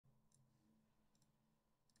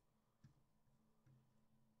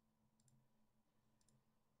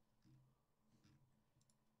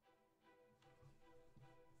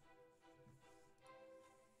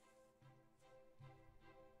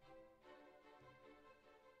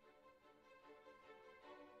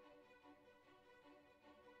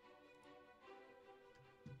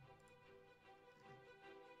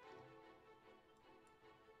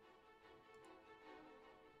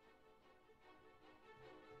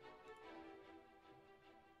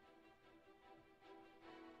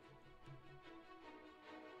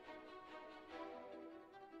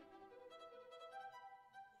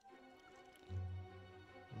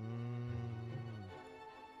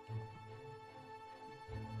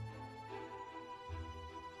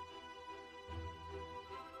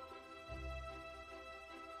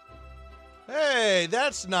Hey,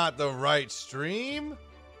 that's not the right stream.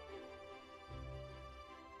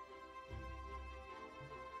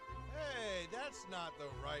 Hey, that's not the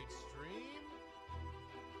right stream.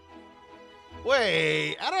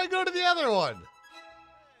 Wait, how do I go to the other one?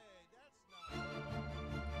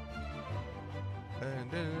 Hey,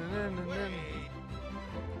 that's not... Wait.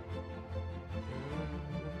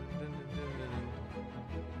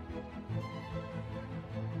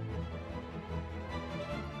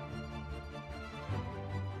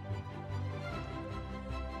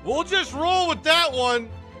 We'll just roll with that one.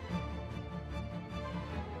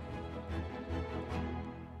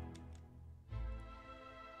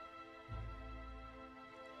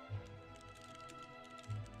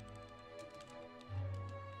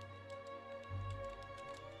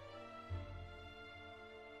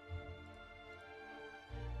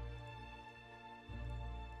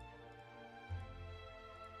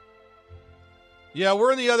 Yeah,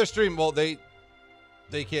 we're in the other stream. Well, they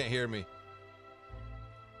can't hear me.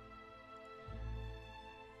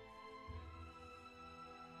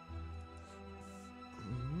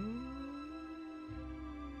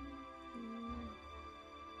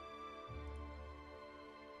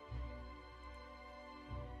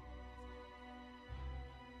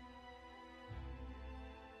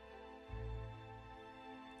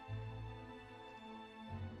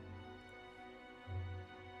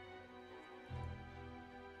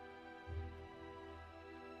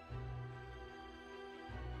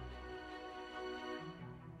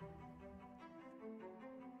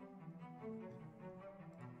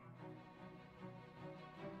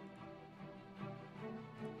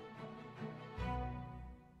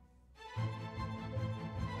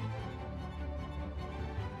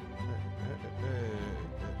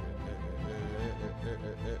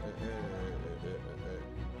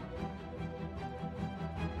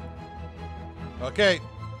 Okay.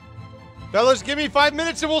 Fellas, give me 5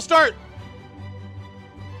 minutes and we'll start.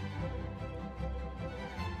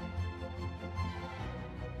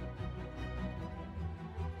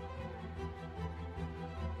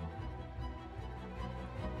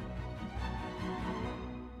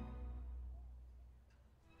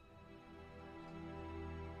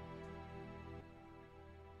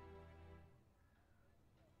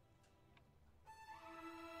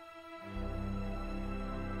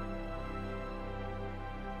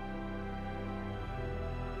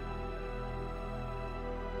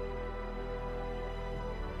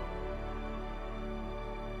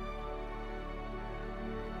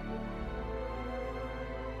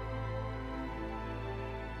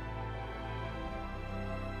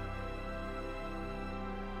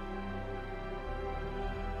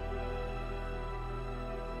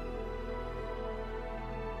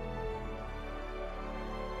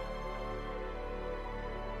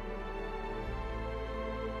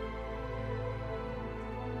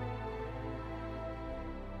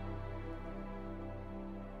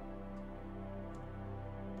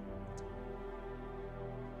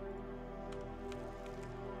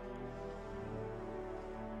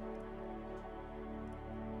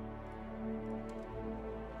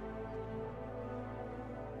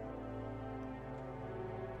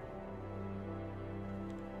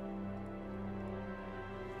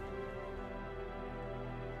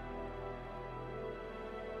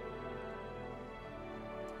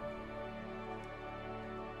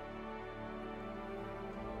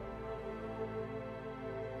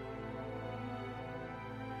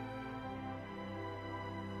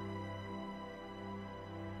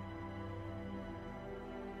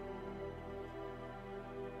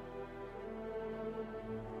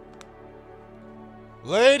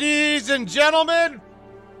 Ladies and gentlemen,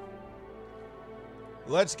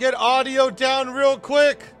 let's get audio down real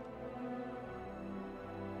quick.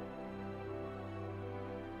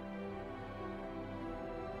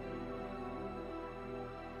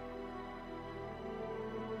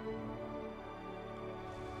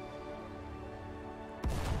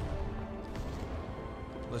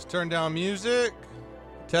 Let's turn down music.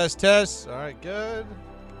 Test, test. All right, good.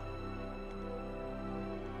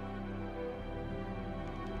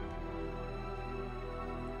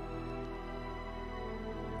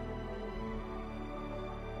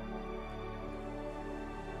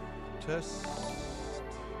 Test.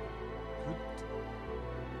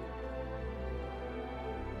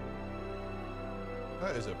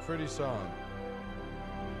 That is a pretty song.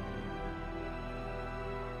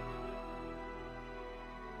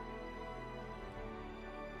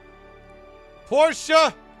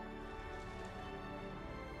 Portia.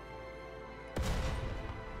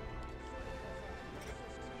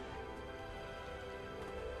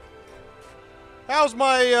 How's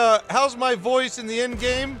my voice in the end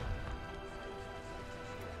game?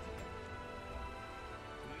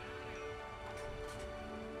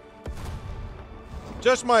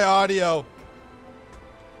 Just my audio.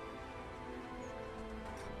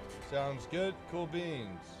 Sounds good. Cool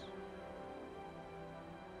beans.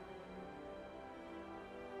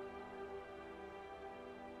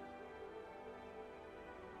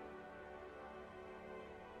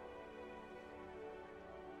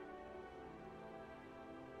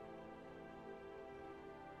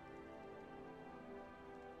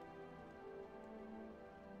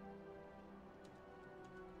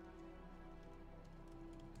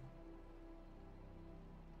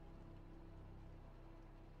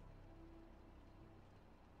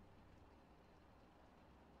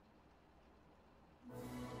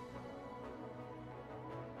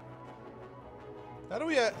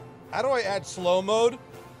 How do I add slow mode?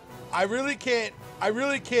 I really can't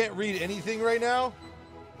read anything right now.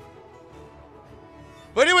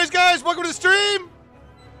 But anyways, guys, welcome to the stream.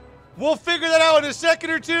 We'll figure that out in a second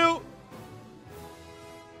or two.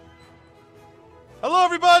 Hello,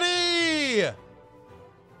 everybody.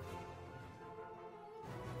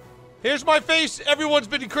 Here's my face everyone's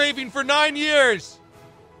been craving for 9 years.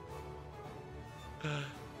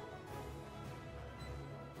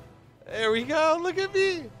 There we go. Look at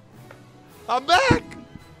me. I'm back.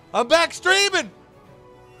 I'm back streaming.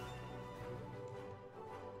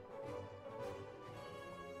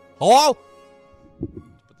 Hello? Let's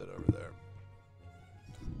put that over there.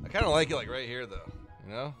 I kind of like it like right here, though.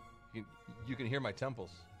 You know? You can hear my temples.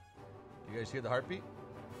 You guys hear the heartbeat?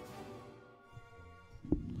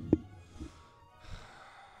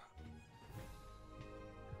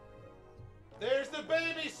 There's the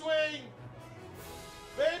baby swing.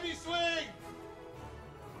 Baby swing!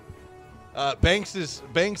 Banks is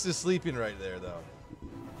sleeping right there, though.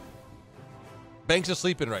 Banks is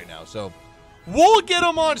sleeping right now, so we'll get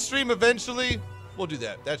him on stream eventually. We'll do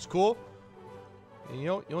that. That's cool.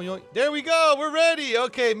 There we go. We're ready.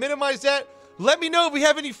 Okay, minimize that. Let me know if we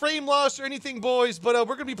have any frame loss or anything, boys. But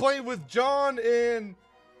we're gonna be playing with John. And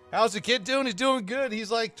how's the kid doing? He's doing good.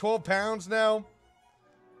 He's like 12 pounds now.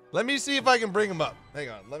 Let me see if I can bring him up. Hang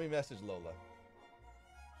on. Let me message Lola.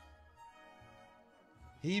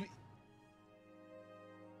 He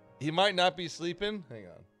might not be sleeping. Hang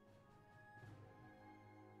on.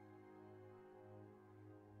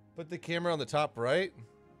 Put the camera on the top right.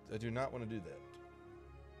 I do not want to do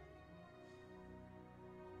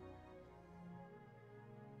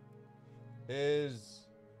that. Is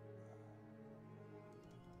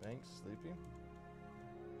Banks sleeping?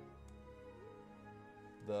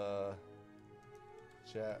 The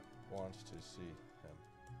chat wants to see him.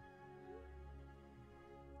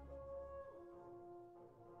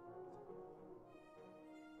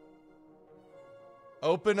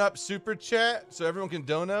 Open up Super Chat so everyone can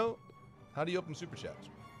dono. How do you open Super Chats?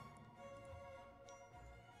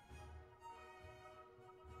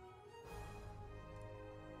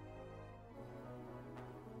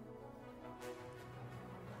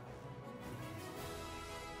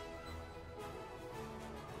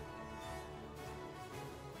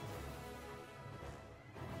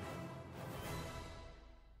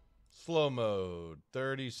 Slow mode,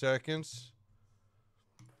 30 seconds.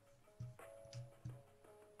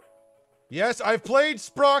 Yes, I've played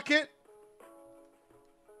Sprocket.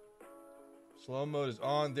 Slow mode is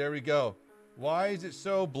on. There we go. Why is it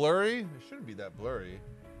so blurry? It shouldn't be that blurry.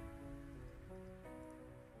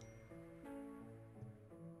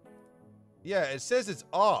 Yeah, it says it's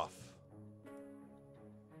off.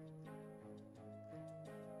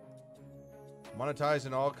 Monetize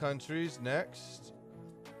in all countries. Next.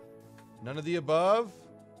 None of the above.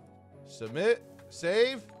 Submit.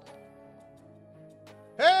 Save.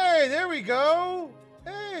 Hey, there we go.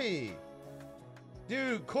 Hey.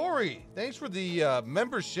 Dude, Corey, thanks for the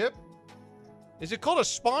membership. Is it called a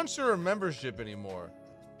sponsor or membership anymore?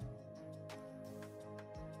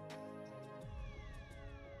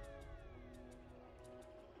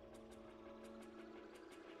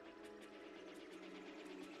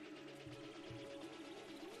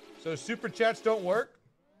 So super chats don't work?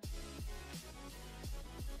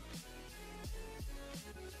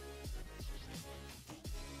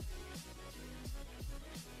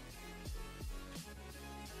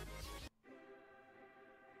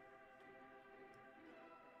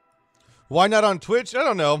 Why not on Twitch? I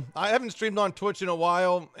don't know. I haven't streamed on Twitch in a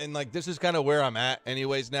while, and like this is kind of where I'm at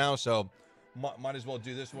anyways now, so might as well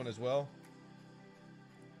do this one as well.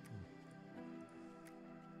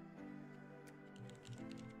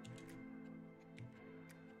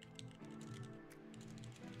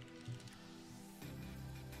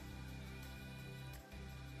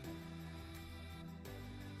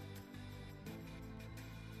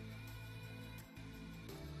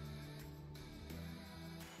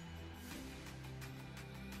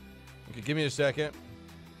 Okay, give me a second.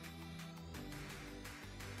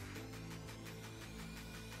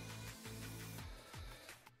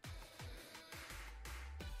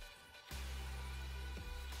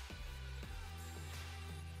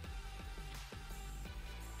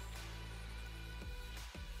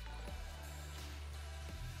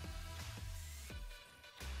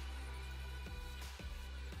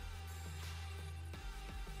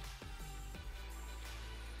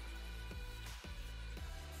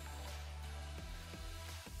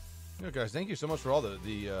 Yo, guys, thank you so much for all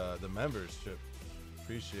the membership.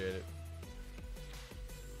 Appreciate it.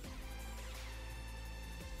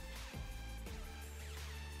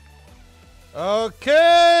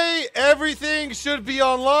 Okay, everything should be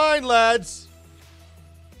online, lads.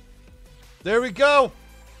 There we go.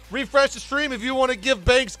 Refresh the stream if you want to give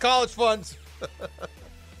banks college funds.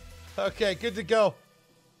 Okay, good to go.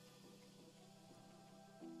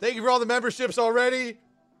 Thank you for all the memberships already.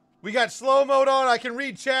 We got slow mode on. I can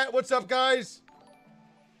read chat. What's up, guys?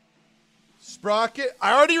 Sprocket.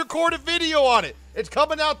 I already recorded video on it. It's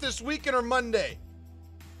coming out this weekend or Monday.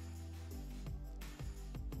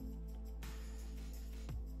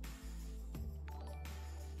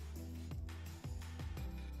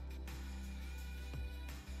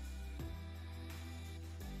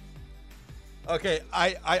 Okay,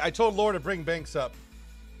 I told Laura to bring Banks up.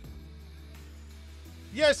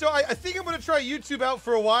 Yeah, so I think I'm going to try YouTube out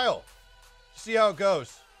for a while. See how it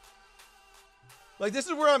goes. Like, this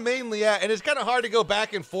is where I'm mainly at, and it's kind of hard to go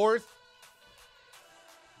back and forth.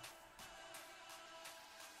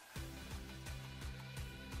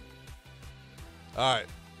 All right.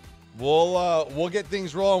 We'll get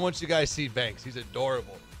things rolling once you guys see Banks. He's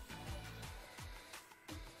adorable.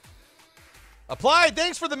 Applied,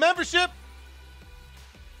 thanks for the membership.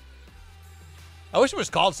 I wish it was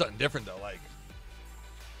called something different, though, like...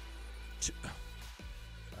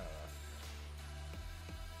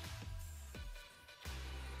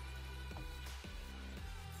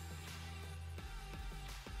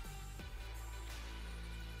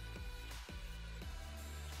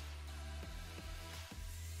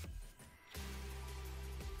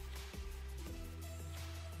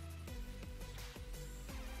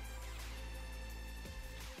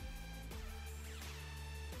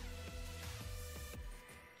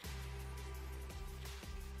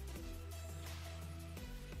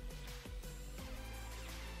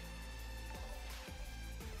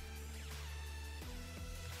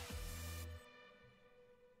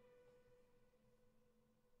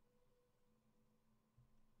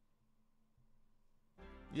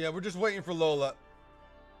 Yeah, we're just waiting for Lola.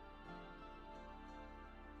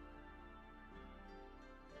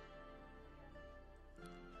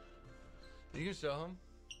 You can show him.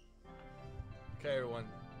 Okay, everyone.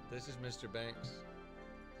 This is Mr. Banks.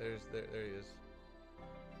 There he is.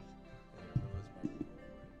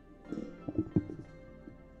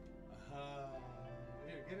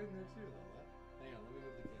 Here, get in there too, Lola. Hang on, let me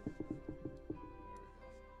move the camera.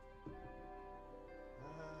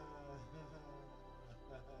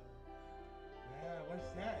 Yeah, what's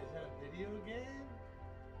that? Is that a video game?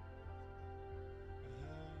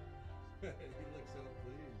 He looks so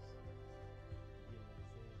pleased.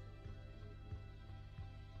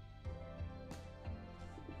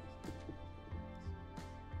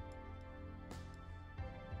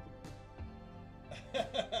 I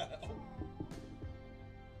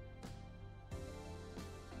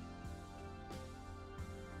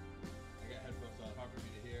got headphones on, hard for me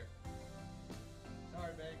to hear.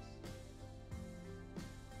 Sorry, Banks.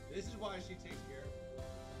 This is why she takes care of it.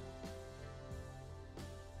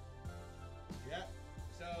 Yeah.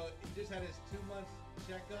 So he just had his 2-month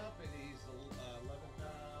checkup, and he's 11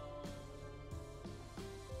 pounds.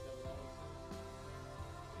 7 ounces.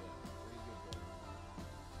 Yeah, pretty good boy.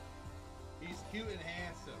 He's cute and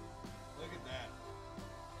handsome. Look at that.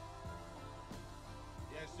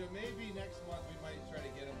 Yeah. So maybe next month we might try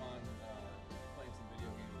to get him on playing some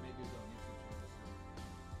video games. Maybe he's on YouTube channel.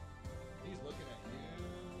 He's looking at you.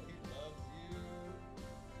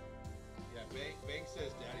 Yeah, Bank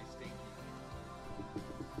says Daddy's stinky.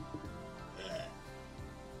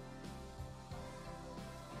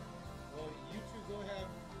 Well, you two go have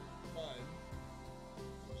fun.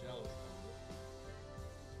 I'm jealous.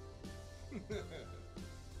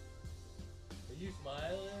 Are you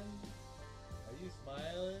smiling? Are you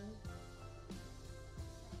smiling?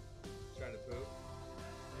 Trying to poop?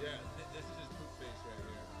 Yeah, this is his poop face right here.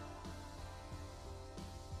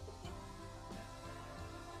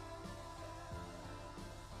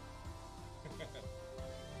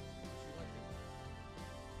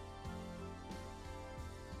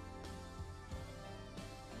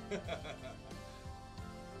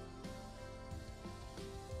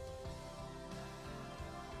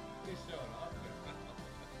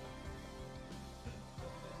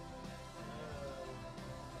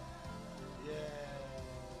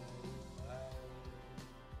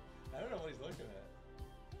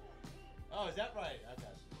 is that right?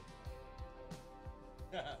 Okay.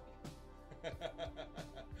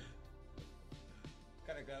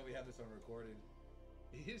 Kind of glad we have this on recording.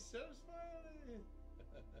 He's so smiling.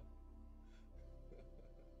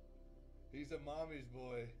 He's a mommy's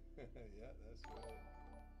boy. Yeah, that's right.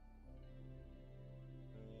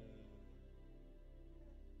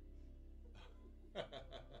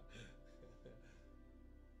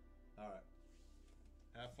 All right.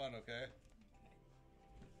 Have fun, okay?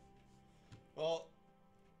 Well,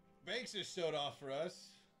 Banks just showed off for us.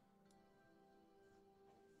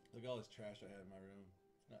 Look at all this trash I have in my room.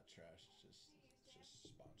 It's not trash, it's just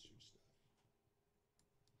sponsored stuff.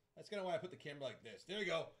 That's kind of why I put the camera like this. There you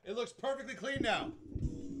go. It looks perfectly clean now.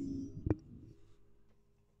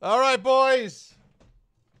 All right, boys.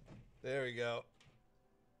 There we go.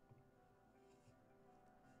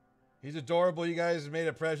 He's adorable. You guys made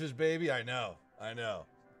a precious baby. I know. I know.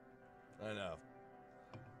 I know.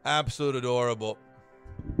 Absolute adorable.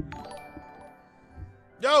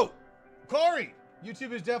 Yo, Corey.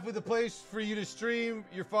 YouTube is definitely the place for you to stream.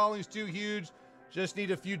 Your following's too huge. Just need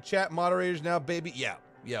a few chat moderators now, baby. Yeah.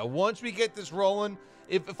 Yeah. Once we get this rolling,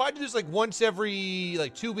 if I do this like once every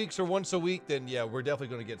like 2 weeks or once a week, then yeah, we're definitely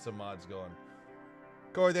going to get some mods going.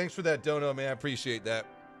 Corey, thanks for that dono, man. I appreciate that.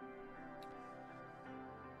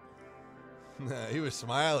 He was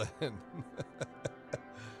smiling.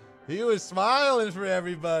 He was smiling for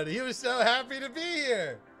everybody. He was so happy to be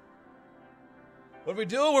here. What are we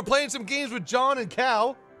doing? We're playing some games with John and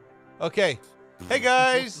Cal. Okay. Hey,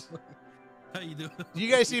 guys. How you doing? Do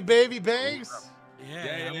you guys see Baby Banks?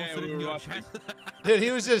 Yeah, we were watching. Dude,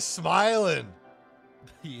 he was just smiling.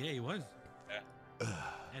 Yeah, he was. Yeah.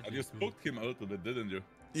 You cool. spooked him a little bit, didn't you?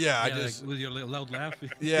 Yeah, Like, just with your loud laugh.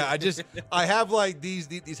 yeah, I have like these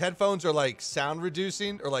headphones are like sound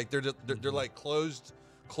reducing or like they're like closed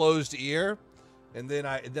ear, and then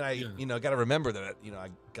I you know got to remember that you know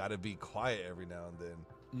I got to be quiet every now and then.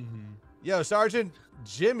 Mm-hmm. Yo, Sergeant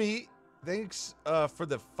Jimmy, thanks for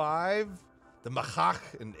the 5, the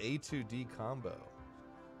Machach and A2D combo.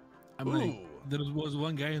 I'm like, there was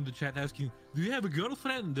one guy in the chat asking, "Do you have a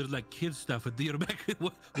girlfriend?" And there's like kids stuff at the back.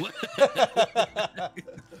 What?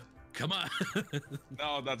 Come on.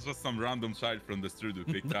 No, that's just some random child from the street we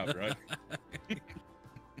picked up, right?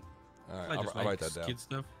 All right, I'll write that down. Kid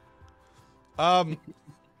stuff.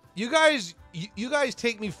 You guys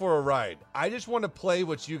take me for a ride. I just want to play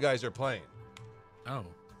what you guys are playing. Oh. All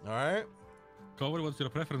right. Cover, what's your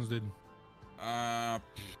preference then?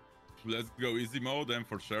 Let's go easy mode and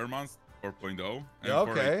for Sherman's 4.0 and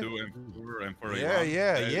Okay. 4.2 and 4 and 4.1.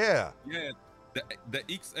 Yeah. Yeah. The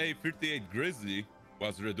XA38 Grizzly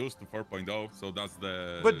was reduced to 4.0, so that's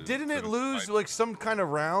the. But didn't it lose like some kind of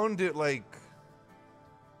round? It like.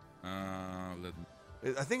 Let me.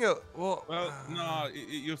 I think it. Well. No,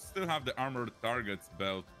 you still have the armored targets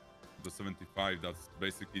belt, the 75. That's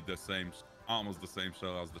basically the same, almost the same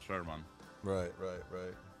shell as the Sherman. Right.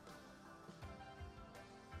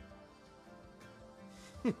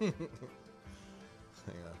 Hang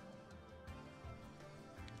on.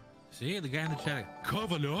 See, the guy in the chat,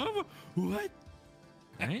 Kovalov? What?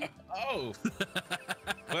 Hey? Oh!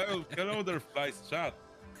 Well, hello there, Fly's chat.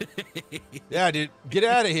 Yeah, dude, get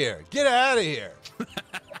out of here. Get out of here.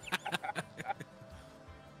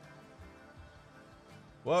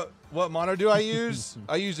 What monitor do I use?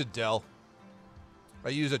 I use a Dell. I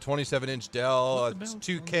use a 27-inch Dell. It's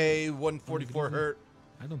 2K, 144 hertz.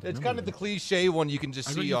 It's kind of the cliche one you can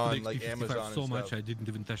just see on like Amazon and so stuff. much I didn't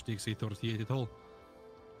even touch the XA38 at all.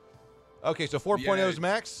 Okay, so 4.0 is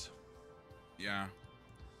max? Yeah.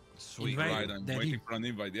 Sweet. Invite Right, I'm Daddy. waiting for an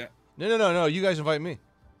invite, yeah. No. You guys invite me.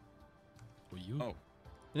 For you? Oh.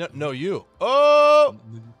 No, you. Oh!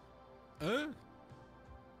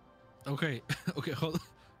 Okay. Okay, hold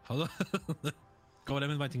on. Go on,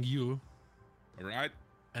 I'm inviting you. All right.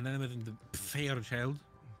 And then I'm inviting the Fairchild.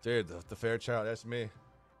 Dude, the Fairchild, that's me.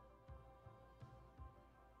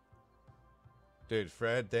 Dude,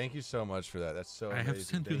 Fred, thank you so much for that. That's so amazing. I have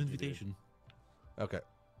sent you an Thank dude. invitation. Okay.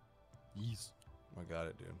 Yes. I got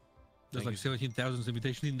it, dude. There's Thank like you. 17,000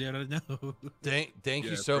 invitations in there right now. Thank you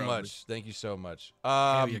Yeah, so probably. much. Thank you so much.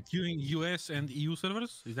 Yeah, we are queuing US and EU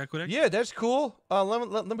servers. Is that correct? Yeah, that's cool.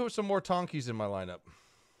 Let me put some more Tonkies in my lineup.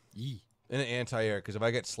 E. And an anti-air, because if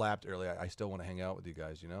I get slapped early, I still want to hang out with you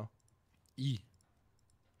guys, you know? E.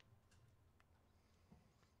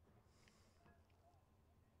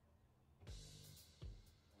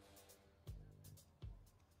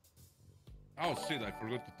 Oh shit, I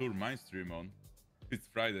forgot to turn my stream on. It's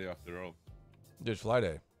Friday after all. Dude,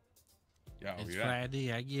 PhlyDAY. Yeah, It's yeah.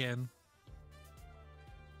 Friday again.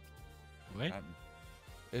 Wait.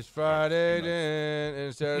 It's Friday then,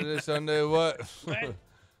 and Saturday, Sunday, what?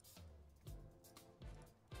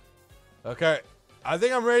 Okay, I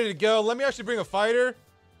think I'm ready to go. Let me actually bring a fighter.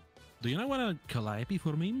 Do you not want a Calliope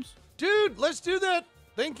for memes? Dude, let's do that.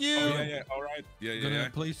 Thank you. Oh, yeah, all right. Gonna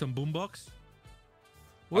play some boombox?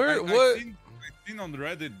 Where, what? I've seen on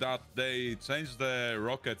Reddit that they changed the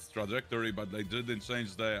rocket's trajectory, but they didn't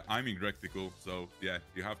change the aiming reticle. So, yeah,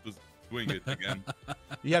 you have to swing it again.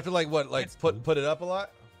 You have to, like, what, like, put it up a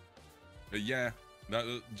lot? Yeah.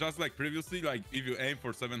 Just like previously, like if you aim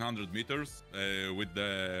for 700 meters with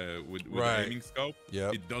the aiming scope,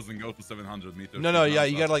 it doesn't go to 700 meters. No, yeah,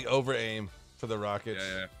 you gotta like over aim for the rockets.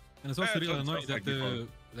 Yeah. And it's also really annoying that the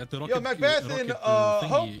rocket. Yo, Macbeth and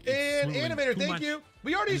Hope and Animator, thank much. you.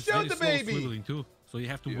 We already It's showed the very slow baby. swiveling too, so you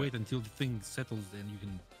have to wait until the thing settles, then you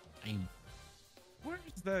can aim. Where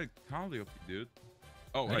is the Calliope, dude?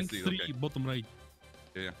 Oh, I Rank see. 3, Okay. bottom right.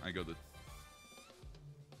 Yeah, I got it.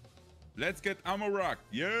 Let's get ammo rock.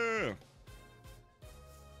 Yeah.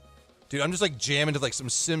 Dude, I'm just like jamming to like some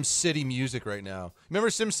Sim City music right now. Remember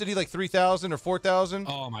Sim City like 3000 or 4000?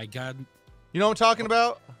 Oh my god. You know what I'm talking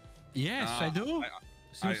about? Yes, I do.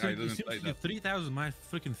 I didn't play that. 3000, my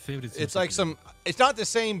freaking favorite. It's like some. It's not the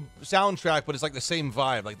same soundtrack, but it's like the same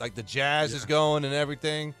vibe. Like the jazz is going and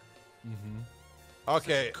everything.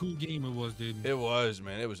 Okay. Such a cool game it was, dude. It was,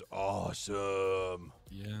 man. It was awesome.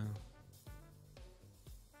 Yeah.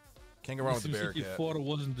 Can't go wrong with the Bearcat. 4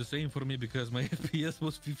 wasn't the same for me because my FPS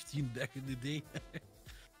was 15 back in the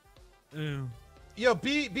day. Yo,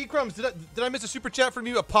 B Crumbs, did I miss a super chat from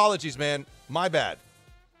you? Apologies, man. My bad.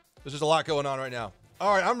 There's just a lot going on right now.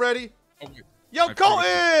 All right, I'm ready. Okay. Yo,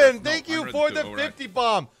 Colton, thank you for the 50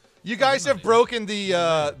 bomb. You guys have broken the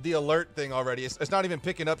alert thing already. It's not even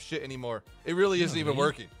picking up shit anymore. It really isn't even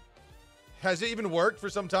working. Has it even worked for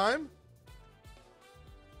some time?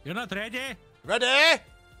 You're not ready? Ready?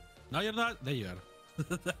 No, you're not. There you are.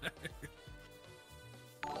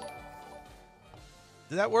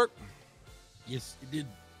 Did that work? Yes, it did.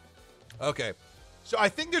 Okay. So I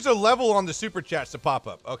think there's a level on the super chats to pop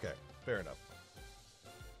up. Okay, fair enough.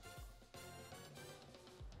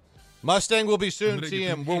 Mustang will be soon,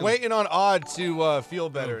 TM. We're waiting on Odd to feel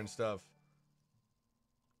better and stuff.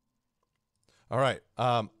 All right.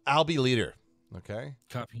 I'll be leader. Okay?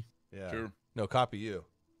 Copy. Yeah. Sure. No, copy you.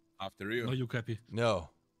 After you. No, you copy. No.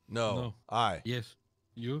 I. Yes.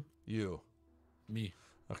 You. Me.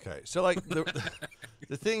 Okay. So, like,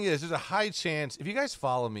 the thing is, there's a high chance. If you guys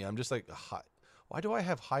follow me, I'm just like, why do I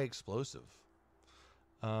have high explosive?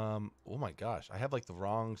 Oh my gosh. I have, like, the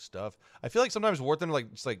wrong stuff. I feel like sometimes War Thunder,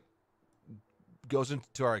 like, just, like, goes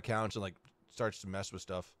into our accounts and, like, starts to mess with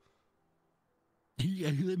stuff.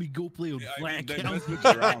 Yeah, let me go play on flag.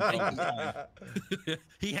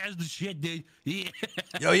 He has the shit, dude. Yeah.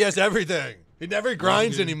 Yo, he has everything. He never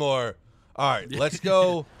grinds anymore. All right, let's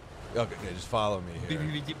go. Okay, just follow me here.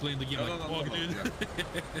 You keep playing the game dude.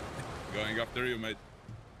 Going after you, mate.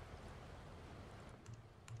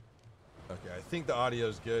 Okay, I think the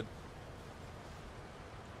audio's good.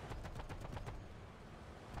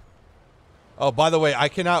 Oh, by the way, I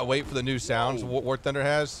cannot wait for the new sounds War Thunder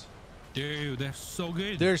has. Dude, they're so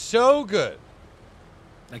good. They're so good.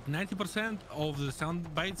 Like 90% of the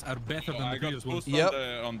sound bites are better than the previous ones. Yep.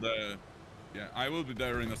 Yeah, I will be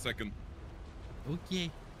there in a second.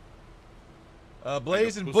 Okay.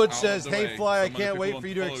 Blaze and Butch says, "Hey Fly, I can't wait for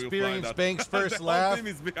you to experience Bank's first laugh.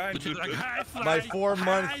 My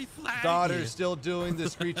 4-month daughter's still doing the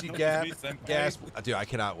screechy gasp. Dude, I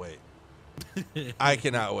cannot wait. I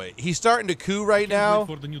cannot wait. He's starting to coo right now.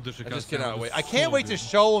 I just cannot wait. I can't wait to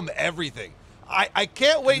show him everything. I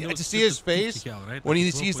can't wait to see his face when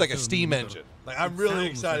he sees like a steam engine. Like I'm really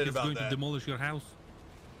excited about that. Going to demolish your house.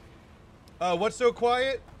 What's so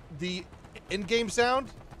quiet? The in-game sound?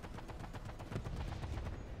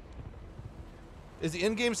 Is the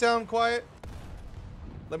in-game sound quiet?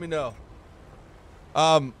 Let me know.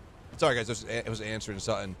 Sorry guys, it was answering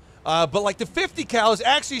something. But like the 50 cals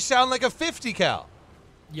actually sound like a 50 cal.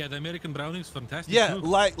 Yeah, the American Browning's fantastic. Yeah, too.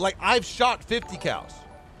 like I've shot 50 cals,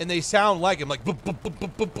 and they sound like him, like boop, boop, boop,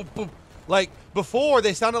 boop, boop, boop, boop. Like before,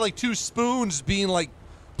 they sounded like two spoons being like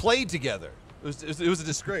played together. It was a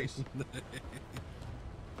disgrace.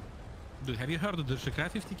 Dude, have you heard of the Shaka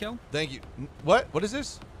 50 cal? Thank you. What? What is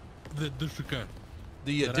this? The Shaka.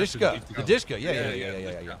 The Dishka. The Dishka.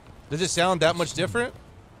 Yeah. Does it sound that much different?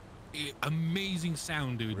 Amazing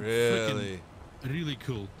sound, dude. Really? Freaking really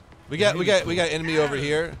cool. We got enemy over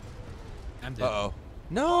here. I'm dead. Uh-oh.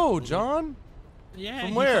 No, John. Yeah.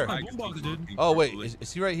 From where? Boombox, dude. Oh wait,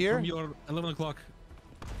 is he right here? From your 11 o'clock.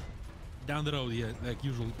 Down the road, yeah, like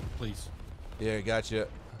usual place. Yeah, gotcha.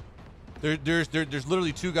 There's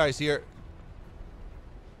literally 2 guys here.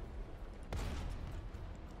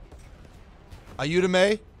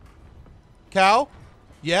 Ayudame? Cal?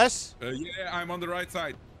 Yes? Yeah, I'm on the right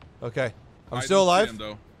side. Okay. I'm I still don't see alive? him,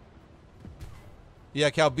 though. Yeah,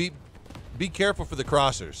 Cal, be careful for the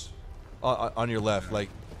crossers on your left. Yeah. Like,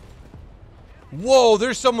 whoa,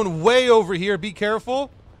 there's someone way over here. Be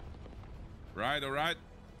careful. Right, all right.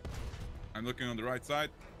 I'm looking on the right side.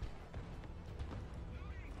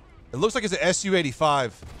 It looks like it's an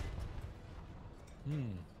Su-85. Hmm.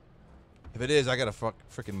 If it is, I gotta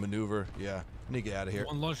freaking maneuver. Yeah, I need to get out of here.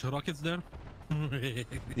 One launch rockets there.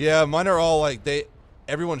 Yeah, mine are all like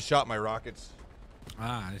everyone shot my rockets.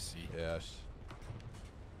 Ah, I see. Yes.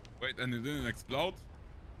 Wait, and it didn't explode?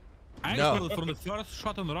 I No. exploded from the first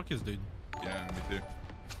shot on the rockets, dude. Yeah, me too.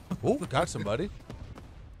 Oh, got somebody.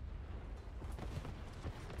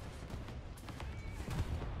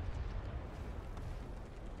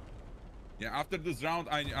 Yeah, after this round,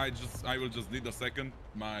 I will just need a second.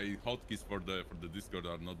 My hotkeys for the Discord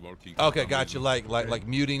are not working. Okay, got you. Like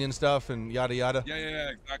muting and stuff and yada yada. Yeah,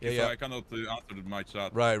 exactly. Yeah, So yeah. I cannot answer my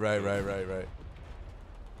chat. Right.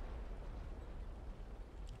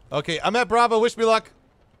 Okay, I'm at Bravo. Wish me luck.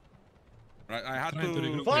 Right, I had Trying to to.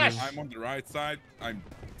 regroup. Flash! I'm on the right side. I'm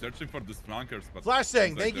searching for these flankers, but Flash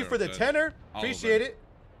saying, seems like thank you they're for the dead. tenor. All of Appreciate them. it.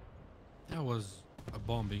 That was a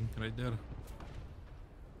bombing right there.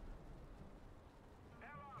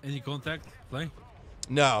 Any contact? Fly?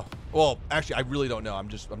 No. Well, actually, I really don't know. I'm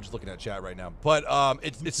just looking at chat right now. But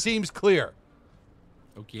it seems clear.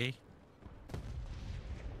 Okay.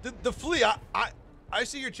 The flea. I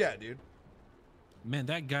see your chat, dude. Man,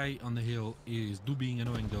 that guy on the hill is being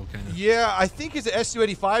annoying though, kind of. Yeah, I think it's an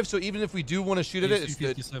Su-85. So even if we do want to shoot at it, it's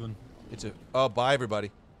good. 57. It's a. Oh, bye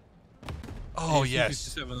everybody. Oh yes.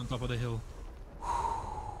 57 on top of the hill,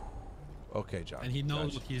 Okay, John. and he knows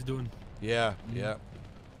Gotcha. what he's doing. Yeah, yeah.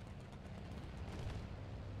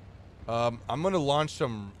 I'm gonna launch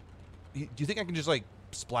some. Do you think I can just like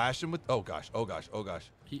splash him with? Oh gosh, oh gosh, oh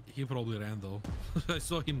gosh. He probably ran though. I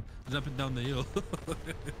saw him jumping down the hill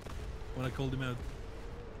when I called him out.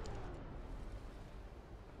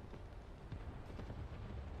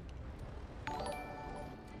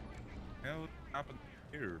 Hell happened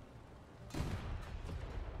here?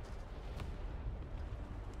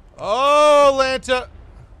 Oh, Lanta.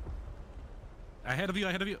 Ahead of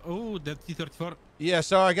you. Oh, that T-34. Yeah,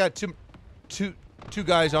 sorry, I got two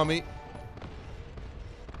guys on me.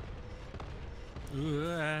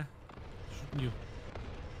 Shooting you.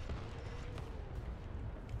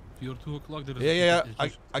 If you're 2 o'clock, there is Yeah.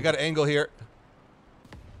 I got an angle here.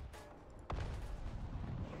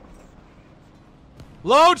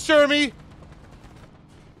 Load, Shermie.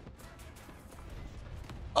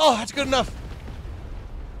 Oh, that's good enough.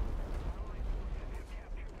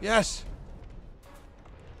 Yes.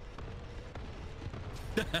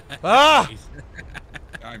 Ah!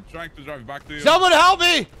 I'm trying to drive back to you. Someone help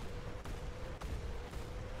me!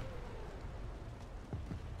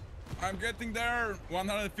 I'm getting there.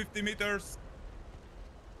 150 meters.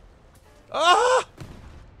 Ah!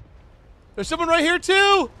 There's someone right here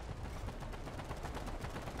too.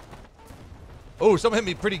 Oh, someone hit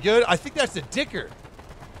me pretty good. I think that's the Dicker.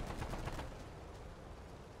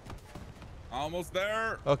 Almost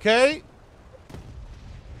there. Okay.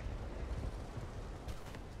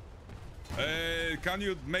 Can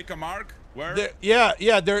you make a mark? Where? They're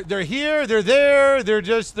here. They're there.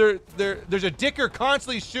 There's a Dicker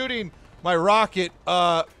constantly shooting my rocket.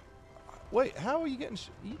 Wait, how are you getting?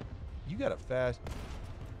 You got it fast.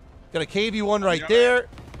 Got a KV-1 right there.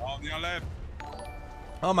 On your left.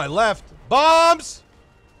 On my left. Bombs!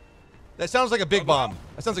 That sounds like a big bomb.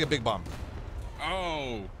 That sounds like a big bomb.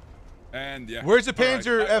 Oh. And yeah. Where's the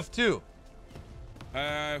Panzer Alright. F2?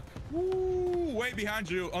 Way behind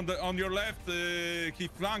you. On your left, he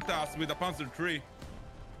flanked us with a Panzer III.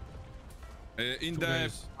 In the,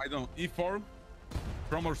 guys. I don't know, E4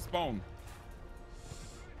 from our spawn.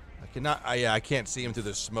 I cannot. I can't see him through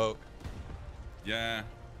the smoke. Yeah.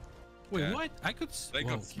 Wait, Yeah. what? I could. They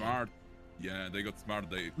got smart. Yeah, they got smart.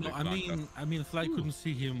 They No, I mean, Fly couldn't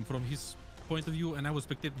see him from his point of view, and I was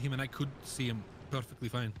spectating him, and I could see him perfectly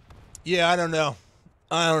fine. Yeah, I don't know.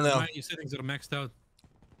 My settings are maxed out.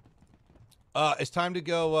 It's time to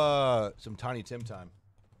go. Some Tiny Tim time.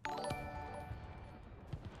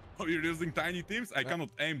 Oh, you're using tiny teams? I cannot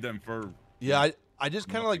aim them for. Yeah, I just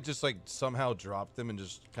kind of like somehow drop them and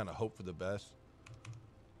just kind of hope for the best.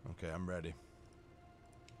 Okay, I'm ready.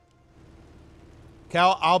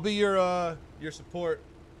 Cal, I'll be your support.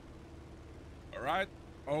 All right.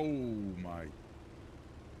 Oh my.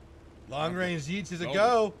 Long range Yeets is a Oh.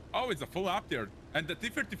 go. Oh, it's a full up there. And the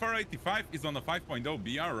T-3485 is on a 5.0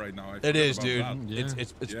 BR right now. It is, dude. Yeah.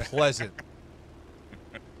 It's pleasant.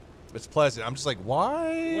 It's pleasant. I'm just like,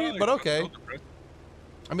 why? Well, but okay.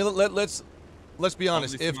 I mean, let's be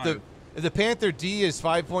honest. If the Panther D is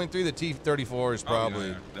 5.3, the T-34 is probably.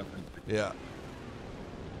 Yeah, definitely. Yeah.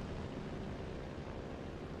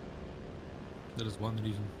 That is one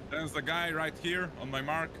reason. There's a guy right here on my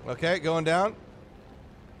mark. Okay, going down.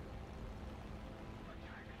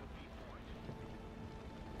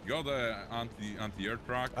 Got the anti-air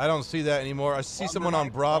truck. I don't see that anymore. I see someone on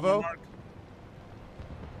Bravo.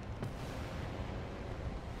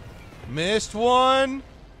 Missed one.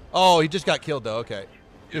 Oh, he just got killed though. Okay.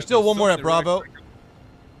 There's still one more at Bravo.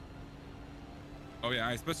 Oh yeah,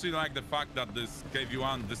 I especially like the fact that this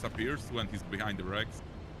KV-1 disappears when he's behind the wrecks.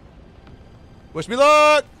 Wish me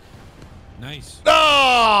luck. Nice.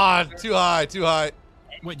 Ah, too high, too high.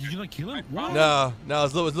 Wait, did you not kill him? What? No, it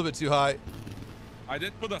was a little bit too high. I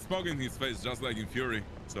did put a smoke in his face, just like in Fury.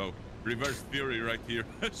 So, reverse Fury right here.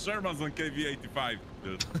 Sherman's on KV-85,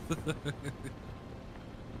 dude.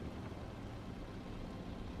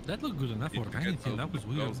 That looked good enough work. I didn't think that was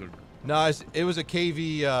weird. No, it was a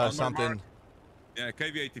KV something. Yeah,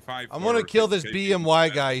 KV-85. I'm gonna kill this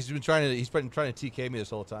BMY guy. He's been trying to TK me this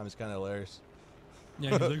whole time. It's kind of hilarious.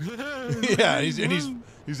 Yeah, he's like, yeah,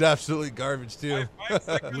 he's absolutely garbage too.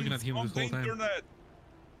 Looking at him this whole time.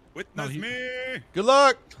 Witness me. Good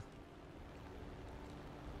luck.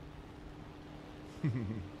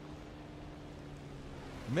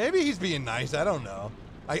 Maybe he's being nice. I don't know.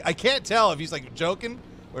 I can't tell if he's like joking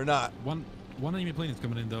or not. One enemy plane is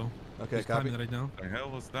coming in though. Okay, he's copy. climbing right now. What the hell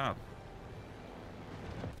was that?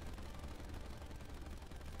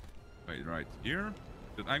 Wait, right here?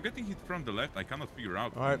 I'm getting hit from the left. I cannot figure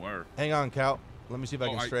out All right. from where. Hang on, Cal. Let me see if I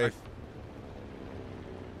can strafe.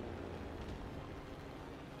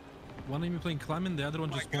 One enemy plane climbing, the other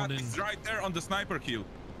one just spawned in. He's right there on the sniper kill.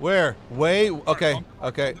 Where? Way? Okay.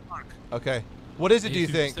 Okay. Okay. What is it, do you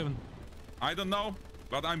think? I don't know,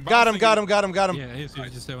 but I'm got him. Yeah,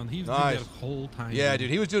 AS-57. He was nice. doing that whole time. Yeah, dude.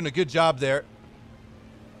 He was doing a good job there.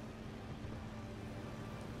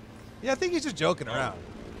 Yeah, I think he's just joking around.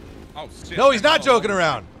 Oh, shit. No, he's not joking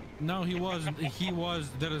around. No, he wasn't. He was.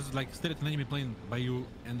 There is like still an enemy plane by you,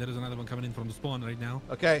 and there is another one coming in from the spawn right now.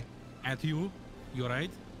 Okay. At you. You're right.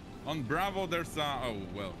 On Bravo, there's a... Oh,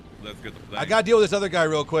 well, let's get the plane. I gotta deal with this other guy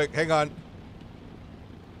real quick. Hang on.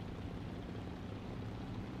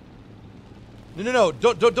 No.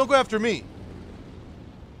 Don't go after me.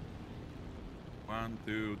 1,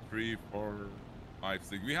 2, 3, 4, 5,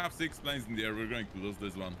 6. We have 6 planes in the air. We're going to lose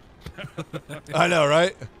this one. I know,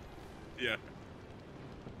 right? Yeah.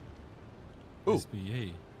 Ooh. SPA.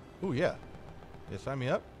 Ooh, yeah. Yeah, sign me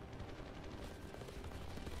up.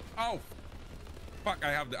 Oh, fuck!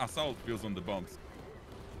 I have the assault fuels on the bombs.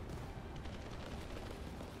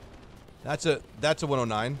 That's a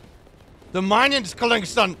 109. The mining's killing,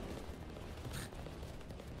 son.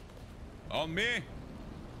 On me.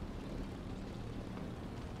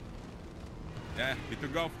 Yeah, he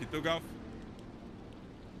took off. He took off.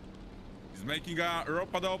 He's making a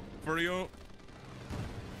rope-a-dope for you.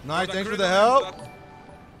 Nice, thanks for the help.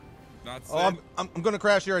 That's oh, it. I'm gonna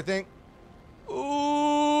crash here, I think.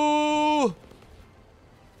 Ooh.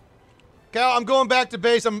 Cal, I'm going back to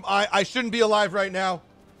base. I shouldn't be alive right now,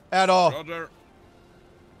 at all. Roger.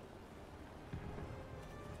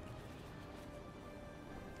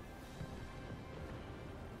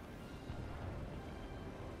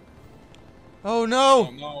 Oh no!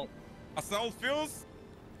 Oh no! Assault fuels.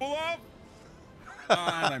 Pull up.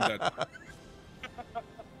 And I'm dead.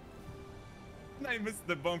 I missed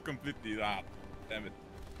the bomb completely. Ah, damn it.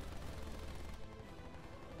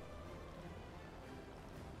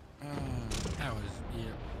 That was,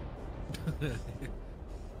 yeah.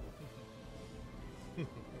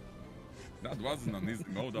 That wasn't an easy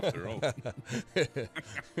mode after all.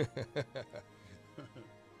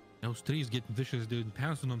 Those trees getting vicious, dude.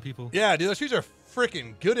 Pouncing on people. Yeah, dude, those trees are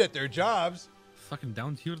freaking good at their jobs. Fucking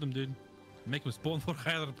down tier them, dude. Make them spawn for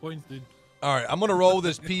higher points, dude. All right, I'm gonna roll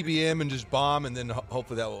this PBM and just bomb, and then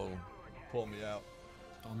hopefully that will pull me out.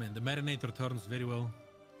 Oh man, the marinator turns very well.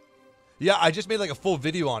 Yeah, I just made like a full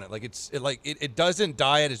video on it. Like it doesn't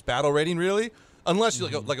die at its battle rating really, unless you're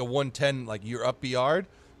like a 110, like you're up BR'd.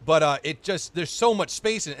 But it just there's so much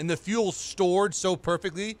space in it, and the fuel's stored so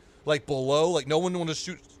perfectly, like below. Like no one wants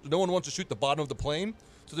to shoot the bottom of the plane,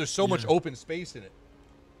 so there's so much open space in it.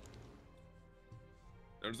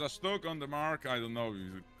 There's a stoke on the mark. I don't know if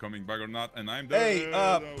he's coming back or not, and I'm there. Hey,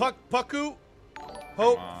 Pucku.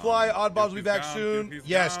 Hope Fly Oddballs will be back soon.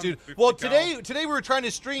 Yes, dude. Well, today we were trying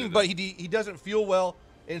to stream, but he doesn't feel well,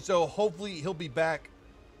 And so hopefully he'll be back.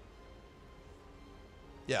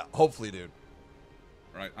 Yeah, hopefully, dude.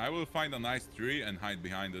 Right, I will find a nice tree and hide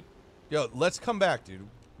behind it. Yo, let's come back, dude.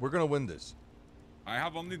 We're gonna win this. I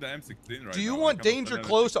have only the M16 right now. Do you want danger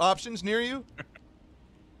close options near you?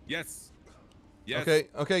 Yes. Yes. Okay.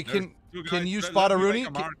 Okay. Can you spot a Rooney?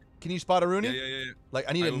 Can you spot a Rooney? Yeah. Like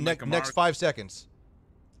I need a next 5 seconds.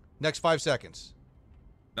 Next 5 seconds.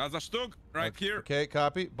 That's a Stug right here. Okay.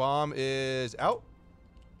 Copy. Bomb is out.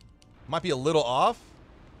 Might be a little off,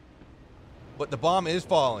 but the bomb is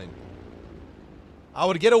falling. I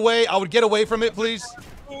would get away. I would get away from it, please.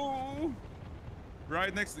 Oh.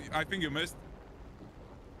 Right next to you. I think you missed.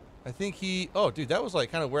 I think he... Oh, dude, that was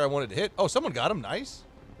like kind of where I wanted to hit. Oh, someone got him. Nice.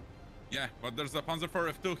 Yeah, but there's a Panzer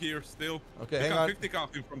IV F2 here still. Okay, you hang can on. 50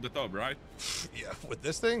 count him from the top, right? Yeah, with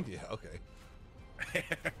this thing? Yeah, okay.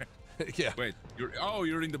 Yeah. Wait,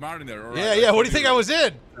 you're in the Mariner. All right. Yeah, yeah. What do you think I was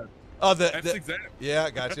in? Oh, the F6. Yeah,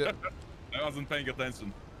 gotcha. I wasn't paying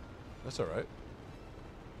attention. That's all right.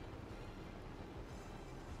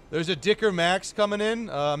 There's a Dicker Max coming in.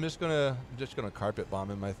 I'm just gonna carpet bomb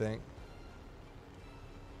him, I think.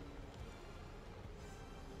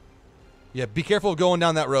 Yeah, be careful going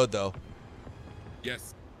down that road, though.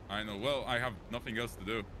 Yes, I know. Well, I have nothing else to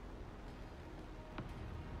do.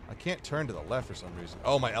 I can't turn to the left for some reason.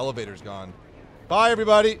 Oh, my elevator's gone. Bye,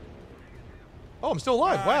 everybody. Oh, I'm still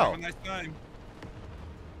alive. Bye, wow. Have a nice time.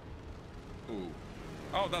 Ooh.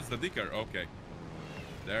 Oh, that's the Dicker. Okay.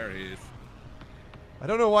 There he is. I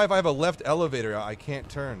don't know why if I have a left elevator, I can't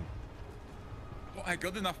turn. Well, I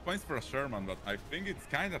got enough points for a Sherman, but I think it's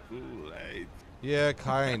kind of too late. Yeah,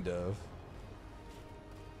 kind of.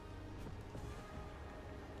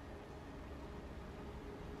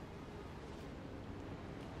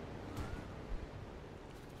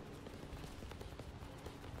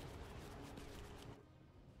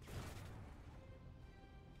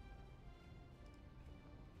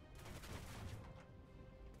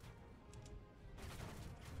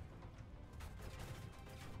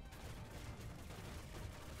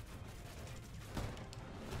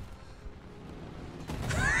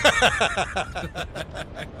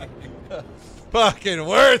 Fucking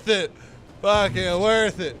worth it. Fucking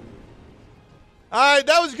worth it. All right,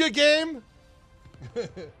 that was a good game.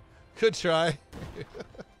 Good try.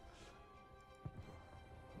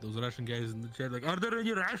 Those Russian guys in the chat like, are there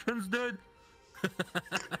any Russians, dude?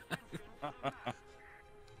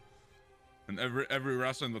 And every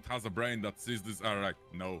Russian that has a brain that sees this are like,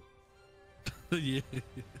 no. Yeah.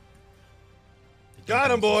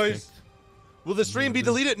 Got him, boys. Will the stream be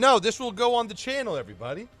deleted? No, this will go on the channel,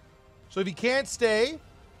 everybody. So if you can't stay,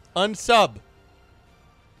 unsub.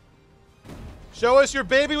 Show us your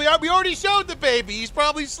baby. We already showed the baby. He's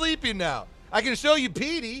probably sleeping now. I can show you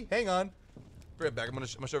Petey. Hang on. Be right back. I'm gonna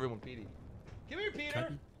show everyone Petey. Come here,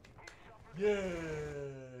 Peter. Yeah.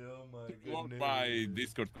 Oh my goodness. My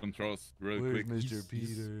Discord controls really Where's quick. Mr.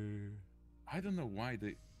 Peter? I don't know why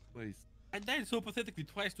they place. I died so pathetically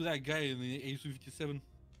twice to that guy in the A57.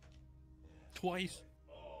 Twice.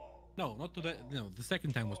 No, not to that. No, the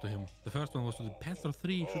second time was to him. The first one was to the Panther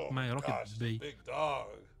 3. Shoot my rocket bay. Big dog.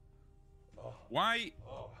 Why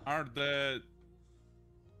are the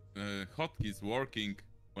hotkeys working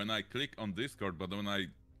when I click on Discord, but when I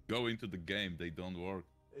go into the game, they don't work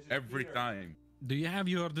every time? Do you have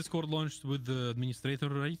your Discord launched with the administrator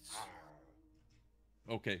rights?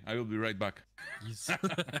 Okay, I will be right back. Yes.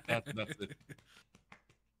 That's it.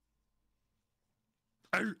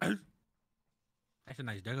 That's a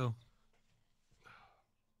nice doggo.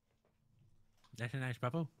 That's a nice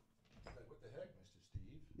puppo. What the heck, Mr.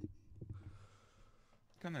 Steve?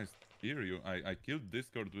 Can I hear you? I killed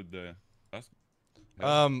Discord with the task.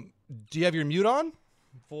 Do you have your mute on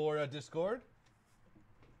for Discord?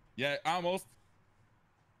 Yeah, almost.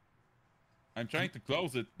 I'm trying to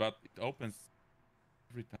close it, but it opens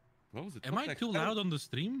every time. Close it. Am I too loud on the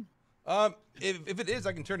stream? If it is,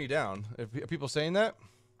 I can turn you down. Are people saying that?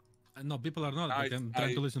 No, people are not. But I'm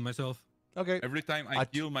trying to listen myself. Okay. Every time I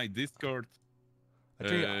kill my Discord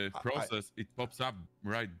process, it pops up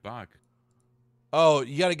right back. Oh,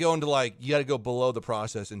 you gotta go into you gotta go below the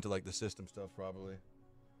process into the system stuff probably.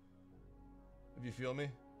 If you feel me?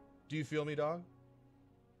 Do you feel me, dog?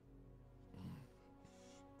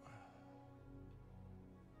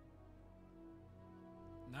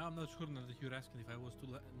 Now I'm not sure now that you're asking if I was too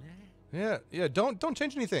loud. Yeah. Don't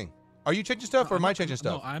change anything. Are you changing stuff or am I changing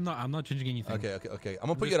stuff? No, I'm not changing anything. Okay. I'm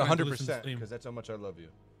gonna put you at 100% because that's how much I love you.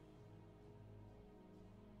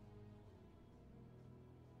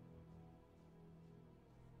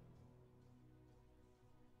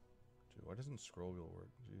 Dude, why doesn't scroll wheel work?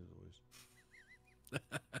 Jeez Louise.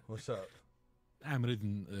 What's up? I'm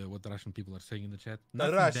reading what the Russian people are saying in the chat. The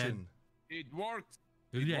Nothing Russian. It works.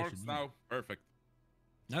 Bad. It Yeah, works now. Perfect.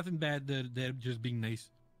 Nothing bad. They're just being nice.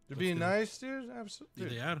 They're being nice, dude. Absolutely.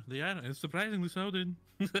 They are. It's surprisingly so, dude.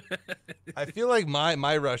 I feel like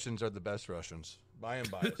my Russians are the best Russians. I am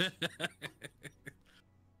biased.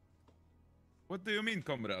 What do you mean,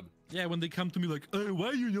 comrade? Yeah, when they come to me like,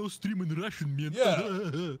 why you streaming Russian, man?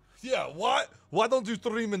 Yeah. Yeah, why don't you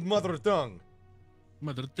stream in mother tongue?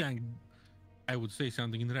 Mother tongue. I would say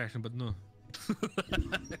something in Russian, but no.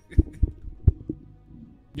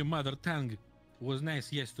 Your mother tongue was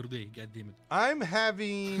nice yesterday, goddammit. I'm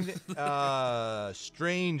having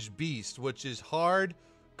Strange Beast, which is hard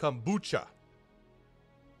kombucha.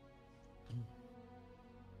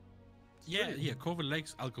 Yeah, Koval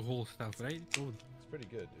likes alcohol stuff, right? It's pretty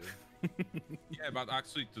good, dude. Yeah, but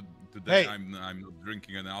actually today Hey. I'm not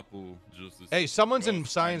drinking an apple juice. Hey, someone's in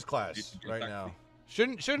Gross. science class right now.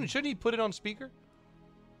 Shouldn't he put it on speaker?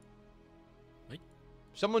 What?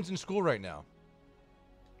 Someone's in school right now.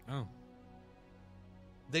 Oh.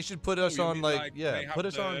 They should put us you on mean, like they yeah, have put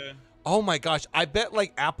us on. the- Oh my gosh, I bet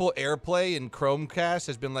like Apple AirPlay and Chromecast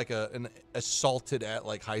has been like an assaulted at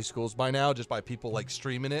like high schools by now just by people like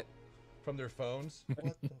streaming it from their phones.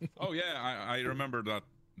 What the Oh yeah, I remember that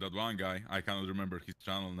one guy. I cannot remember his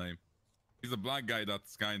channel name. He's a black guy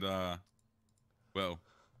that's kind of, well,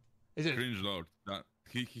 Is it cringe lord. That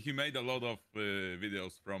he made a lot of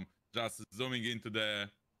videos from just zooming into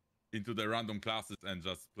the random classes and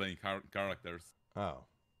just playing characters. Oh.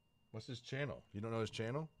 What's his channel? You don't know his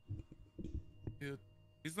channel?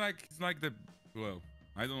 He's like the, well,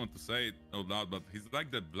 I don't want to say it out loud, but he's like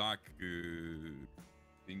the black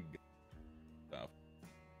thing stuff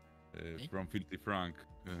from Filthy Frank.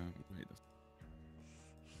 Wait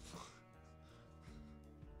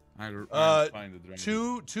I find it.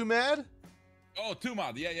 Too mad? Oh, too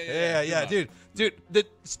mad. Yeah, Yeah, dude.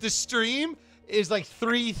 The stream is like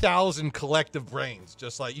 3,000 collective brains.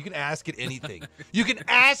 Just like you can ask it anything. You can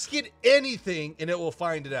ask it anything and it will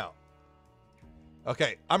find it out.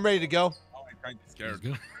 Okay, I'm ready to go. Oh, I'm kind of scared.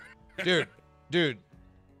 Let's go. Dude,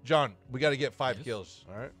 John, we got to get 5 Yes. kills.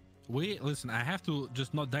 All right. Listen, I have to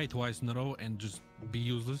just not die twice in a row and just be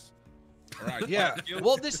useless. All right. Yeah.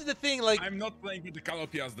 Well, this is the thing. Like, I'm not playing with the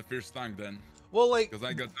Calopy as the first tank then, well, like because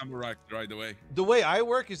I got samurai right away. the way I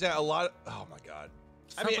work is that a lot. Oh my god.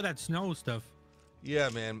 Stop with that snow stuff. Yeah,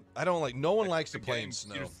 man. I don't like. No one likes The to play in game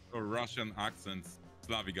snow. steers for Russian accents,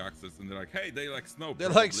 Slavic accents, and they're like, hey, they like snow. They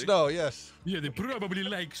like probably." snow. Yes. Yeah, they probably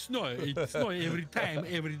like snow. It's snow every time,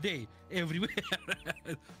 every day, everywhere.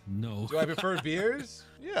 No. Do I prefer beers?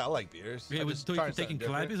 Yeah, I like beers. Yeah, I'm was just trying something taking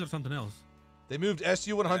different. Kalibis or something else? They moved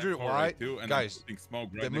SU100 Yeah, Y. too, and Guys, I'm putting smoke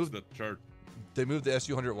they right next moved- to the church. they moved the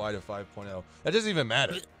SU100Y to 5.0. That doesn't even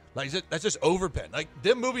matter. Like that's just overpen. Like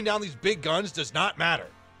them moving down these big guns does not matter.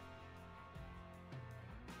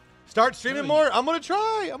 Start streaming more. I'm gonna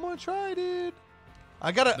try, dude.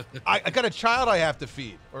 I got a child I have to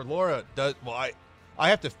feed, or Laura does. Well, I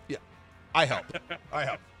have to. Yeah, I help. I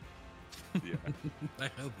help. Yeah.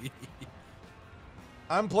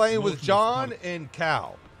 I'm playing with Emotional John smoke. and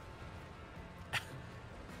Cal.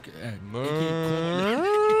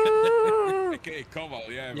 Okay, Koval,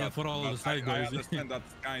 yeah. Yeah, but, for all but the side I guys. understand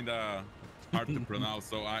that's kind of hard to pronounce,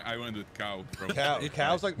 so I went with Cow.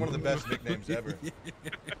 Cal's like one of the best nicknames ever.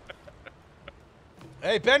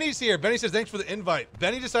 Hey, Benny's here. Benny says thanks for the invite.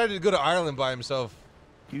 Benny decided to go to Ireland by himself.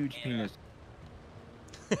 Huge penis.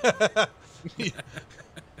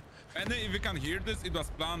 And then if you can hear this, it was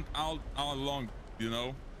planned all along, you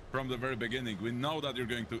know, from the very beginning. We know that you're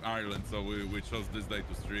going to Ireland, so we chose this day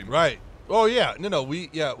to stream. Right. Oh yeah. No. We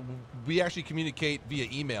actually communicate via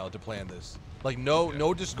email to plan this. Like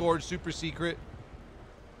no Discord, super secret.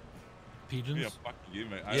 Pigeons? Yeah, fucking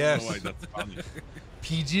email. I Yes. don't know why that's funny.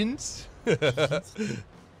 Pigeons.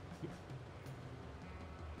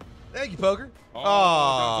 Thank you, Poker. Oh,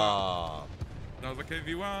 Aww. That was a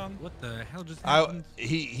KV1. What the hell just happened?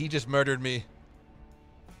 He just murdered me.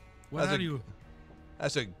 Where that's are you?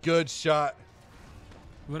 That's a good shot.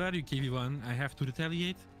 Where are you, KV1? I have to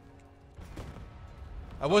retaliate?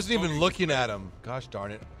 I wasn't even looking at him. Gosh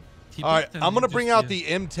darn it. Tibet All right, and I'm gonna just, bring out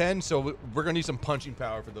yeah. the M10, so we're gonna need some punching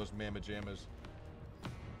power for those mamma jammas.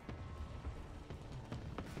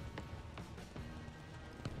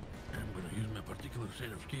 I'm gonna use my particular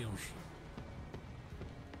set of skills.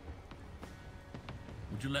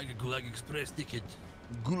 Would you like a Gulag Express ticket?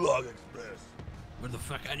 Gulag Express. Where the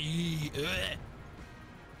fuck are you?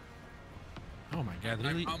 Oh my god,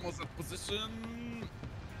 really? I'm almost at position.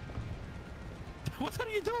 What are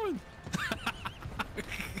you doing?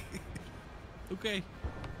 Okay.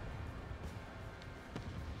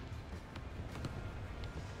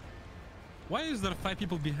 Why is there 5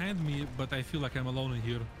 people behind me, but I feel like I'm alone in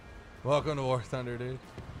here? Welcome to War Thunder, dude.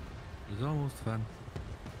 It's almost fun.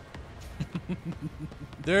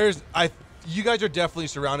 You guys are definitely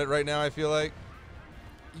surrounded right now, I feel like.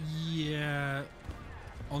 Yeah.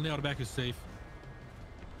 Only our back is safe.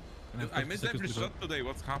 And I missed every shot today.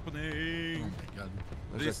 What's Oh happening? my god.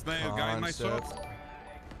 This snail guy in my shots.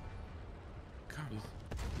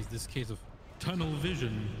 Is this case of tunnel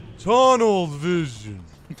vision? Tunnel vision.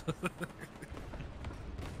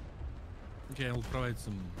 Okay, I'll provide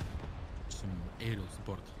some aerial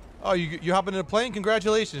support. Oh, you hopping in a plane?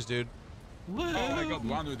 Congratulations, dude. Oh, I got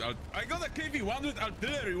one with I got a KV-1 with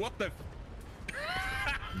artillery. What the?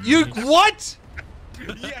 You what?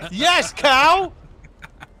 Yes. Yes, cow.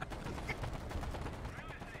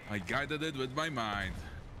 I guided it with my mind.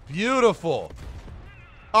 Beautiful.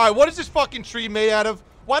 All right, what is this fucking tree made out of?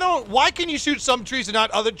 Why can you shoot some trees and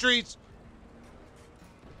not other trees?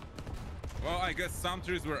 Well, I guess some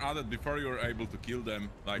trees were added before you were able to kill them.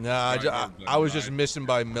 Like Nah, I was just missing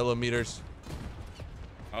by millimeters.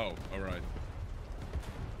 Oh, all right.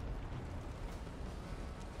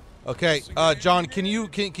 Okay, John, can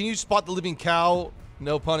you spot the living cow?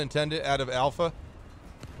 No pun intended. Out of Alpha.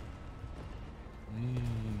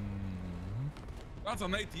 That's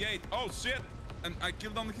an 88. Oh shit! And I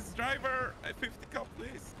killed on his driver. A 50 cal,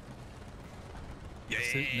 please.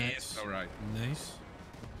 Yes. Nice. All right. Nice.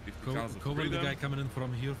 50 cows of Cover the freedom. guy coming in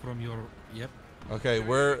from here, from your. Yep. Okay,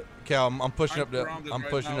 Cal? I'm pushing up to. surrounded I'm right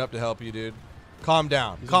pushing now. up to help you, dude. Calm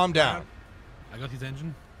down. He's Calm on down. fire. I got his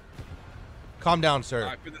engine. Calm down, sir.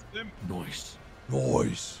 I finished him. Nice.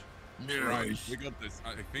 Noise. Right. We got this.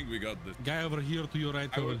 I think we got this. Guy over here to your right.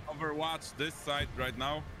 I will overwatch this side right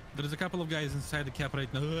now. There's a couple of guys inside the cap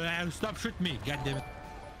right now. Stop shooting me! God damn it!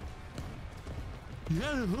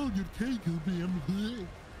 Yeah, hold your tank, man.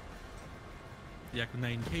 Yak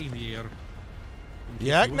 9K in the air.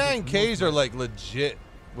 Yak 9Ks are like legit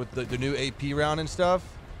with the new AP round and stuff.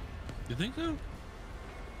 You think so?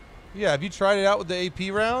 Yeah, have you tried it out with the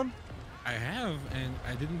AP round? I have, and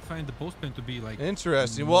I didn't find the postman to be like.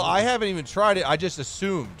 Interesting. Well, I haven't even tried it. I just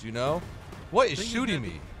assumed, you know. What is Thing is shooting that-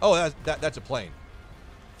 me? Oh, that's a plane.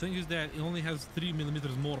 Thing is that it only has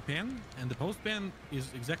 3mm more pen, and the post pen is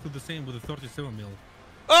exactly the same with the 37mm.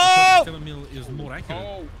 Oh! 37mm is more accurate.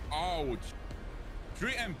 Oh, ouch.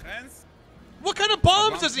 3 M10s? What kind of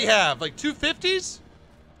bombs does he have? Like 250s?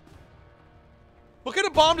 What kind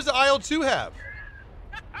of bomb does the IL-2 have?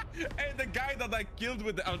 Hey, the guy that I killed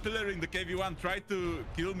with the artillery in the KV-1 tried to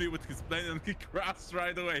kill me with his plane and he crashed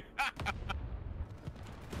right away.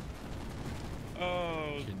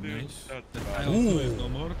 Oh, Okay, dude. nice. That's That bad. IL-2 is no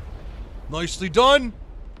more. Nicely done.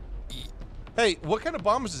 Hey, what kind of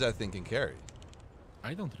bombs does that thing can carry?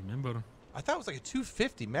 I don't remember. I thought it was like a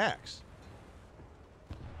 250 max.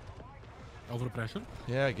 Overpressure.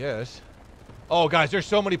 Yeah, I guess. Oh, guys, there's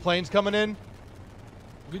so many planes coming in.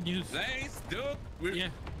 Good news. Nice, dude. We're, Yeah.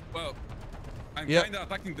 Well, I'm Yep. kind of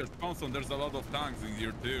attacking their spawns, and there's a lot of tanks in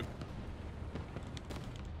here too.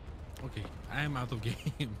 Okay, I am out of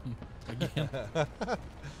game again.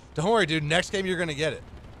 Don't worry, dude. Next game, you're going to get it.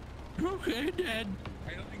 Okay, Dad.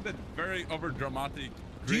 I don't think that very over dramatic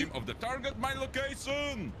dream of the target my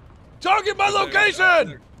location. Target my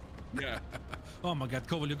location! Yeah. Oh my God,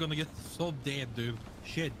 Koval, you're gonna get so dead, dude.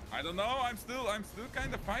 Shit. I don't know. I'm still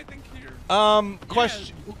kind of fighting here.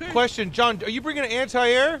 Question, John. Are you bringing an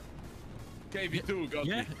anti-air? KV2 got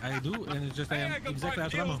Yeah, me. I do, and it's just I Hey, am I got exactly 5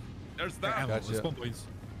 out of ammo. kills. There's that. Ammo, Gotcha. spawn points.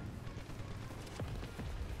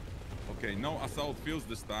 Okay, no assault fuels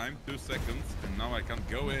this time. 2 seconds, and now I can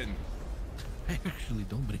go in. I actually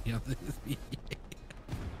don't bring out this.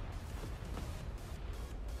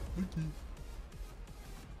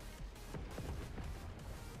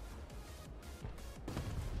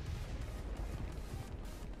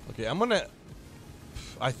 Okay, I'm gonna.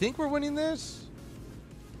 I think we're winning this.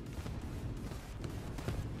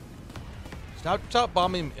 Stop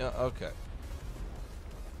bombing. Okay.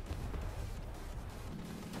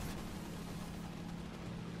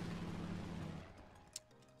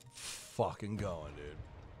 Fucking going, dude.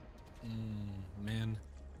 Man.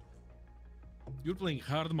 You're playing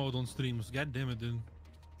hard mode on streams. God damn it, dude.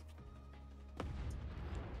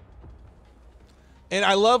 And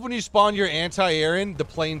I love when you spawn your anti-air in, the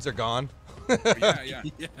planes are gone. Yeah, yeah.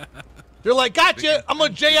 Yeah. They're like, gotcha, I'm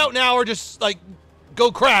gonna J out now or just like go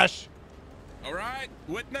crash. All right,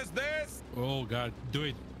 witness this. Oh God, do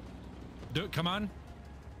it. Do it. Come on.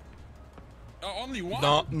 Only one.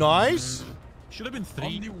 No, nice. Should have been 3.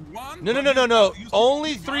 Only one. No. You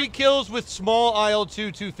Only said 3 kills with small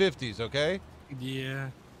IL-2 250s, okay? Yeah.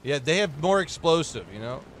 Yeah, they have more explosive, you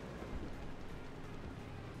know?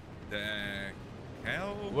 The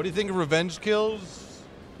hell? What do you think of revenge kills?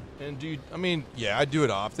 And do you, I mean, yeah, I do it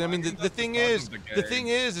often. I mean, the thing is,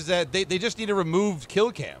 that they just need to remove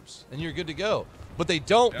kill cams, and you're good to go. But they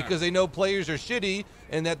don't because they know players are shitty,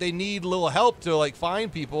 and that they need a little help to like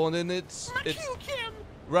find people, and then it's kill cam.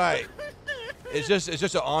 Right. It's just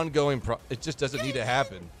an ongoing. It just doesn't need to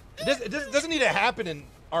happen. It doesn't need to happen in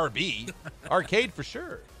RB, arcade for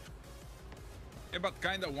sure. Yeah, but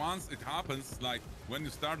kind of once it happens, like when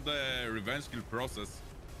you start the revenge kill process,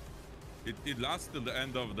 it lasts till the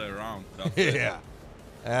end of the round. That's Yeah,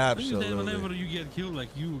 That absolutely. whenever you get killed, like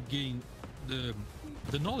you gain the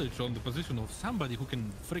knowledge on the position of somebody who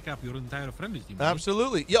can freak up your entire friendly team. Right?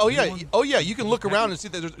 Absolutely. Yeah. Oh yeah. You can look around and see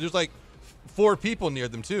that there's like 4 people near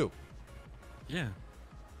them too. Yeah.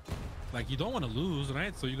 Like you don't want to lose,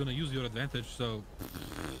 right? So you're gonna use your advantage. So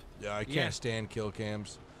Yeah, I can't stand kill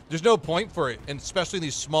cams. There's no point for it, and especially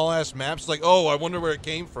these small ass maps. Like, oh, I wonder where it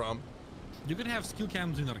came from. you could have skill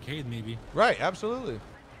cams in arcade, maybe. Right. Absolutely.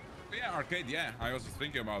 Yeah, arcade. Yeah, I was just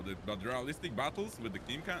thinking about it. But realistic battles with the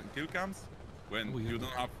kill cams, when you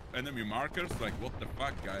don't have enemy markers, like what the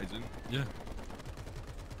fuck, guys? And Yeah.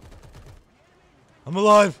 I'm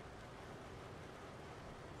alive.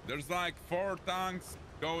 there's like 4 tanks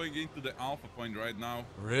going into the alpha point right now.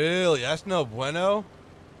 Really? That's no bueno.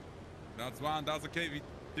 That's one. That's a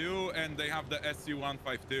KV2, and they have the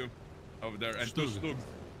SU-152 over there, and 2 Stug. Stugs.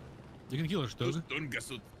 You can kill her, 2 Stug.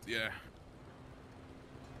 Stungesut. Yeah.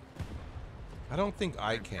 I don't think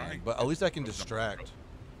I can, but at least I can distract.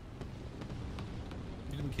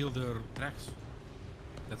 You can kill their tracks.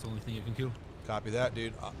 That's the only thing you can kill. Copy that,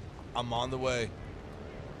 dude. I'm on the way.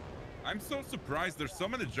 I'm so surprised there's so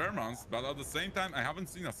many Germans, but at the same time, I haven't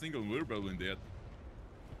seen a single Wirbelwind yet.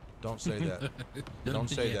 Don't say that. Don't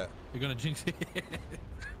say that. You're gonna jinx it.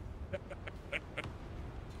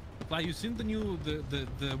 Like you seen the new the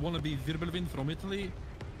wannabe Wirbelwind from Italy?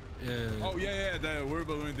 Oh yeah, the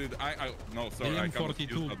Wirbelwind dude. No, sorry, I can't use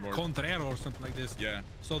M42 that word. Contraire or something like this. Yeah,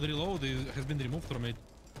 So the reload has been removed from it.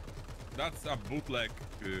 that's a bootleg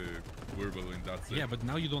Wirbelwind. That's it. Yeah, but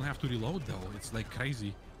now you don't have to reload though. It's like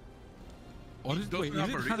crazy. Or is it, Doesn't wait, is have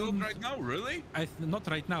it a reload 100 right now, really? not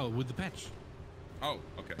right now with the patch. Oh,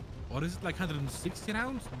 okay. Or is it like 160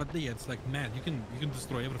 rounds? But yeah, it's like mad. You can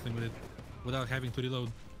destroy everything with it without having to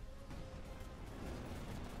reload.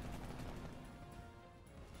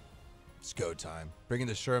 It's go time. Bringing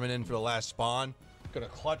the Sherman in for the last spawn. Gonna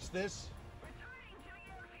clutch this.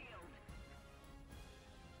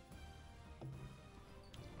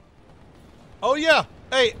 Oh yeah.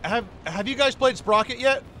 Hey, have you guys played Sprocket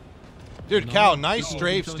yet? Dude, No, Cal, nice no,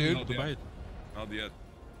 strafes, I'm telling you dude. not to buy it. Not yet.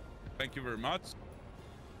 Thank you very much.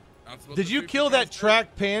 That's what Did the you 50 kill that guys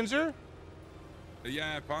track Panzer? did.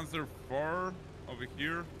 Yeah, Panzer 4 over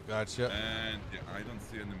here. Gotcha. And yeah, I don't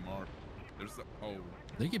see any more. There's a, oh.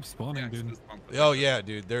 They keep spawning, Yeah, dude. it's this pump. Oh yeah,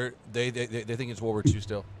 dude. They think it's World War II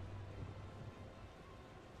still.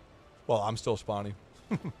 Well, I'm still spawning.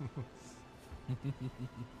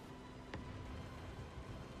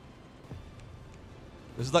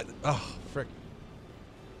 This is like, oh frick.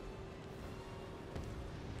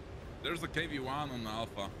 There's a KV-1 on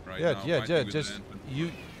Alpha right Yeah, now. yeah, fighting yeah. with Just the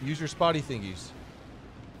use your spotty thingies.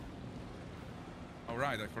 All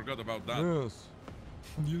right, I forgot about that. Yes.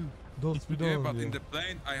 You. Don't be Yeah, but in the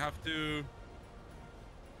plane, I have to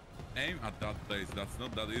aim at that place. That's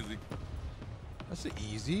not that easy. That's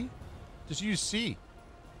easy. Just use C.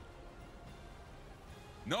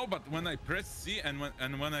 No, but when I press C and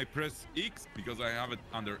when I press X, because I have it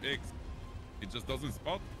under X, it just doesn't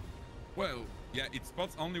spot. Well, yeah, it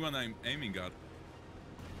spots only when I'm aiming at.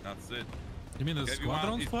 That's it. You mean the Everyone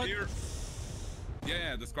squadron is spot? here.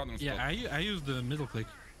 Yeah, the squadron Yeah, spot. I use the middle click.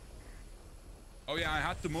 Oh yeah, I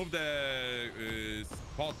had to move the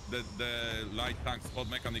spot, the light tank spot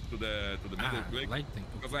mechanic to the middle click. Light thing.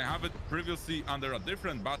 Because I have it previously under a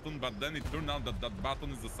different button, but then it turned out that that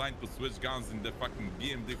button is assigned to switch guns in the fucking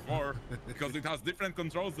BMD4 because it has different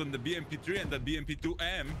controls than the BMP3 and the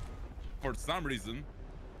BMP2M for some reason.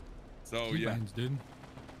 So Keybinds, dude.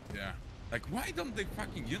 yeah. Like, why don't they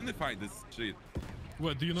fucking unify this shit?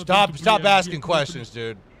 What do you not? Stop asking questions,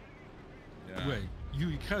 dude. Yeah.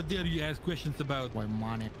 Wait, how dare you ask questions about my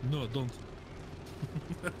money? No, don't.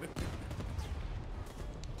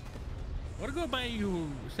 Or go buy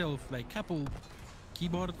yourself like couple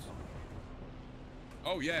keyboards.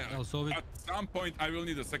 Oh yeah. I'll solve it. At some point, I will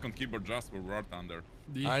need a second keyboard just for War Thunder.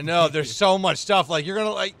 I know. There's so much stuff. Like you're gonna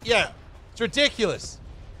like, yeah, it's ridiculous.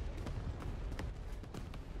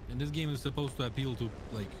 And this game is supposed to appeal to,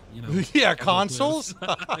 like, you know. Yeah, casual consoles.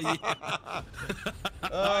 players.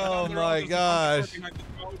 Oh my gosh.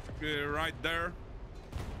 Right there.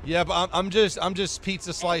 Yeah, but I'm just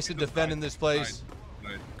pizza slicing, defending this place.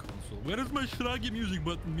 Right. Console. Where is my Shraggy music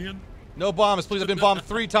button, man? No bombs, please. I've been bombed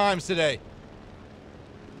 3 times today.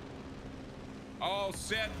 Oh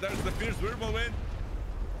shit, there's the fierce whirlwind.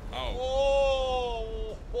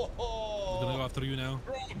 Oh. I'm gonna go after you now.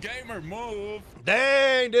 Bro, gamer move.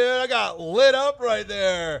 Dang, dude, I got lit up right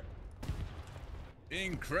there.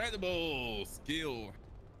 Incredible skill.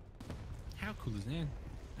 How cool is that?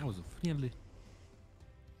 That was a friendly.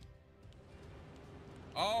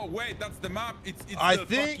 Oh wait, that's the map. It's I the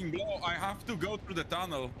think- fucking blow. I have to go through the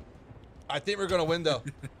tunnel. I think we're gonna win though.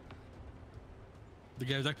 The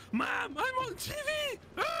guy's like, Mom, I'm on TV!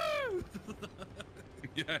 Ah!"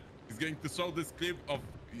 Yeah, he's going to show this clip of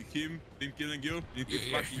him killing you. In his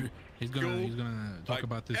Yeah, fucking he's school. gonna talk Like,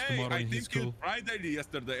 about this hey, tomorrow I in his think you school. PhlyDAY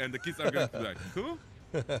yesterday, and the kids are going to be like, who?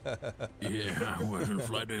 Yeah, I was in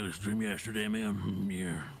PhlyDAY stream yesterday, man.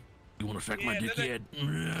 Yeah. You wanna suck my Yeah, dick did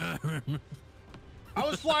yet? I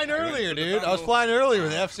was flying went earlier, to the dude. I was tunnel. flying earlier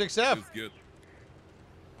with F6F. Feels good.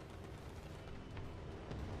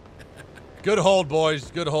 Good hold, boys.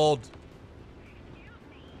 Good hold.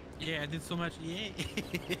 Yeah, I did so much. Yeah.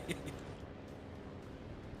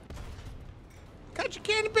 Cut your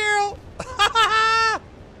candy barrel.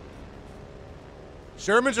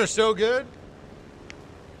 Shermans are so good.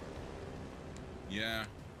 Yeah,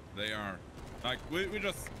 they are. Like we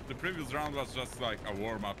just the previous round was just like a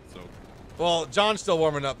warm up, so. Well, John's still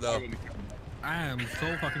warming up though. I am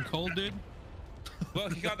so fucking cold, dude. Well,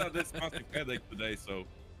 he got this massive headache today, so.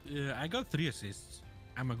 Yeah, I got 3 assists.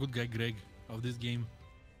 I'm a good guy, Greg, of this game.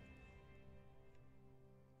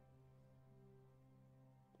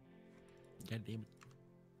 God damn it.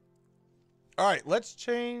 All right, let's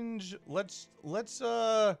change. Let's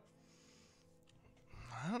I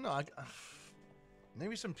don't know.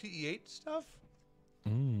 Maybe some PE8 stuff.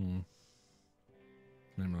 Mm.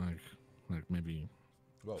 I'm like maybe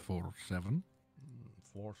Whoa. 4-7.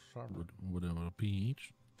 4-7. Whatever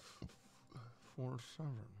PH. 4-7.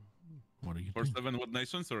 What do you For think? 7 what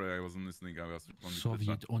nation? Sorry, I wasn't listening. I was on the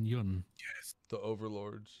Soviet chat. Onion. Yes. The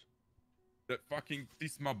overlords. The fucking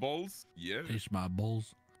Tisma balls. Yeah. Taste my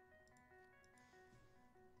balls.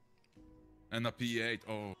 And a P8.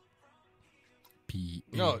 Oh. P.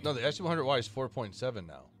 No, the SU100Y is 4.7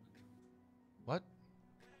 now. What?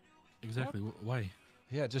 Exactly. Why?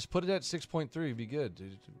 Yeah, just put it at 6.3. Be good,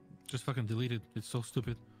 dude. Just fucking delete it. It's so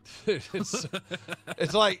stupid. it's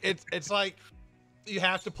it's like you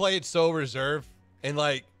have to play it so reserve and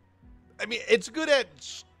like, I mean, it's good at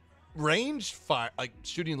range fire, like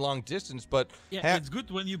shooting long distance, but Yeah, it's good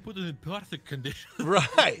when you put it in perfect condition.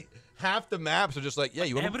 right. Half the maps are just like, yeah,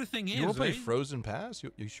 you want Everything you is, want to play right? Frozen Pass?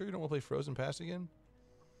 You sure you don't want to play Frozen Pass again?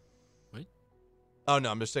 Wait. Oh no,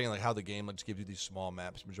 I'm just saying like how the game just gives you these small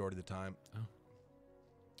maps majority of the time. Oh.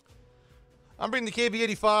 I'm bringing the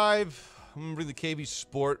KB85. I'm gonna bring the KB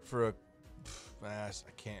Sport for a. I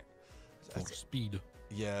can't. For speed.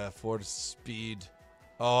 Yeah, for the speed.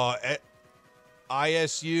 Oh,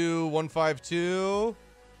 ISU 152.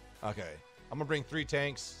 Okay, I'm gonna bring 3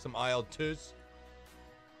 tanks, some IL2s.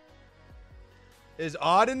 Is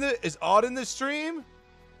Odd in the stream?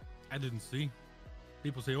 I didn't see.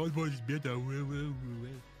 People say, "Oh, it's better." We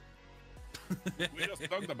just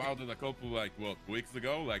talked about it a couple weeks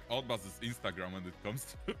ago. Like Oddbuz's Instagram when it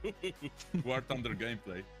comes to War Thunder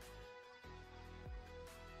gameplay.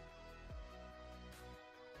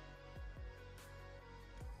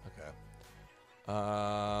 Okay.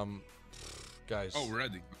 Guys. Oh,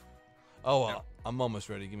 ready. Oh, Yeah. I'm almost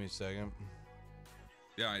ready. Give me a second.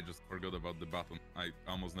 Yeah, I just forgot about the button. I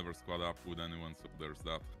almost never squad up with anyone, so there's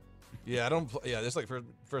that. Yeah, I don't. Yeah, this is like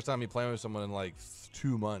first time me playing with someone in like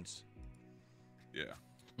 2 months. Yeah.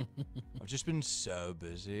 I've just been so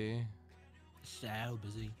busy. So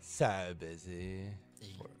busy. So busy.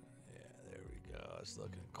 Yeah, there we go. It's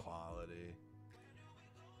looking quality.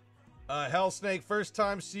 Hell Snake, first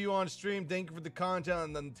time see you on stream. Thank you for the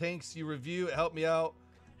content and the tanks you review. It helped me out.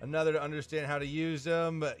 Another to understand how to use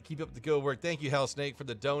them. Keep up the good work. Thank you, Hell Snake, for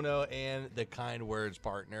the dono and the kind words,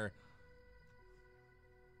 partner.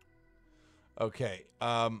 Okay.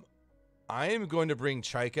 I am going to bring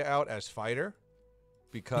Chaika out as fighter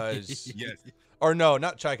because Yes. or no,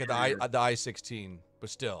 not Chaika, the I-16, but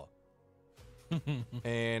still.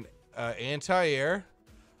 And anti-air.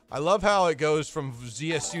 I love how it goes from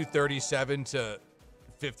ZSU 37 to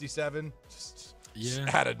 57. Just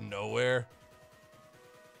out of nowhere.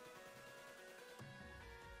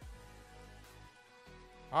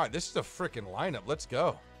 All right, this is a freaking lineup. Let's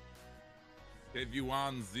go. If you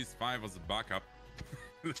want Z5 as a backup,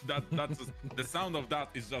 that's just, the sound of that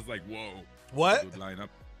is just like whoa. What? Good lineup.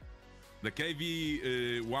 the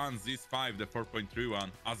KV one Z5, the 4.3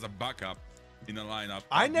 one, as a backup in a lineup.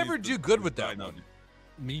 I At never least do good with that lineup. one.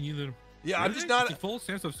 Me neither. Yeah, I'm Really? just It's not. a false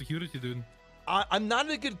sense of security, dude. I'm not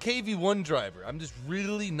a good KV1 driver. I'm just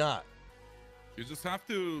really not. You just have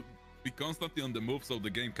to be constantly on the move, so the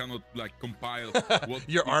game cannot like compile what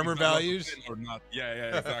Your if armor it's a lot of values? pain or not.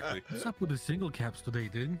 Yeah, exactly. What's up with the single caps today,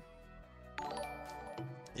 dude?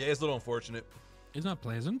 Yeah, it's a little unfortunate. It's not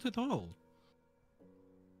pleasant at all.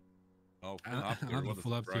 Oh, full up tier, Another what a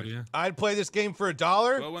full up tier, surprise. yeah. I'd play this game for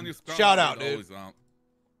 $1. Well, when you spawn, Shout it out, dude. always,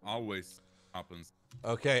 always happens.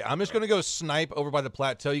 Okay, I'm just gonna go snipe over by the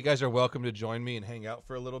plateau. You guys are welcome to join me and hang out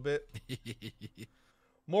for a little bit.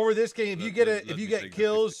 More with this game. If you Let me get take the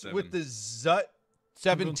kills 57. with the Zut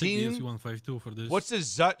I'm gonna take the 17. SU-152 for this. What's the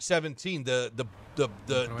Zut 17? The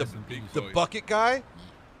Big the boy. bucket guy?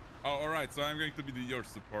 Oh, all right. So I'm going to be your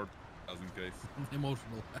support, as in case.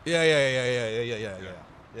 Emotional. Yeah.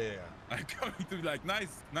 I'm going to be like,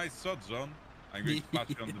 nice shot, John. I'm going to pat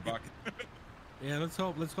you on the back. Yeah, let's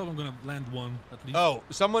hope I'm gonna land one at least. Oh,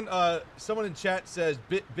 someone in chat says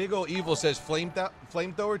Big Ol' Evil says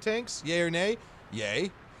flamethrower tanks. Yay or nay? Yay.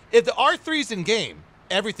 If the R3's in game,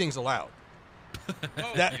 everything's allowed. Oh,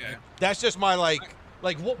 That yeah. that's just my like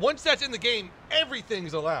once that's in the game,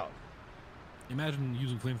 everything's allowed. Imagine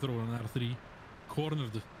using flamethrower on R3. Corner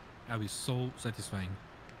the. That'd be so satisfying.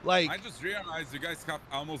 Like I just realized you guys have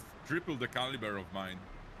almost triple the caliber of mine.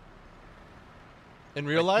 in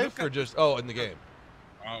real like, life look or at- just in the game.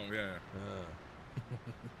 Oh yeah.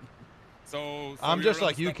 So I'm you're just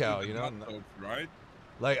like you, unstuck Cal, with you the know? laptop, right?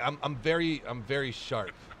 Like I'm very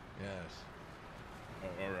sharp. Yes. Oh,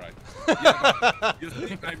 all right. Yeah, you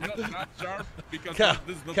think I'm not that sharp because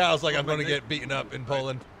this is not Cal's like I'm my gonna name. get beaten up in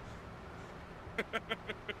Poland.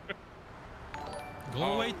 Go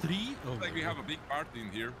Oh, away 3. Oh, Like we have a big party in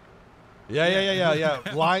here. Yeah.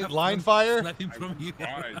 Line fire. Sniping from you.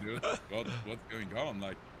 Why, dude? What's going on?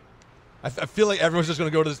 Like, I feel like everyone's just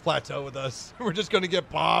gonna go to this plateau with us. We're just gonna get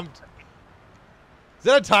bombed. Is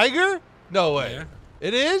that a tiger? No way. Yeah.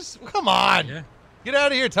 It is? Come on. Yeah. Get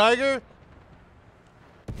out of here, tiger.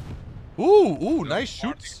 Ooh, nice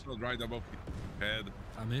party shoots. was right above the head.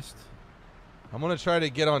 I missed. I'm gonna try to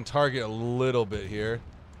get on target a little bit here.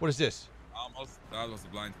 What is this? Almost. That was a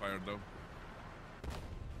blind fire, though.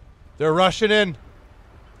 They're rushing in.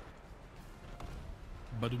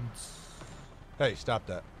 Badooms. Hey, stop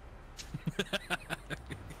that.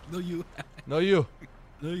 No you. No, you.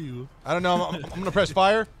 No you. I don't know. I'm gonna press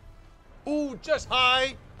fire. Ooh, just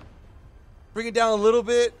high. Bring it down a little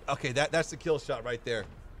bit. Okay, that's the kill shot right there.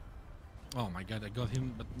 Oh my god, I got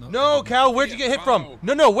him, but no. No, Cal, where'd you get hit from? Wow.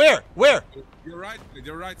 No, where? Your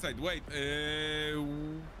right side. Wait.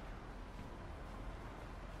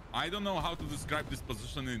 I don't know how to describe this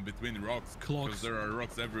position in between rocks Clocks. because there are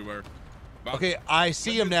rocks everywhere. But Okay, I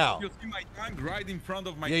see him now. You see my tank right in front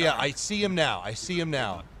of my Yeah, tank. I see him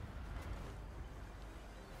now.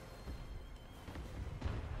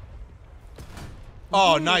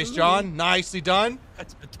 Oh, nice, John. Nicely done.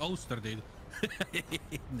 That's a toaster, dude. Nice.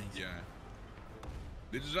 Yeah.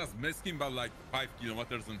 Did you just miss him by like 5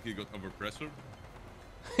 kilometers and he got overpressured?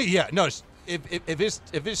 Yeah, no. If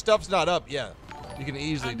his stuff's not up, yeah, you can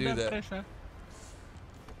easily do Under that. pressure.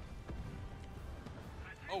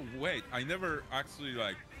 Oh wait, I never actually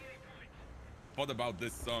like thought about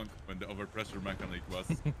this song when the overpressure mechanic was.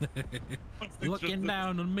 Looking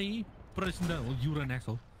down on me, pressing down. Well, you're an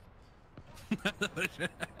asshole.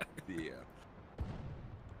 Yeah.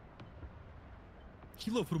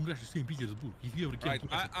 Kilo from Russia, St. Petersburg. If you ever came Right,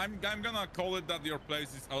 to I'm gonna call it that your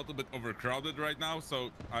place is a little bit overcrowded right now, so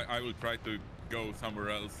I will try to go somewhere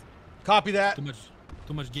else. Copy that.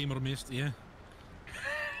 too much gamer missed, yeah.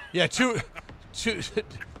 Yeah, too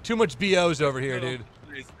much BOs over here, dude.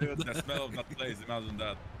 Place, dude, the smell of that place, imagine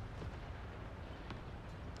that.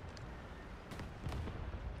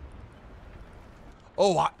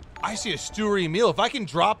 Oh, I see a stewery meal. If I can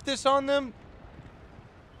drop this on them.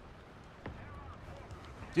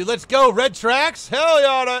 Dude, let's go. Red tracks. Hell yeah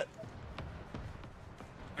on it.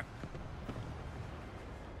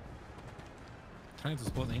 Trying to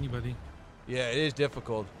spot anybody. Yeah, it is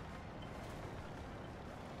difficult.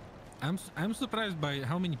 I'm surprised by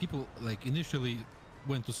how many people like initially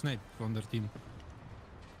went to snipe from their team.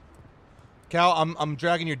 Cal, I'm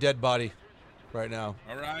dragging your dead body right now.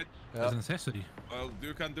 All right. Yep. As a necessity. Well,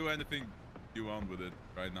 you can do anything you want with it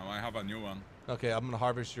right now. I have a new one. Okay, I'm gonna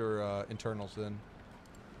harvest your internals then.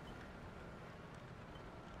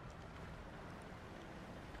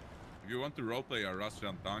 If you want to roleplay a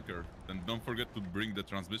Russian tanker, then don't forget to bring the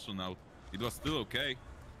transmission out. It was still okay.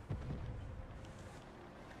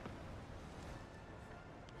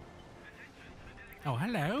 Oh,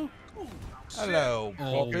 hello. Hello,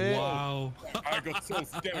 Oh, puppet. wow. I got so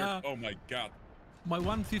scared. Oh my god. My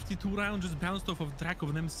 152 round just bounced off of the track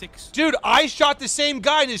of an M6. Dude, I shot the same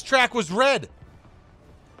guy and his track was red.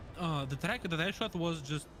 The track that I shot was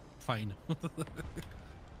just fine.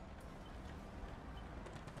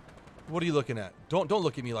 What are you looking at? Don't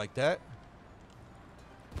look at me like that.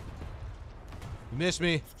 You missed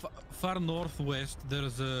me. Far northwest,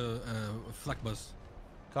 there's a flak bus.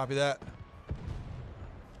 Copy that.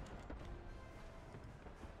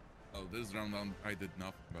 Oh, this round I did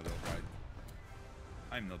nothing, but alright.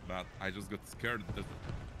 I'm not bad. I just got scared.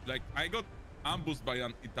 Like, I got ambushed by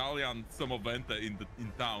an Italian Somovente in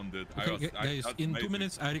town, dude. Okay, guys, in 2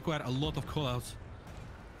 minutes, I require a lot of callouts.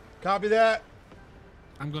 Copy that.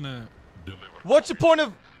 I'm gonna... What's the point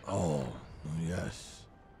of... Oh, yes.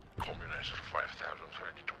 Communizer 5000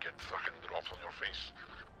 ready to get fucking dropped on your face.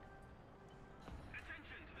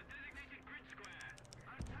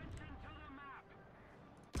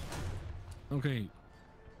 Okay.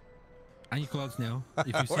 I need callouts now. If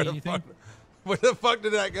you see anything... Where the fuck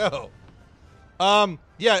did that go?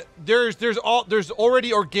 Yeah, there's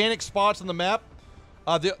already organic spots on the map.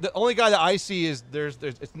 The only guy that I see is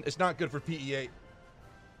it's not good for PE8.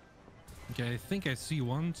 Okay, I think I see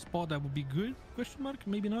one spot that would be good. Question mark?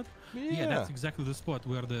 Maybe not. Yeah. That's exactly the spot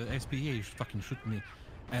where the SPA fucking shoot me.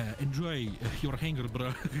 Enjoy your hanger,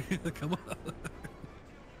 bro. Come on.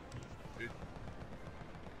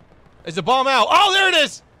 Is the bomb out? Oh, there it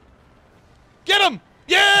is! Get him!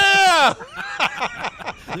 Yeah!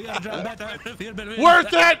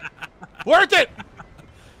 Worth it! Worth it!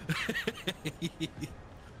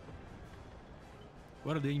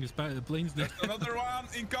 What are the English planes there? Another one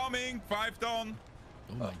incoming. 5 ton.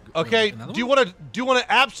 Oh my God. Okay, Another do you one? want an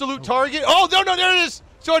absolute target? Oh, no, there it is!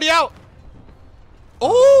 It's already out!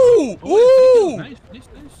 Oh! Ooh! Nice, nice,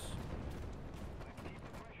 nice.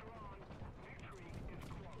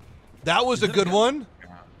 That was a good one. God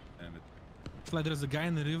damn it. It's like there's a guy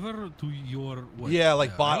in the river to your what? Yeah,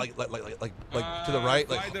 like right? like to the right.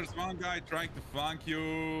 Like There's one guy trying to flank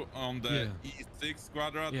you on the E6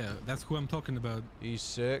 quadrant. Yeah, that's who I'm talking about.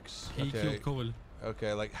 E6. He Okay. killed Cole.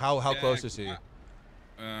 Okay, like how close is he?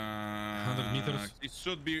 100 meters. It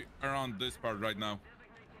should be around this part right now.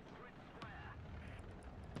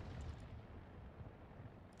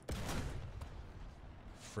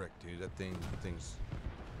 Frick, dude, that thing's.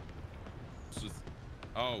 It's just,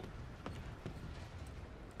 oh,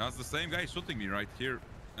 that's the same guy shooting me right here,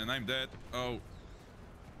 and I'm dead. Oh,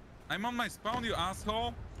 I'm on my spawn, you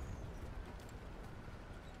asshole.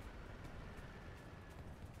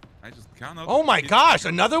 I just cannot. Oh my hit- gosh,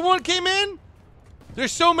 another one came in?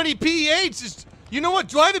 There's so many PE8s. You know what?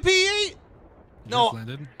 Drive a PE8? No, Just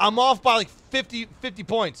landed. I'm off by like 50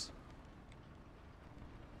 points.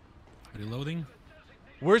 Reloading.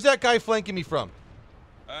 Where's that guy flanking me from?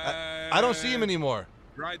 I don't see him anymore.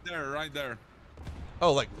 Right there, right there.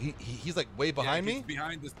 Oh, like he's like way behind He's me?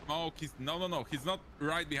 behind the smoke. He's no. He's not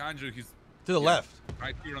right behind you. He's To the left.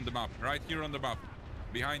 right here on the map. Right here on the map.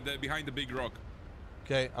 Behind the big rock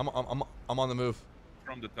Okay, I'm on the move.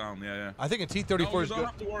 from the town. Yeah. I think a T-34 No, you is don't good.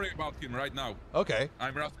 have to worry about him right now. Okay.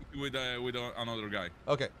 I'm rushing with another guy.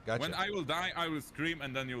 Okay, gotcha. When I will die, I will scream,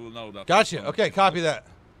 and then you will know that. Gotcha. Okay, copy that.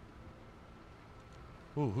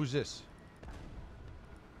 Ooh, who's this?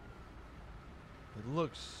 It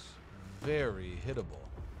looks very hittable.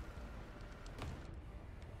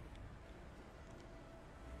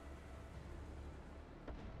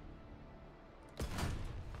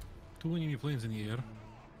 Two enemy planes in the air.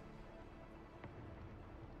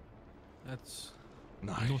 That's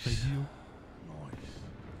Nice. not ideal.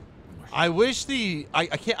 I wish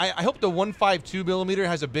I hope the 152 millimeter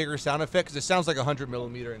has a bigger sound effect because it sounds like 100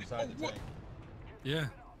 millimeter inside the tank. Yeah.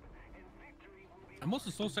 I'm also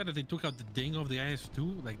so sad that they took out the ding of the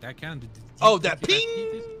IS-2, like that kind of. Oh, that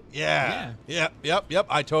ping! Yeah. Yep.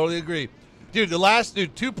 I totally agree. Dude,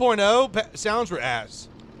 2.0 sounds were ass.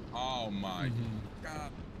 Oh my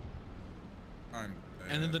god. I'm.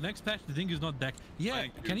 And in the next patch, the ding is not back. Yeah,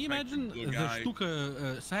 Thank you, can you thank you, imagine blue the guy.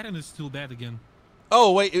 Stuka siren is still bad again?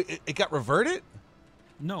 Oh wait, it got reverted?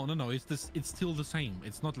 No. It's still the same.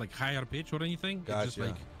 It's not like higher pitch or anything. It's just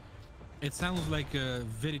Gotcha. like it sounds like a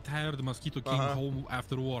very tired mosquito came home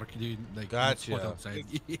after work, dude. Like Gotcha. spot outside.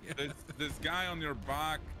 This guy on your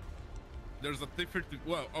back. There's a different.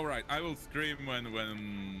 Well, all right. I will scream when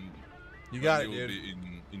You got it, will dude. be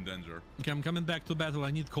in danger. Okay, I'm coming back to battle.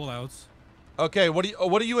 I need callouts. Okay, what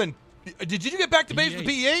are you in? Did you get back to base for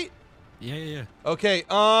PE8. PE8? Yeah. Okay,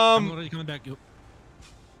 I'm already coming back. Yo.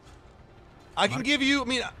 I can give you. I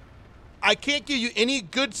mean, I can't give you any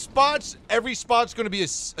good spots. Every spot's going to be a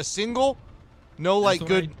single. No, like, That's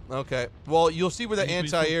good. Okay. Well, you'll see where the Can you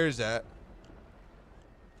please anti-air is at.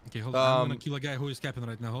 Okay, hold on. I'm gonna kill a guy who is capping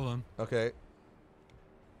right now. Hold on. Okay.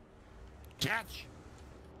 Catch.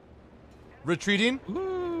 Retreating.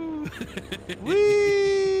 Woo.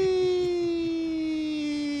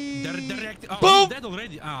 Whee! Direct. Oh, Boom! he's dead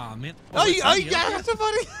already. Ah, man. Oh, it's funny, yeah, okay. that's so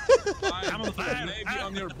funny. I'm on fire. Maybe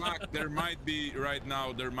on your back there might be right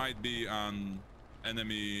now. There might be an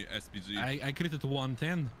enemy SPG. I critted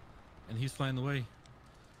 110, and he's flying away.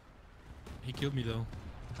 He killed me though.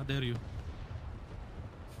 How dare you?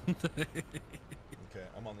 Okay,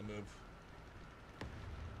 I'm on the move.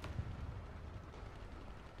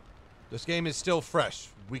 This game is still fresh.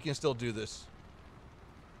 We can still do this.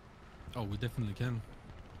 Oh, we definitely can.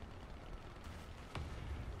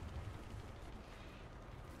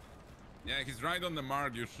 Yeah, he's right on the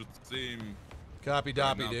mark. You should see him. Copy, right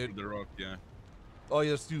doppy, now dude. through the rock, yeah. Oh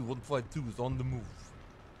yes, dude. 152 is on the move.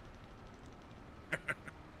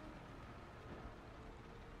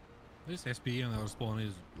 This SPE on our spawn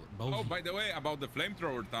is bulgy. Oh, by the way, about the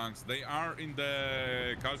flamethrower tanks, they are in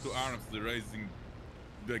the call to arms, the raising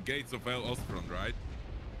the gates of El Ostron, right?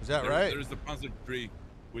 Is that right? There is a Panzer III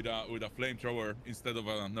with a flamethrower instead of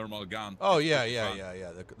a normal gun. Oh It's yeah, pretty yeah, fun. yeah,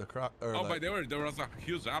 yeah. The croc. Oh, by the way, there was a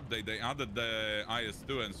huge update. They added the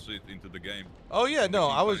IS-2 and shit into the game. Oh yeah, no,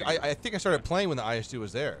 King I was. Tiger. I think I started playing when the IS-2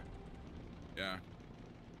 was there. Yeah.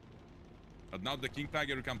 But now the King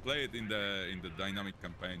Tiger can play it in the dynamic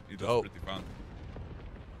campaign. It was Dope. pretty fun.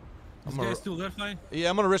 This I'm gonna- guy's still there, Fly? Yeah,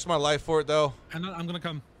 I'm gonna risk my life for it though. And I'm gonna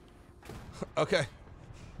come Okay.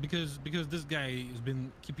 because this guy has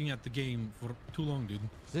been keeping at the game for too long, dude.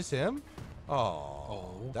 Is this him?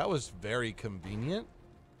 Oh, that was very convenient.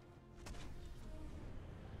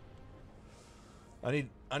 I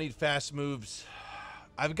need fast moves.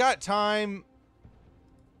 I've got time.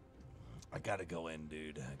 I gotta go in,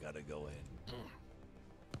 dude. I gotta go in.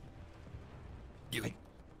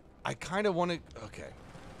 I kind of want to. Okay.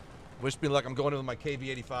 Wish me luck. I'm going in with my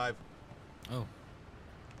KV-85. Oh,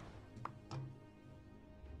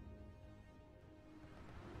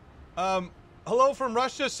 Hello from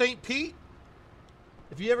Russia, St. Pete.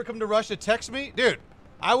 If you ever come to Russia, text me. Dude,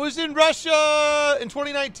 I was in Russia in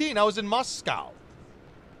 2019. I was in Moscow.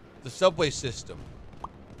 The subway system.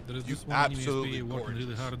 there is You this one enemy absolutely SPE working really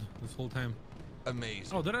gorgeous. hard this whole time.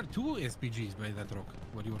 Amazing. Oh, there are 2 SPGs by that rock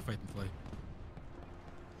where you were fighting, Fly.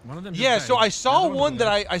 One of them. just Yeah, so died. I saw The other one is that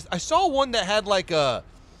alive. I saw one that had like a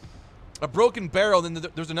broken barrel. Then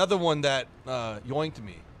there's another one that yoinked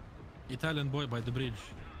me. Italian boy by the bridge,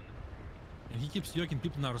 and he keeps yoking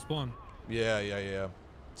people in our spawn. Yeah.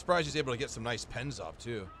 Surprised he's able to get some nice pens off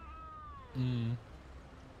too. Mm.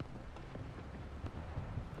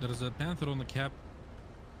 There's a panther on the cap.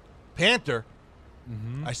 Panther.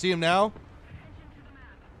 Mm-hmm. I see him now.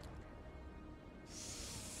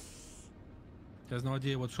 He has no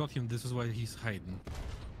idea what shot him. This is why he's hiding.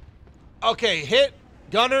 Okay, hit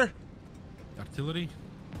gunner. Artillery.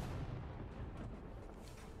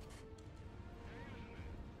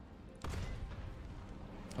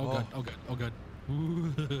 Oh god, oh god, oh god.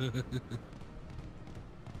 Ooh.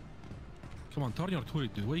 Come on, turn your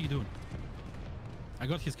turret, dude. What are you doing? I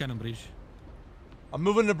got his cannon bridge. I'm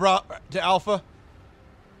moving to Alpha.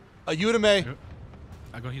 You to May. Yep.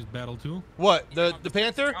 I got his barrel too. What? The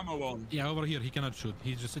Panther? Ammo one. Yeah, over here. He cannot shoot.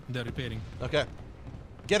 He's just sitting there repairing. Okay.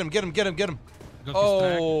 Get him. I got his track.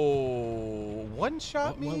 Oh, one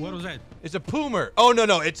shot me. What was that? It's a Puma. Oh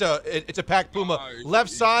no, it's a pack Puma. Left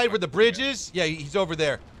side where the bridge yeah. is. Yeah, he's over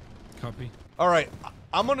there. Copy. All right,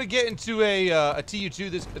 I'm gonna get into a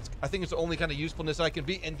TU2. I think it's the only kind of usefulness I can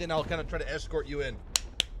be, and then I'll kind of try to escort you in.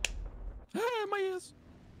 Ah, my ass.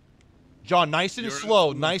 John, nice and You're slow,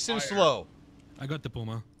 on nice and fire. slow, I got the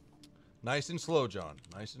Puma. nice and slow, John,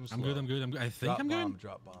 nice and slow. I'm good. I'm good. I'm good. I think Drop I'm bomb, good.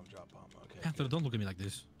 drop bomb, drop bomb. Okay. Panther, don't look at me like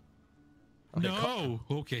this. Okay, No.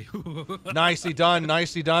 Okay. Nicely done,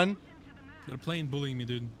 nicely done. They're plane bullying me,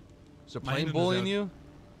 dude. Is a My plane hand is bullying out. you?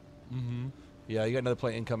 Mm-hmm. Yeah, you got another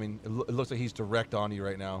plane incoming. It looks like he's direct on you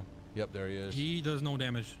right now. Yep, there he is. He does no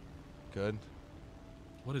damage. Good.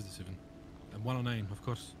 What is this even? 109, of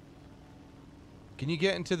course. Can you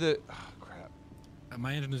get into the? Oh, crap.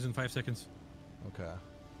 My engine is in 5 seconds. Okay.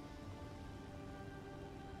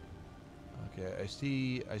 Okay, I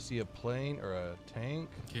see a plane or a tank.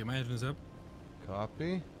 Okay, my engine is up.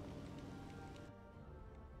 Copy.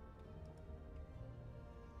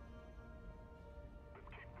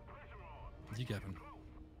 Decapping.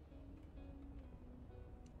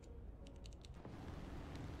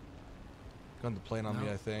 Got the plane on me,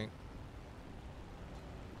 No. I think.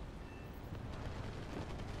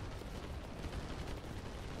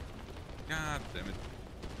 God damn it.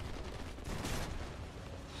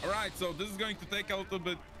 right, so this is going to take a little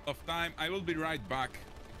bit of time. I will be right back.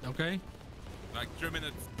 Okay. Like 3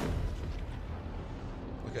 minutes.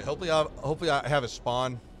 Okay, hopefully I have a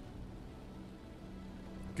spawn.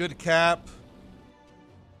 Good cap.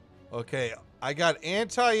 Okay, I got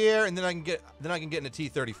anti-air, and then I can get in a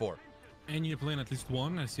T-34. And you're playing at least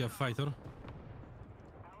one. I see a fighter.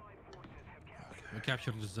 We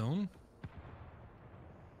captured the zone.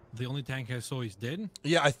 The only tank I saw is dead.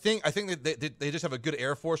 Yeah, I think that they just have a good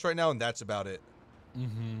air force right now, and that's about it.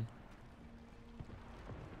 Mm-hmm.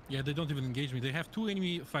 Yeah, they don't even engage me. They have 2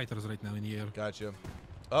 enemy fighters right now in the air. Gotcha.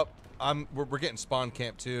 Up. We're getting spawn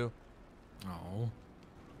camp too. Oh.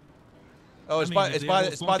 Oh, it's I mean,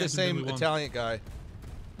 it's by the same Italian guy.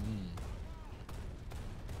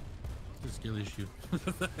 It's a skill issue.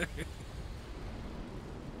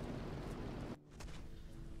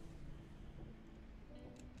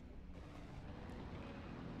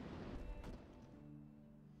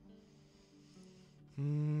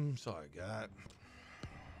 So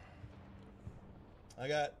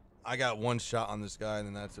I got one shot on this guy, and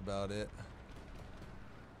then that's about it.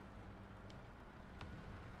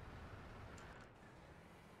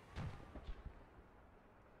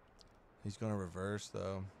 He's gonna reverse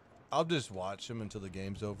though. I'll just watch him until the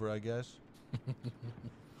game's over, I guess.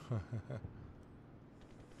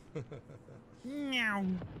 Meow.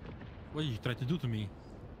 What did you try to do to me?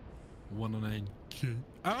 109.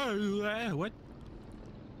 Oh, what?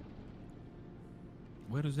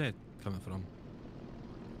 Where is that coming from?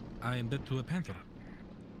 I am dead to a panther.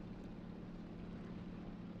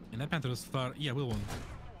 And that panther is far. Yeah, we'll win.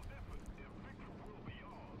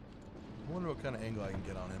 I wonder what kind of angle I can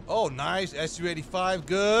get on him. Oh, nice. SU-85,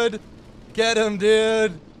 good. Get him,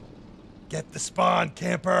 dude. Get the spawn,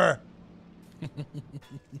 camper.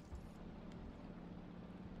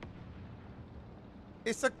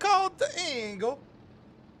 It's a called the angle.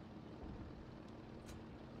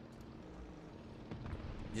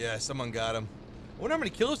 Yeah, someone got him. I wonder how many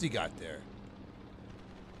kills he got there.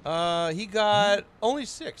 He got only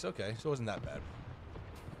 6. Okay, so it wasn't that bad.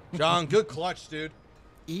 John, good clutch, dude.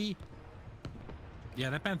 Yeah,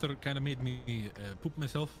 that panther kind of made me poop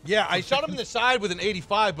myself. Yeah, I shot him in the side with an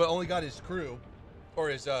 85, but only got his crew, or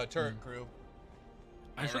his turret crew.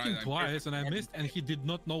 I shot him twice and I missed, and he did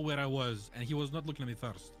not know where I was, and he was not looking at me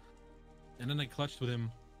first. And then I clutched with him,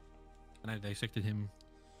 and I dissected him.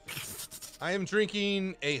 I am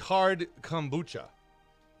drinking a hard kombucha.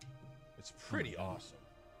 It's pretty awesome.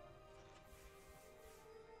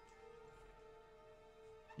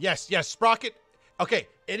 Yes, Sprocket. Okay,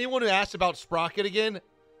 anyone who asks about Sprocket again,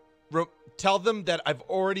 tell them that I've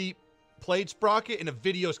already played Sprocket and a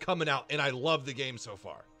video's coming out, and I love the game so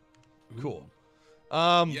far. Ooh. Cool.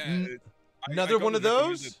 Yeah, another one of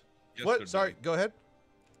those? What? Yesterday. Sorry, go ahead.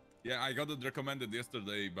 Yeah, I got it recommended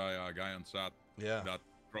yesterday by a guy on chat. Yeah. That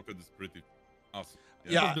Sprocket is pretty awesome.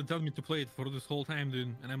 Yeah. He's been telling me to play it for this whole time,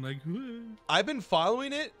 dude, and I'm like, I've been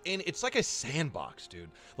following it, and it's like a sandbox, dude.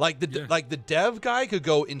 Like the dev guy could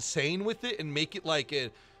go insane with it and make it like a.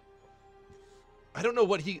 I don't know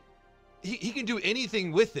what he can do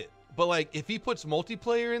anything with it, but like if he puts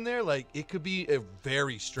multiplayer in there, like it could be a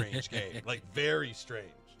very strange game, like very strange.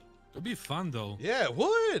 It'll be fun though. Yeah, it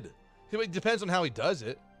would. It depends on how he does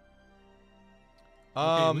it.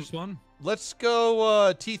 Okay, which one? Let's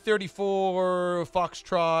go T-34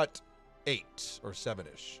 Foxtrot 8 or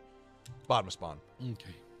 7-ish. Bottom of spawn.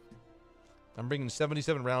 Okay. I'm bringing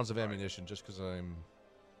 77 rounds of ammunition just because I'm...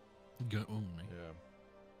 Oh, man.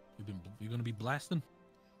 Yeah. You're going to be blasting?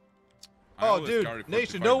 Oh, dude.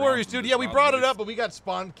 Nation, no worries, dude. Yeah, we brought it up, but we got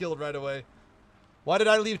spawn killed right away. Why did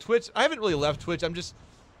I leave Twitch? I haven't really left Twitch. I'm just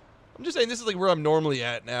saying this is like where I'm normally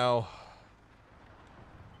at now.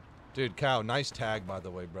 Dude, Cow, nice tag, by the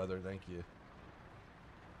way, brother. Thank you.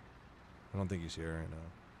 I don't think he's here right now.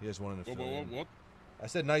 He has one in the fill. What? I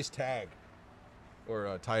said nice tag.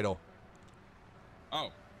 Or title.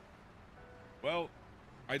 Oh. Well,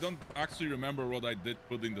 I don't actually remember what I did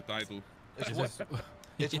put in the title.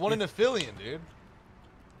 It's one in a fillion, dude.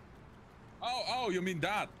 Oh, you mean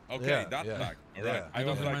that? Okay, Yeah, that yeah, tag. All yeah. right. I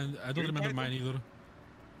don't remember mine either.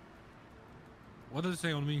 What does it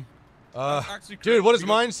say on me? Dude, what does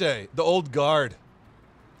mine say? The old guard.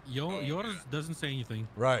 Yours doesn't say anything.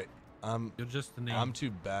 Right. You're just the name. I'm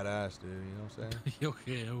too badass, dude. You know what I'm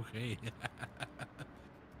saying? Okay.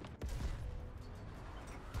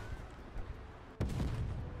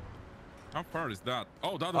 How far is that?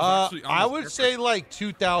 Oh, that was actually. I would say like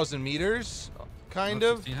 2,000 meters, kind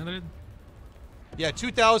of. 1,500? Yeah,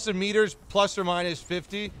 2,000 meters plus or minus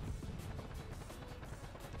 50.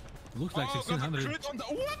 Looks like 1,600.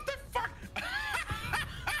 What the fuck?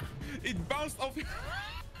 It bounced off.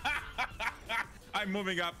 I'm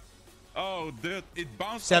moving up. Oh, dude, it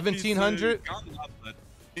bounced 1700 off his, gun outlet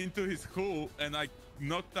into his hull, and I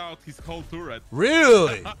knocked out his whole turret.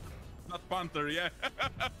 Really? Not Panther, yeah.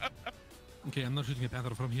 Okay, I'm not shooting a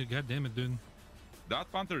panther from here. God damn it, dude.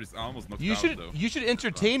 That Panther is almost knocked You out, should though. you should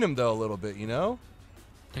entertain him though a little bit, you know?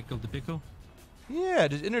 Tickle the pickle. Yeah,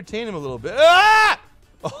 just entertain him a little bit. Ah!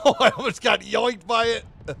 Oh, I almost got yoinked by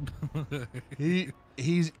it.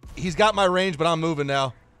 He's got my range, but I'm moving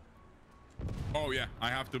now. Oh yeah, I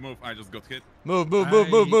have to move. I just got hit. Move. Oh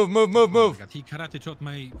my Move. God, he karate shot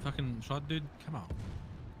my fucking shot, dude. Come on.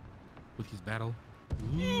 With his battle.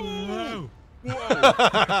 Whoa.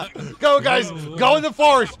 Go, guys. Go in the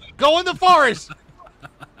forest. Go in the forest.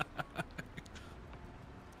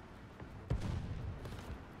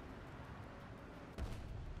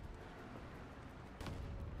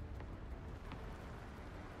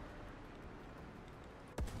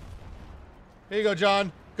 Here you go,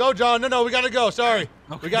 John. Go, John. No, we gotta go. Sorry.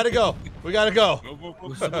 Okay. We gotta go. We gotta go.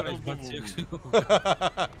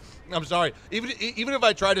 I'm sorry. Even if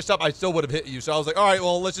I tried to stop, I still would have hit you. So I was like, all right,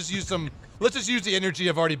 well, let's just use the energy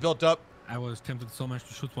I've already built up. I was tempted so much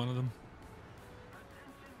to shoot one of them.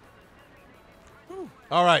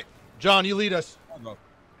 All right, John, you lead us. Oh,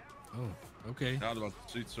 okay. That was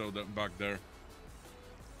a shit show back there.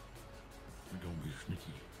 Don't be sneaky.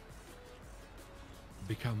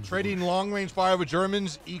 Becomes Trading long-range fire with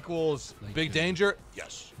Germans equals Like, big danger.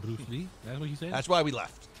 Yes. Bruce Lee? That's what he said? That's why we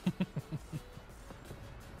left.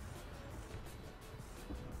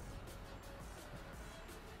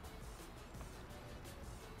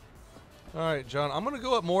 All right, John, I'm going to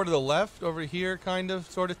go up more to the left over here, kind of,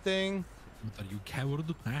 sort of thing. What are you, coward?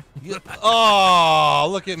 Huh? Yeah. Oh,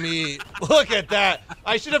 look at me. Look at that.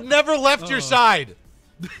 I should have never left your side.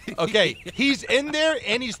 Okay, he's in there,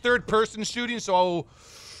 and he's third-person shooting, so...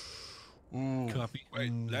 Ooh. Copy.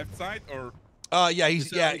 Wait, left side or? Yeah,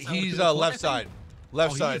 he's left side.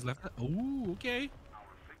 Left side. Oh, okay.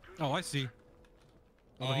 Oh, I see.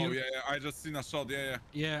 Over Oh here? yeah, I just seen a shot. Yeah.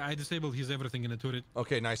 Yeah, I disabled his everything in the turret.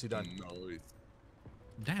 Okay, nicely done. No, it's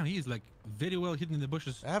Damn, he's like very well hidden in the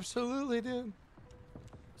bushes. Absolutely, dude.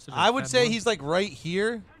 Such a I would fat say boy. he's like right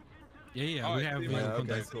here. Yeah, Oh, we I have see him. Yeah, okay,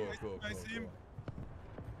 contact. cool. I see him.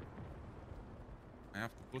 I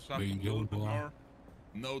have to push up Where a you little going, bit boy? more.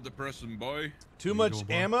 No depression, boy. Too There you much go,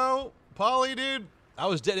 boy. ammo, Polly, dude. I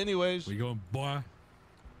was dead anyways. We going, boy.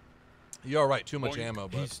 You're all right. Too much Boink. ammo,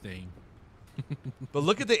 He's but staying.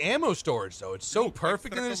 look at the ammo storage though. It's so Look,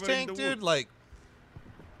 perfect in extra this cover in tank, the dude. wood. Like,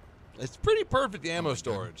 it's pretty perfect. The ammo my God.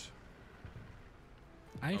 storage.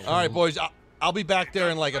 I All right, shall boys. I'll be back there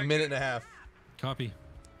in like a minute and a half. Copy.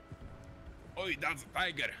 Oh, that's a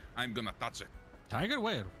tiger. I'm gonna touch it. Tiger,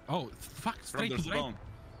 where? Oh, fuck, From straight the to the right. spawn.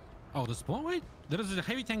 Oh, the spawn? Wait, there is a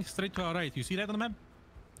heavy tank straight to our right. You see that on the map?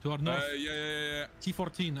 To our north. Yeah.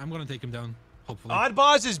 T14. I'm gonna take him down. Hopefully.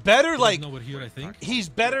 Oddboz is better. He's Like, nowhere here, I think. he's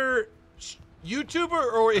better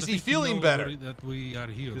YouTuber, or is he feeling better? That we are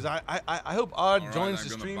here. Because I hope Odd All right, joins I'm the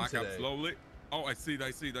gonna stream back up today. slowly. Oh, I see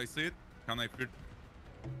it. Can I fit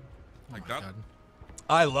Oh like my that? God.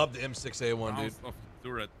 I love the M6A1, dude. Bounce off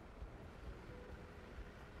turret.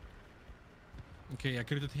 Okay, I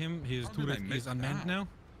critted him. His How did I turret miss is unmanned that? now.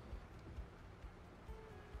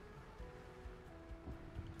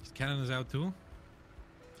 His cannon is out too.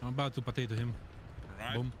 I'm about to potato him.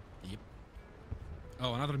 Right. Boom. Yep.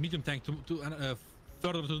 Oh, another medium tank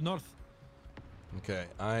further to the north. Okay,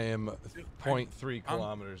 I am 0.3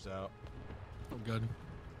 kilometers out. Oh god.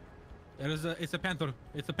 It's a panther.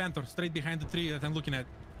 It's a panther straight behind the tree that I'm looking at.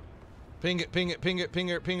 Ping it,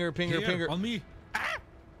 Here, on me.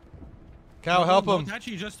 Cow, help No him.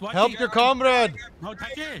 touchy, just watch Help it. your comrade. No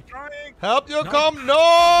touchy. Trying. Help your No. No!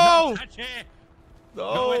 No touchy.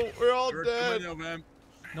 No, we're all There are too dead. many of them.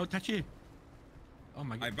 No touchy. Oh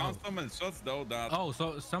my god. I bounced so many shots though that. Oh,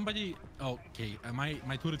 so somebody. Okay, my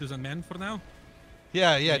turret is unmanned for now.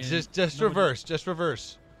 Yeah, And just nobody- reverse, just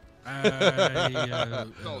reverse. So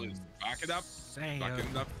just back it up. Say, Back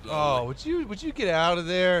it up. Oh, slowly. would you get out of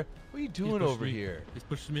there? What are you he's doing pushed over me. here? He's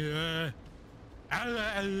pushing me.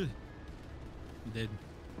 He did.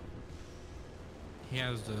 He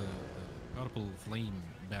has the purple flame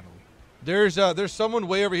battle. There's someone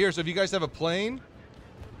way over here. So if you guys have a plane,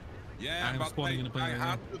 Yeah, I'm but spawning in the plane I right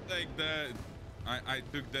had to take the. I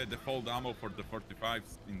took the default ammo for the 45s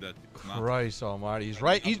in that. map. Christ Almighty, he's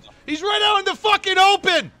right out in the fucking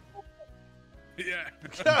open. Yeah.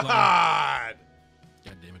 God.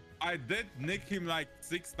 God damn it. I did nick him like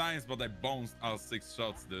 6 times, but I bounced out 6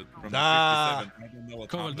 shots, dude. From Ah. the 57. I don't know what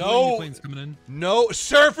Cool, happened. No. no planes coming in. No,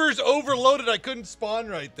 surfers overloaded. I couldn't spawn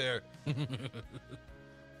right there.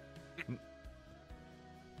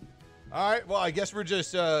 All right. Well, I guess we're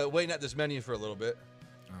just waiting at this menu for a little bit.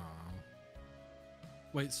 Oh.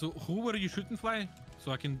 Wait, so who were you shooting, Fly?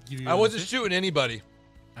 So I can give you. I wasn't shooting anybody.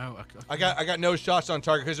 Oh, okay. I got no shots on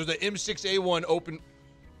target because there's an M6A1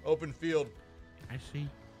 open field. I see.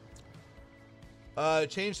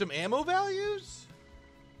 Change some ammo values.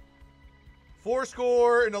 4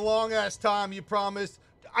 score in a long ass time. You promised.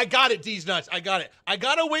 I got it, D's nuts. I got it. I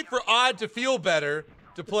gotta wait for Odd to feel better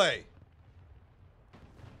to play.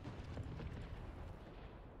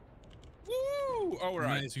 Woo! All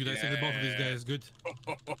right. Nice, you guys saved both of these guys. Good.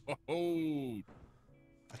 Oh.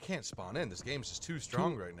 I can't spawn in. This game's just too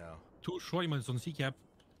strong right now. 2 Schweimans on C-cap.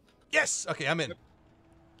 Yes. Okay, I'm in.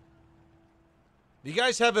 If you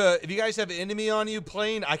guys have an enemy on you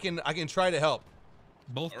plane, I can try to help.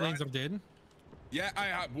 Both planes are dead. Yeah, I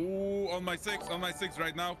have. Ooh, on my 6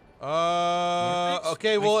 right now.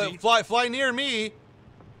 Okay, well, fly near me.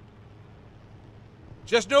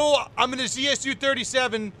 Just know I'm in a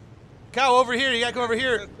ZSU-37. Cow, over here. You gotta come over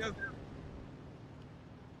here. Yes.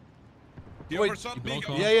 He Wait, overshot me.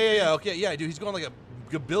 Yeah. Okay, yeah, dude, he's going like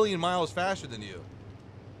a billion miles faster than you.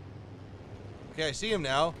 Okay, I see him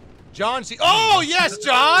now. John, see. Oh yes,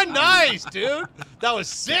 John, nice, dude. That was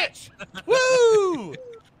sick. Woo!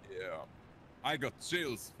 Yeah, I got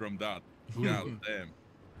chills from that. God damn.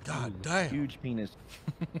 God damn. Huge penis.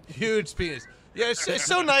 Huge penis. Yeah, it's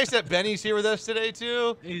so nice that Benny's here with us today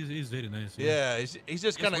too. He's very nice. Yeah, he's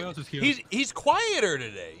just kind Who else of is here? he's quieter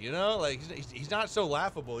today, you know, like he's not so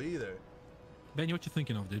laughable either. Benny, what you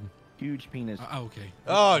thinking of, dude? Huge penis. Okay.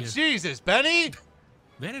 Oh Yeah. Jesus, Benny!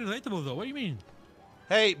 Very relatable though. What do you mean?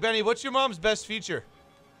 Hey Benny, what's your mom's best feature?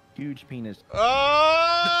 Huge penis.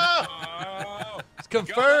 Oh, Oh, it's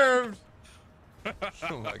confirmed.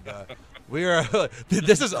 Oh my God, we are.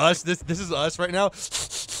 This is us. This is us right now.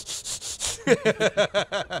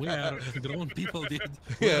 We are grown people, dude.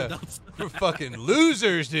 We're Yeah, adults. we're fucking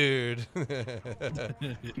losers, dude.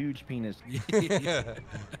 Huge penis.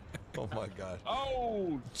 Oh my God.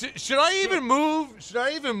 oh. Should I even move? Should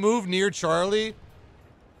I even move near Charlie?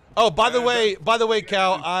 Oh, by the way,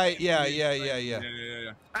 Cal,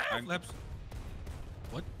 yeah. I'm- Flaps.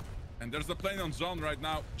 What? And there's a plane on John right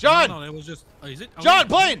now. John, No, it was just. Oh, is it? Oh, John, yeah.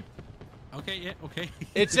 plane. Okay, yeah, okay.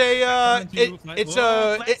 It's a it's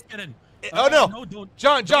Whoa, a Flaps cannon. oh no, No, don't.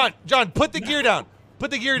 John, put the gear down.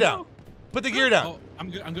 Put the gear down. Put the gear down. Oh, I'm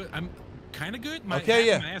good. I'm kind of good. Okay,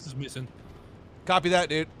 yeah. My ass is missing. Copy that,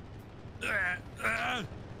 dude.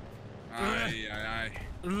 Aye.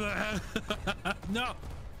 No.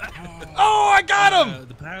 Oh, I got him.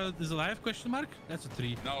 The pilot is alive? Question mark. That's a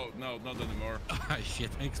 3. No, not anymore. Ah, shit!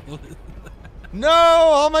 I exploded. No,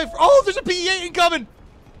 all my. Oh, there's a PE8 incoming.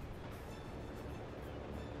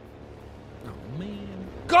 Oh man.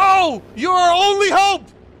 Go! You're our only hope.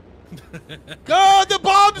 Go! The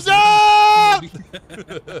bomb's up.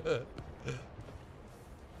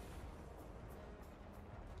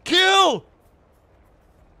 Kill.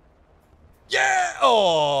 Yeah.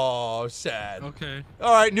 Oh, sad. Okay.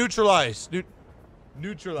 All right, neutralize.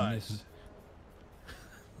 Neutralize.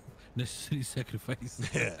 Necessary sacrifice.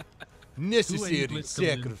 Yeah. Necessary Let's come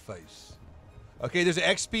in. sacrifice. Okay, there's an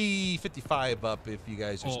XP55 up if you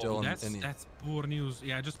guys are still in that's the. that's poor news.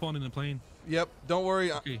 Yeah, I just spawned in the plane. Yep, don't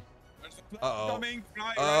worry. Okay. There's a plane Uh-oh. coming.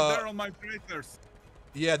 Fly right there on my traitors.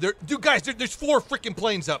 Yeah, dude, guys, there's 4 freaking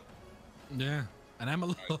planes up. Yeah, and I'm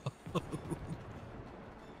alone.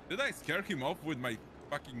 Did I scare him off with my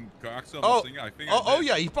fucking coaxial Oh, thing? I think. oh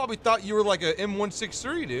yeah, he probably thought you were like a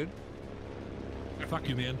M163, dude. Fuck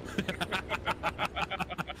you, man.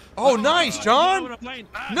 Oh, nice, John. No! Plane.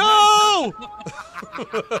 Ah, No!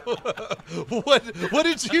 What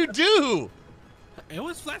did you do? nice. It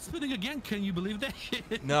was flat spinning again. Can you believe that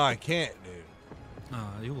shit? No, I can't, dude.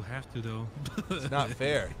 You'll have to though. It's not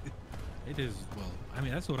fair. It is. Well, I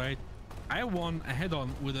mean that's all right. I won a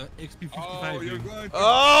head-on with a XP55. Oh, you're dude. going to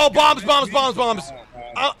Oh, bombs!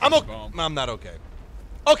 I'm okay. Bomb. I'm not okay.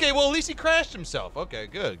 Okay, well at least he crashed himself. Okay,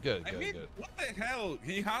 good. I mean, what the hell?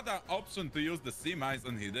 He had an option to use the C-mines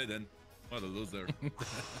and he didn't. What a loser.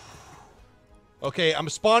 Okay, I'm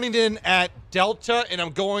spawning in at Delta and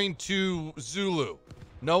I'm going to Zulu.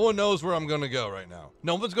 No one knows where I'm gonna go right now.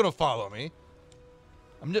 No one's gonna follow me.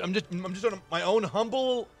 I'm just on my own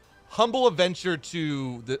humble adventure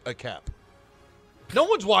to a cap. No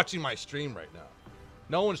one's watching my stream right now.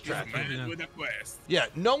 No one's tracking. Man with a quest. Yeah,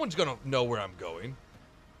 no one's gonna know where I'm going.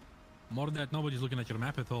 More than that, nobody's looking at your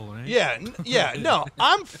map at all, right? Yeah, no,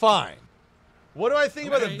 I'm fine. What do I think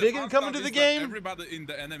about the Okay. Biggin coming to the game? Everybody in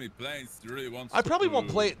the enemy planes really wants. I probably to won't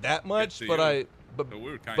play it that much, to but you. but So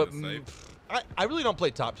we're kind but of safe. I really don't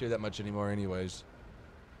play top tier that much anymore, anyways.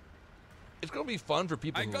 it's gonna be fun for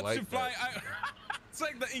people I who got like to fly. that.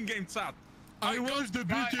 Check the in-game chat. I was the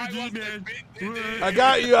BTD man. I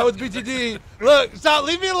got you. I was BTD. Look, stop.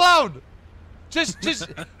 Leave me alone. Just.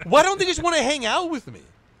 Why don't they just want to hang out with me?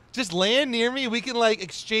 Just land near me. We can like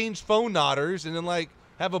exchange phone nodders and then like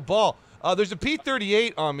have a ball. There's a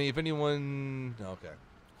P-38 on me. If anyone. Okay.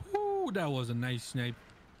 Ooh, that was a nice snipe.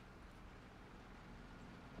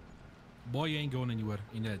 Boy, you ain't going anywhere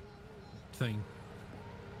in that thing.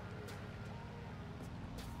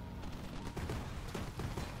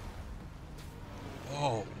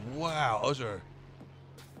 Oh wow, those are.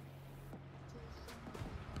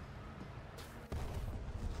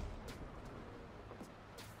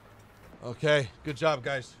 Okay, good job,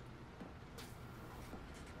 guys.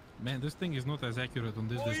 Man, this thing is not as accurate on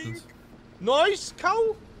this distance. Nice,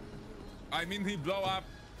 cow. I mean, he blow up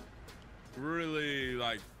really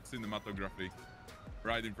like cinematography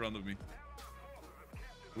right in front of me.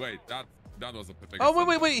 Wait, that was a perfect.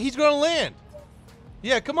 Oh wait, he's gonna land.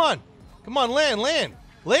 Yeah, come on, land.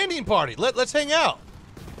 Landing party. Let's hang out.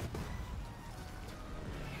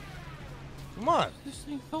 Come on, This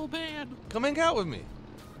thing's so bad. come hang out with me.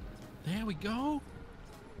 There we go.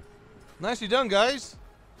 Nicely done, guys.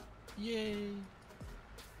 Yay.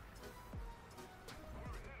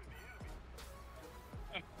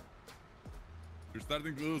 You're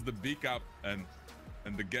starting to lose the B cap and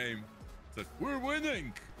the game. Says we're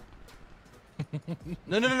winning.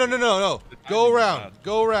 No. Go around.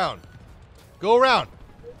 Go around. Go around.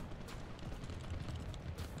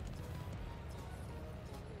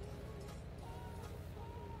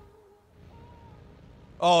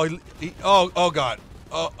 Oh, oh God.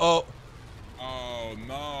 Oh. Oh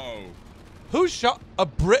no. Who shot a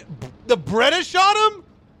Brit? The Bretta shot him?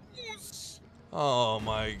 Oh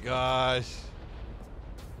my gosh.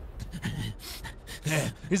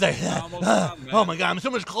 He's like, Almost done, oh my God, I'm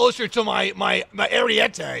so much closer to my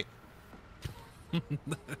Ariete.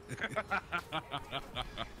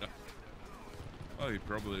 Oh, he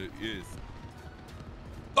probably is.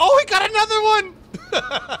 Oh, he got another one.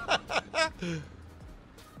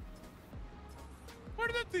 Where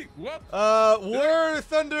did he? What? War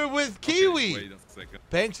Thunder with Kiwi. Wait a second.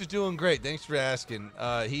 Banks is doing great. Thanks for asking.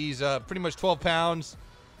 He's pretty much 12 pounds.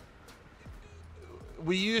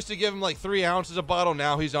 We used to give him like 3 ounces a bottle.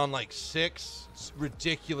 Now he's on like 6. It's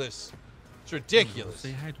ridiculous. It's ridiculous.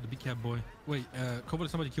 Say hi to the big cat boy. Wait, Cobra,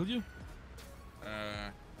 somebody killed you?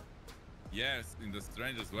 Yes, in the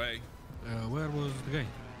strangest way. Where was the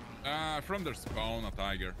guy? From their spawn, a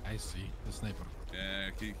tiger. I see, the sniper. Yeah,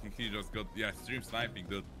 he just got stream sniping,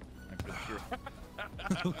 dude. I'm pretty sure.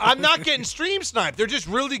 I'm not getting stream sniped. They're just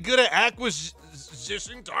really good at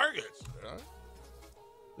acquisition targets. You know?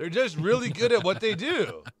 They're just really good at what they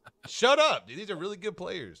do. Shut up, dude. These are really good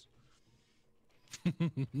players.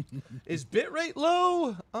 Is bitrate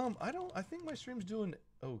low? I think my stream's doing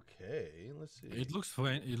okay. Let's see. It looks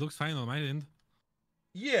fine. It looks fine on my end.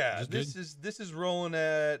 Yeah, Just this is rolling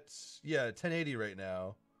at 1080 right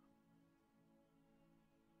now.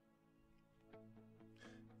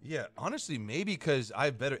 Yeah, honestly, maybe because I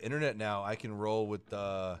have better internet now, I can roll with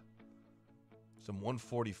some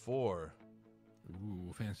 144.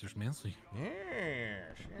 Ooh, fancy schmancy.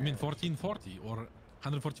 Yes. I mean 1440 or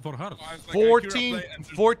 144 hertz. Oh, it's like Akira play and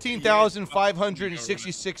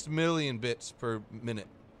 14,566 million bits per minute.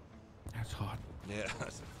 That's hot. Yeah,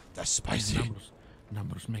 that's spicy.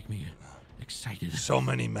 Numbers make me excited. So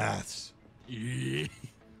many maths. Yeah.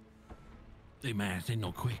 Hey man, they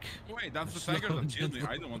no quick. Wait, that's the tiger that killed me.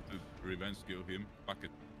 I don't want to revenge kill him. Fuck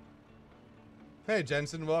it. Hey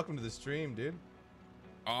Jensen, welcome to the stream, dude.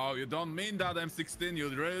 Oh, you don't mean that, M16. You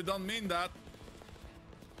really don't mean that.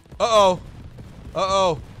 Uh-oh.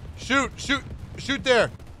 Shoot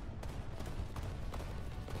there.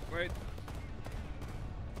 Wait.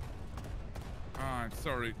 Oh, I'm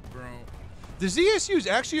sorry, bro. The ZSU is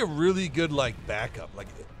actually a really good like backup.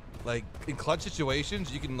 Like in clutch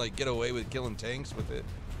situations, you can like get away with killing tanks with it.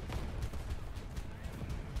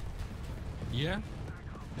 Yeah.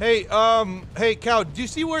 Hey, hey Cal, do you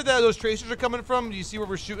see where those tracers are coming from? Do you see where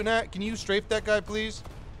we're shooting at? Can you strafe that guy, please?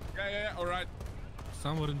 Yeah, all right.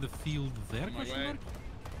 Somewhere in the field there, On my question way. mark?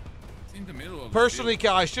 It's in the middle of Personally, the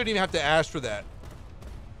field. Cal, I shouldn't even have to ask for that.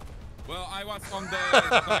 Well, I was on the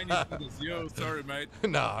tiny you. Sorry, mate.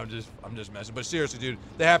 No, I'm just messing. But seriously, dude,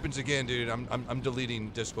 that happens again, dude. I'm deleting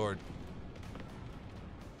Discord.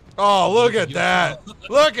 Oh, look at that!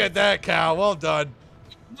 Look at that, Cal. Well done.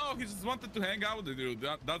 No, he just wanted to hang out with you.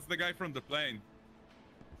 That's the guy from the plane.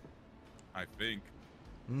 I think.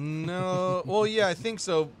 No. Well, yeah, I think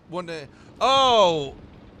so. One day. Oh.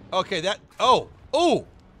 Okay. That. Oh.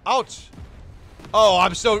 Ouch. Oh,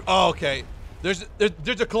 I'm so. Oh, okay. There's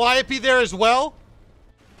a Calliope there as well.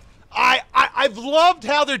 I've loved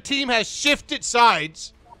how their team has shifted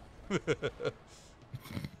sides.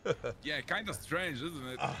 Yeah, kind of strange, isn't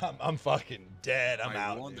it? I'm fucking dead. I'm I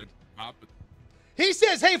out. wondered Dude. what happened. He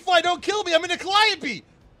says, "Hey, Fly, don't kill me. I'm in a Calliope."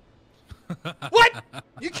 What?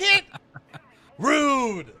 You can't.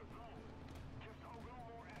 Rude.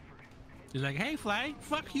 He's like, hey, Fly,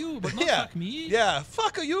 fuck you, but not Yeah. fuck me. Yeah.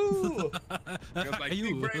 Fuck you. Just like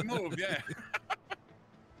big brain move, yeah.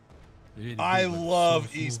 Really I good, but love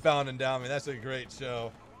so smooth. Eastbound and Down. That's a great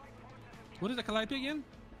show. What is the Calliope again?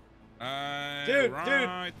 Dude,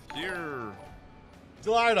 right here.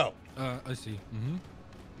 Gelado. I see. Mm-hmm.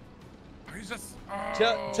 He's just.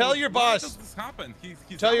 Tell your why boss. does this happen? He's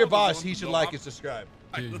Tell your always boss want he to should blow like up. and subscribe.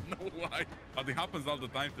 I don't know why, but it happens all the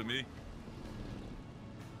time to me.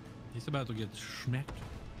 He's about to get smacked.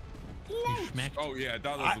 He's smacked. Oh yeah,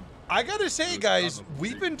 that was. I gotta say, Dude, guys, that was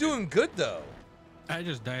we've big. been doing good though. I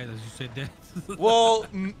just died as you said that. Well,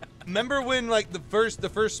 remember when like the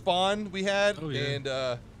first spawn we had, Oh, yeah.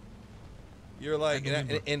 and you're like,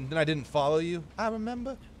 remember. and then I didn't follow you. I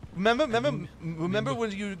remember. Remember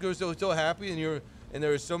when you go so happy and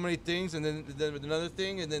there were so many things, and then another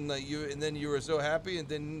thing, and then like you were so happy, and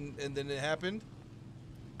then it happened.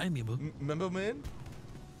 I remember. Remember, man?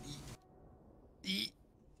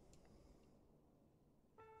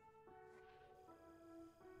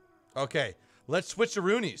 Okay, let's switch to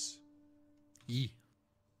Roonies.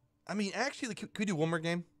 I mean, actually, could we do one more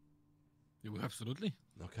game? Yeah, absolutely.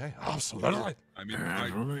 Okay, absolutely. I mean,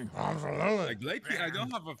 like Absolutely. lately, I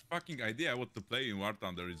don't have a fucking idea what to play in War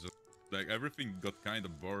Thunder. It's just like everything got kind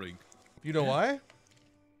of boring. You know why?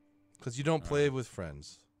 Because you don't play with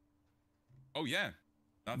friends. Oh yeah.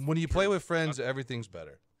 That's When you true. play with friends, everything's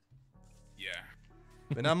better. Yeah.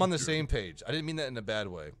 And I'm on the same page. I didn't mean that in a bad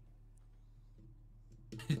way.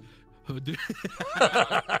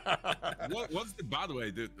 What's the bad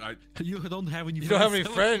way, dude? You don't have any. You don't have any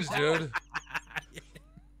friends, dude.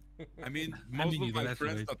 I mean, most mean, of my that's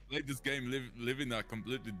friends right. that play this game live in a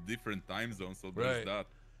completely different time zone, so there's Right. that.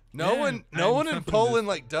 No Yeah, one I'm in suffering Poland this.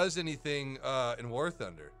 like does anything in War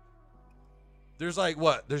Thunder. There's like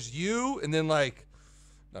what? There's you, and then like.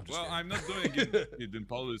 No, I'm just Well, kidding. I'm not doing it in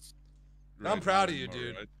Polish. I'm right proud now of you, anymore,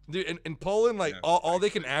 dude. right? Dude, in Poland, like Yeah. all they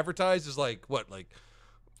can advertise is like what, like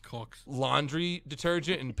Cox. laundry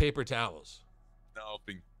detergent and paper towels.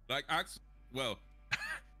 Nothing. Like, actually, well,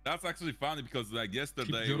 that's actually funny because like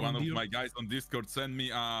yesterday, German one of beer. my guys on Discord sent me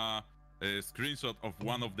a screenshot of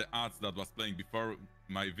one of the ads that was playing before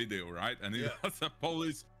my video, right? And it Yeah. was a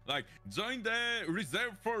Polish, like, join the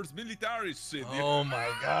reserve force military shit. you Oh my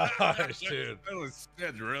gosh, dude. That was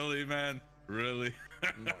shit, really, man? Really?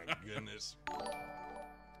 My goodness.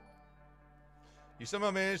 You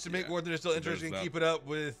somehow managed to make Yeah, War Thunder still there's interesting, that. keep it up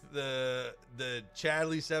with the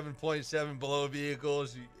Chadley 7.7 below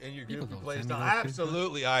vehicles and your People group don't plays send now. me those pictures.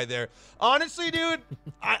 Absolutely high there. Honestly, dude,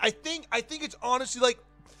 I think it's honestly like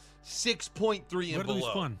 6.3 and Where do we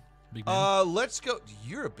below. spawn? Big man. Let's go.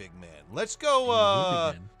 You're a big man. Let's go You're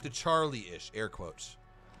a big man. to Charlie-ish, air quotes.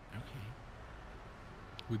 Okay.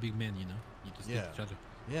 We big men, you know. You just Yeah. hit each other.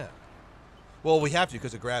 Yeah. Well, we have to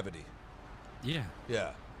because of gravity. Yeah,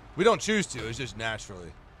 Yeah. We don't choose to. It's just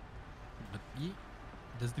naturally. but it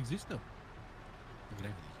doesn't exist though. The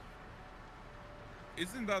gravity.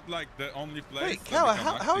 Isn't that like the only place? Wait, that Cal, we can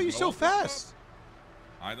how are actually you go so with that? fast?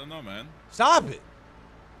 I don't know, man. Stop it.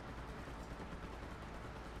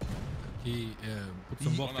 He put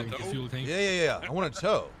some water wanna in his know? fuel tank. Yeah. I want to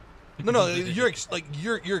tow. No, you're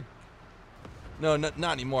you're. No, not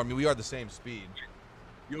anymore. I mean, we are the same speed.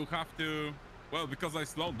 You have to. Well, because I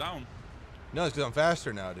slowed down. No, it's because I'm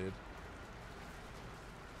faster now, dude.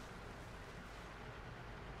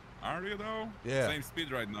 Are you though? Yeah. Same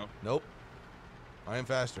speed right now. Nope. I am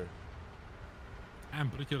faster. I'm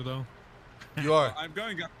prettier though. You are. I'm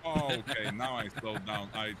going up. Oh, okay. Now I slowed down.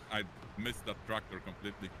 I missed that tractor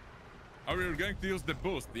completely. Oh, we were going to use the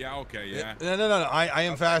boost. Yeah. Okay. Yeah. No. I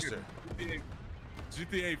am faster.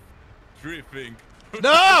 GTA 3 thing.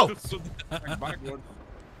 No! Backwards.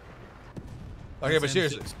 Okay, but That's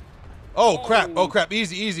seriously. M6. Oh crap! Oh crap!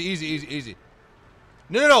 Easy.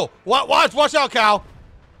 No. Watch out, Cal.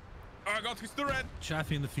 Oh, I got his turret.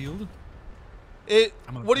 Chaffee in the field.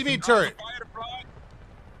 What do you mean turret? Firefly.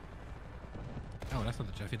 Oh, that's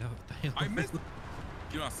not the Chaffee. That I missed.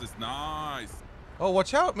 You assist. Nice. Oh,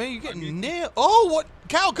 watch out, man! You're getting mean- nailed. Oh, what?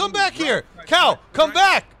 Cal, come back here. right, Cal, come right.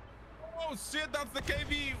 back. Oh shit! That's the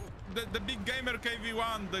KV, the big gamer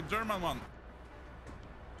KV1, the German one.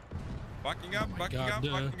 Backing up, my backing God, up, the-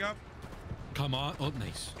 backing up. Come on. Oh,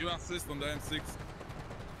 nice. You assist on the M6.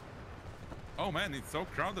 Oh man, it's so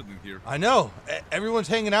crowded in here. I know. Everyone's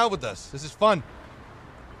hanging out with us. This is fun.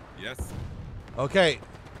 Yes. Okay.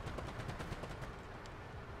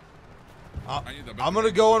 I need a better I'm gonna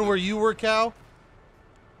angle go than on where you were, Cal.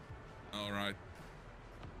 All right.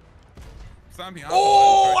 Sammy,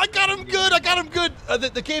 Oh, I got him good. I got him good.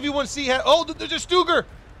 The KV-1C had. Oh, there's a Stuger.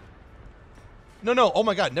 No. Oh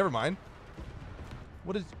my God. Never mind.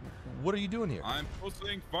 What are you doing here? I'm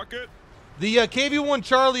pushing. Fuck it. The KV-1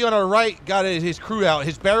 Charlie on our right got his crew out.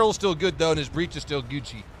 His barrel's still good though, and his breech is still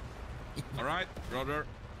Gucci. All right, brother.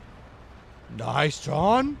 Nice,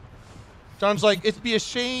 John. John's like, it'd be a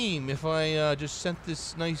shame if I just sent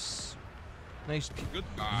this nice.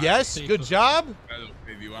 Goodbye. Yes, good job. Hello,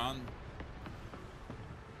 KV-1.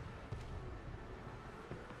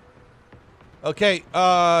 Okay,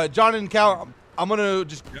 John and Cal, I'm gonna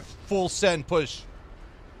just full send push.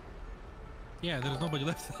 Yeah, there's nobody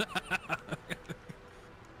left.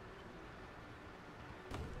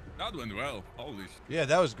 That went well. Holy shit. Yeah,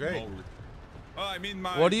 that was great. Holy. Well, I mean,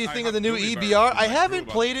 What do you think of the new EBR? I haven't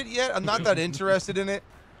played it yet. I'm not that interested in it.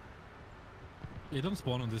 You don't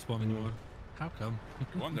spawn on this one anymore. How come?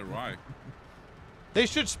 I wonder why. They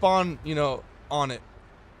should spawn, on it.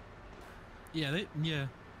 Yeah, they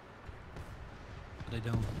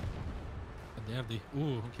don't. But they have the.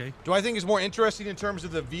 Ooh, okay. Do I think it's more interesting in terms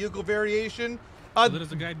of the vehicle variation? So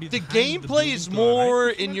there's a guy The behind gameplay is building door, more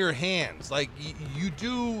right? in your hands. Like you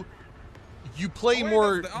play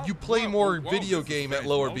more. You play more video game at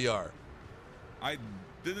lower BR. I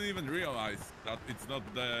didn't even realize that it's not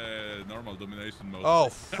the normal domination mode. Oh,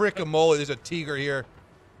 frick-a-moly. There's a Tiger here.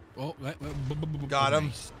 Oh, Got him.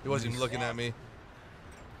 Nice. He wasn't even looking at me.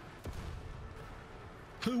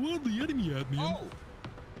 What the enemy at me? Oh,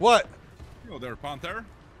 What? yo there, Panther.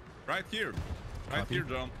 Right here. Right Copy. here,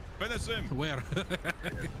 John. Finish him. Where?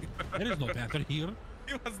 There is no panther here.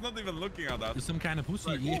 He was not even looking at us. There's some kind of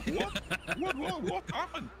pussy. Like, what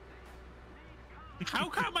happened? How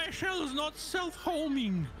come my shell is not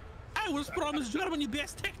self-homing? I was promised Germany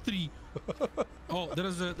best tech tree. Oh,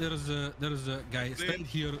 there's a guy stayed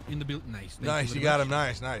here in the build. Nice. Thank Nice. you You very got much. him.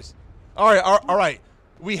 Nice. Nice. All right. All right.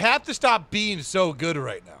 We have to stop being so good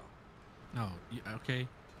right now. No. Yeah, okay.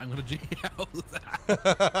 I'm gonna J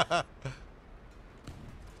out.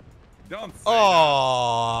 Don't say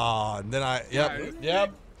Oh, and then I. Yep. Yeah,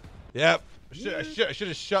 Yep. I should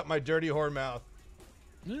have shut my dirty whore mouth.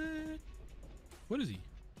 What is he?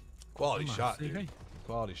 Quality Come on, shot, say dude. hey.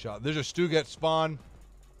 Quality shot. There's a Stuget spawn.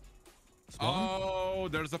 Spawn? Oh,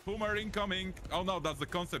 there's a Puma incoming. Oh no, that's the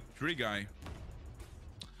concept 3 guy.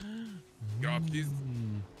 God, he's.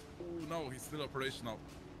 Oh no, he's still operational.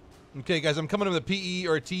 Okay, guys, I'm coming to the PE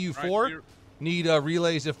or TU4. Right here. Need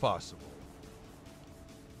relays if possible.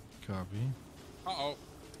 Copy. Uh-oh.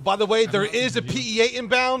 By the way, there not is a gonna do- PE8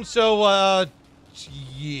 inbound, so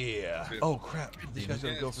yeah. Oh crap! These guys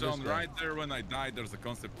damn gotta go for this Sean, guy. right there when I died, there's a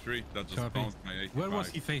concept 3 that just Copy. bounced my 85. Where was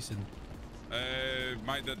he facing?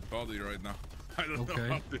 My dead body right now. I don't know Okay.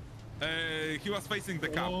 how to... he was facing the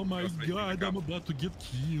cap. Oh He my was facing the god, cap. I'm about to get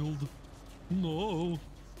killed. No.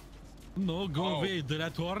 No, go Oh. away. Did I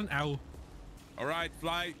turn? Ow. All right,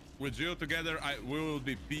 Fly. With you together, we will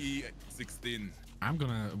be PE16.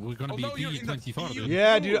 We're gonna Oh, be no, you're in the P24, EU. dude.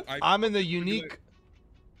 Yeah, dude. I- I'm in the unique.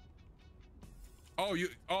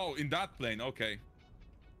 Oh, in that plane. Okay.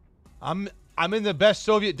 I'm in the best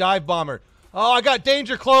Soviet dive bomber. Oh, I got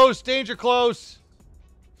danger close. Danger close.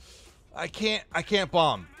 I can't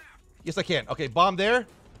bomb. Yes, I can. Okay, bomb there.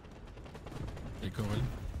 Hey, Cohen.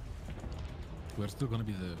 We're still gonna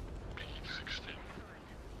be the. P16.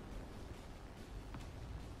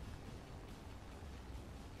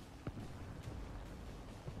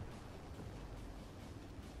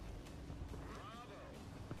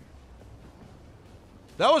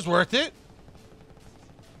 That was worth it.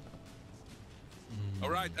 All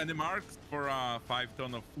right, any marks for 5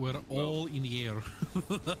 ton of... We're all in the air.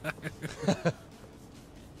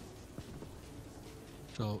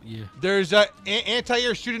 So yeah, There's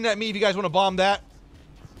anti-air shooting at me. If you guys want to bomb that.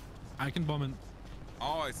 I can bomb it.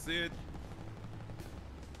 Oh, I see it.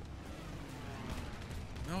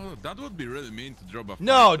 No, that would be really mean to drop a...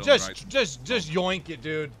 No, 5 ton, just right? just yoink it,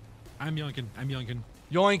 dude. I'm yoinking. I'm yoinking.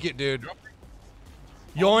 Yoink it, dude. Drop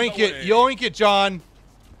it? Yoink no it. way. Yoink it, John.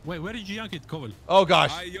 Wait, where did you yoink it, Koval? Oh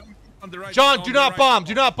gosh. I yoinked on the right. John, on do the not right. bomb.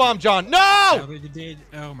 Do not bomb, John. I No! already did.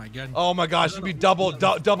 Oh my god. Oh my gosh, it'd be double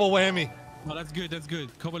whammy. Oh, that's good. That's good.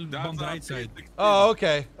 Koval That's bombed the a right side. P16. Oh,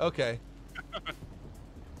 okay, okay.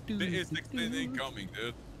 The A16 incoming,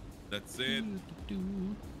 dude. That's it.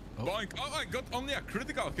 Oh. Boink. Oh, I got only a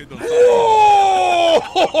critical hit on that. Oh!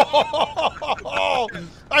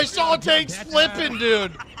 I saw tanks That's flipping,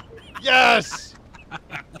 dude. Yes.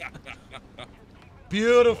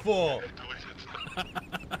 Beautiful.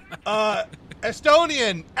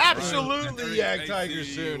 Estonian, absolutely Yak Tiger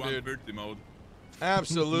soon, dude. 130 mode.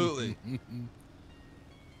 Absolutely.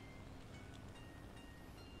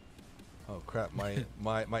 Oh crap!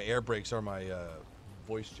 My air brakes are my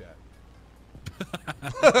voice chat.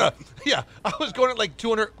 Yeah, I was going at like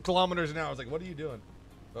 200 kilometers an hour. I was like, "What are you doing?"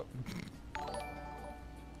 Oh.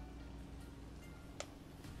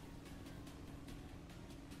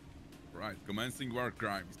 Right, commencing war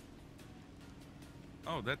crimes.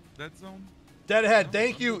 Oh, that zone. Deadhead,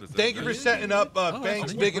 thank you for setting up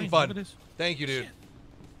Banks Big and Fun. Thank you, dude. Shit.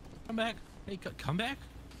 Come back. Hey, come back.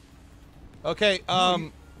 Okay,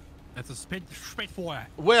 That's a Spitfire.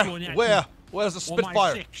 where's the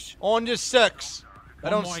Spitfire? On your 6. I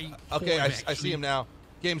don't. Okay, I see him now.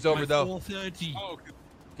 Game's over though. 430. Oh,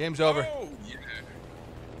 Game's over. oh yeah.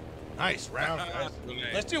 Nice round, guys.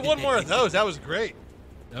 Let's do one more of those. That was great.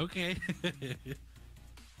 Okay.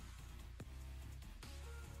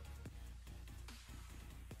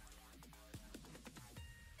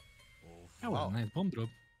 That was Wow. a nice bomb drop.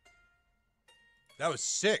 That was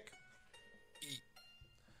sick.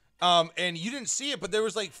 And you didn't see it, but there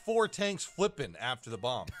was like 4 tanks flipping after the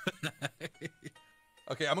bomb.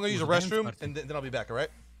 Okay, I'm gonna use a restroom, and then I'll be back. All right?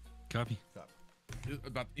 Copy.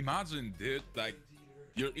 But imagine, dude, like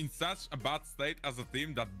you're in such a bad state as a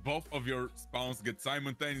team that both of your spawns get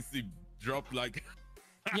simultaneously dropped. Like,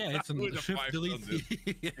 Yeah, it's with a a shift 5 delete.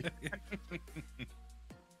 on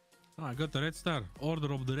Oh, I got the red star.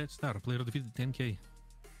 Order of the red star. Player defeated 10k.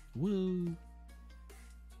 Woo.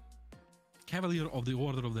 Cavalier of the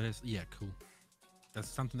Order of the Red. Yeah, cool. That's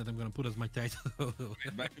something that I'm gonna put as my title.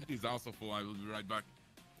 My computer is also full. I will be right back.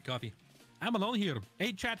 Coffee. I'm alone here.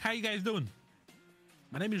 Hey chat, how you guys doing?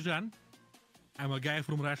 My name is Jan. I'm a guy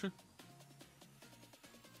from Russia.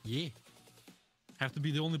 Yeah. Have to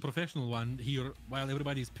be the only professional one here while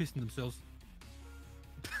everybody's pissing themselves.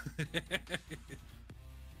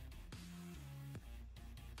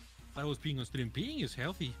 I was peeing on stream. Peeing is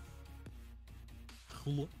healthy.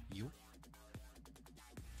 Hello, you.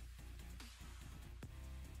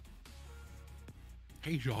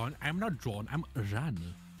 Hey John, I'm not John, I'm Jan.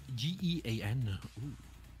 G-E-A-N. Ooh.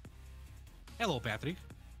 Hello, Patrick.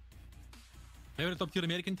 Favorite top tier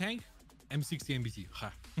American tank? M60 MBT.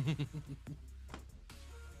 Ha.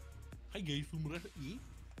 Hi guys from Russia. Yeah.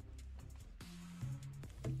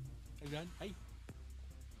 Hey Jan, hey.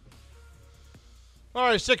 All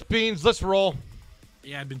right, 6 beans. Let's roll.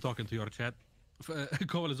 Yeah, I've been talking to your chat.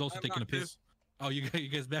 Cole is also I'm taking a not piss. Oh, you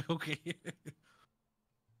guys back? Okay.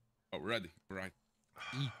 Oh, ready. Right.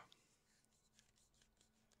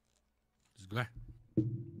 Just go.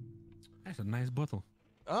 That's a nice bottle.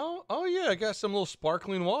 Oh yeah, I got some little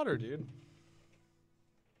sparkling water, dude.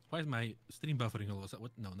 Why is my stream buffering a little?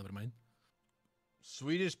 What? No, never mind.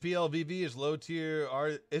 Swedish PLVV is low tier.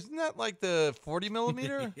 Isn't that like the 40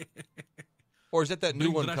 millimeter? Or is that new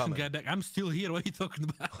Bring one the Russian coming? guy back. I'm still here. What are you talking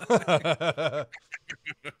about?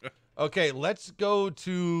 Okay, let's go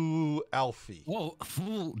to Alfie. Whoa,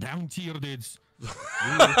 full down tier dudes.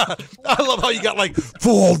 I love how you got like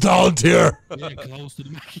full down tier. Yeah, close to the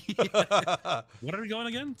Mackie. What are we going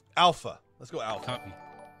again? Alpha. Let's go Alpha. Copy.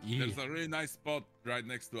 Yeah. There's a really nice spot right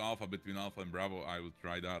next to Alpha, between Alpha and Bravo. I will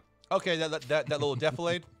try that. Okay, that little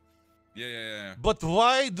defilade. Yeah. But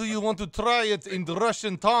why do you want to try it in the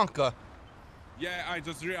Russian tanka? Yeah, I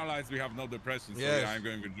just realized we have no depression, so Yes. yeah, I'm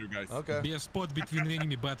going with you guys. Okay. Be a spot between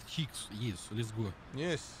enemy butt cheeks. Yes, let's go.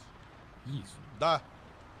 Yes. Yes. Да.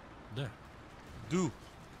 Да. Do.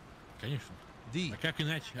 Конечно. D. А как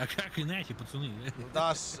иначе, пацаны?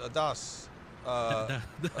 Das.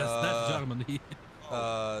 That's Germany.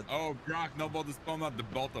 Oh, Brock, nobody spawned at the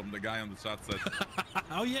bottom, the guy on the chat said.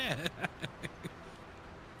 Oh yeah.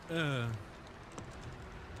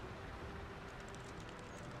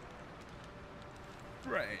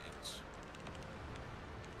 Range.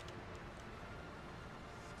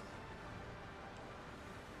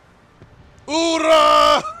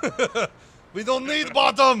 Hoorah! We don't need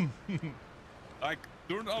bottom. Like,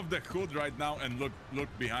 turn off the hood right now and look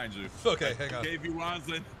behind you. Okay, hang on.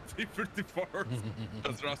 KV1s and T-34s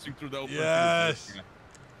just rushing through the open. Yes. field.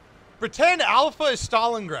 Pretend Alpha is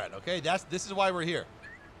Stalingrad. Okay, this is why we're here.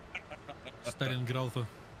 Stalingrad.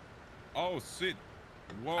 Oh shit!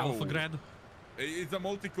 Whoa. Alpha grad. It's a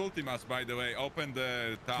multi-culti match, by the way. Open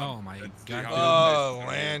the tab. Oh my and see God. how Oh, it is.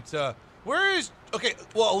 Atlanta. Where is... Okay,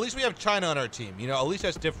 well, at least we have China on our team. You know, at least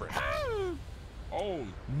that's different. Oh,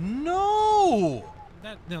 No!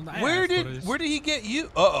 No, I Where asked for did this. he get you?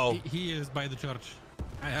 Uh-oh. He is by the church.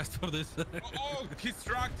 I asked for this. Oh, he's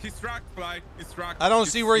tracked, Fly. He's tracked. I don't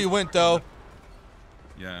see where you went though.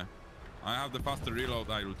 Yeah. I have the faster reload.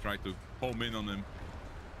 I will try to home in on him.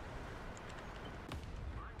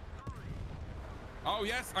 Oh,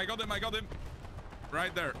 yes. I got him.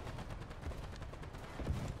 Right there.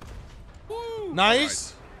 Woo.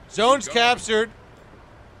 Nice. Right. Zone's Go. captured.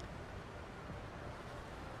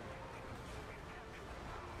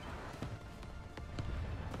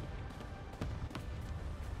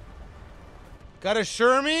 Got a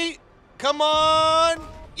Shermie. Come on.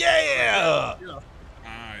 Yeah.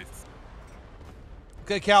 Nice.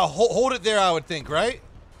 Okay, Cal, hold it there, I would think, right?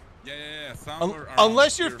 Yeah. Somewhere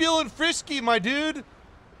Unless you're here. feeling frisky, my dude.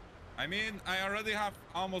 I mean, I already have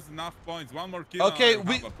almost enough points. One more kill. Okay, and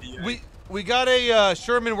I have a PA. we got a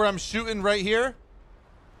Sherman where I'm shooting right here.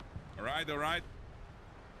 All right.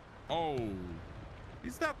 Oh,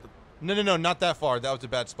 is that? No, not that far. That was a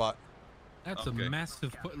bad spot. That's Okay. a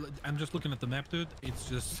massive. I'm just looking at the map, dude. It's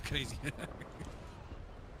just crazy.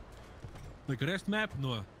 Like rest map,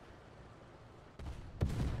 no.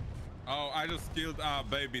 Oh, I just killed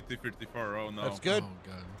baby T-54. Oh no. That's good. Oh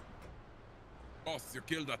god. Boss, you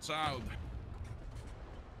killed a child.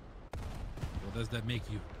 What does that make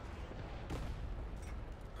you?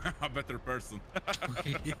 A better person.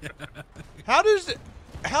 How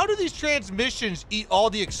do these transmissions eat all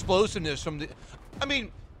the explosiveness from the? I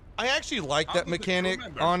mean, I actually like How that does the crew mechanic,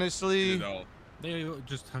 member honestly. do it all? They're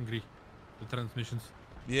just hungry. The transmissions.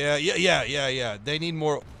 Yeah. They need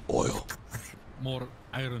more oil. More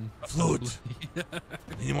iron. Fluid. They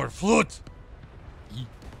need more fluid.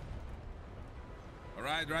 All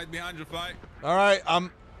right behind you, Fly. All right,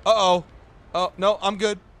 Uh-oh. Oh, no, I'm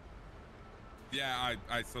good. Yeah,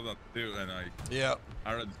 I saw that too, and I Yeah.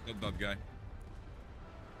 already shot that guy.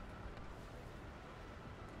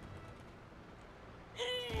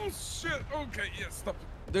 Oh shit! Okay, yeah, stop.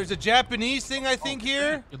 There's a Japanese thing, I think,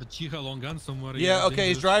 here. Got the Chiha long gun somewhere. Yeah, okay,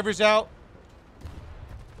 his dangerous. driver's out.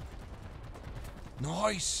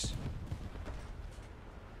 Nice.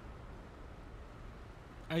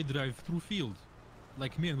 I drive through field,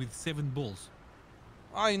 like man with 7 balls.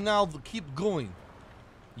 I now keep going.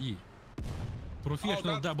 Yeah.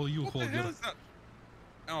 Professional that- W What the hell holder. is that?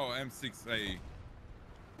 Oh, M6A1.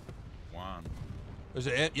 There's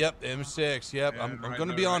a yep, M6. Yep, Yeah, I'm right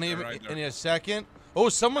gonna there, be on right him there, right in there. a second. Oh,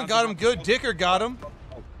 someone That's got him about- good. Dicker got him.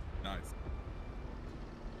 Oh, nice.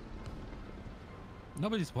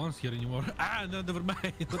 Nobody spawns here anymore. Ah, no, never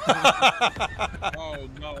mind. Oh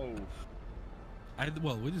no.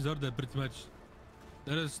 Well, we deserve that pretty much.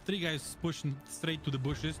 There is 3 guys pushing straight to the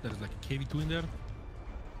bushes. There's like a KV2 in there.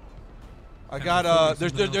 I Kinda got focus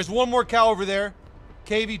there's something there's one more cow over there.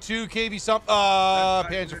 KV2, KV some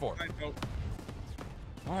Panzer 4.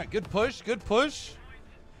 All right, good push, good push.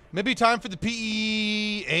 Maybe time for the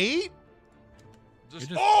PE8. You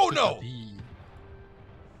just Oh took no! a pee.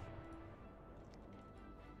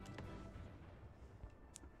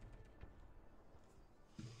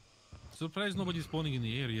 Surprised nobody's spawning in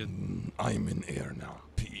the area. I'm in air now.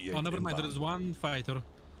 PE8. Oh, never mind. There inbound. is one fighter.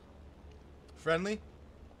 Friendly.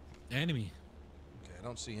 Enemy. Okay, I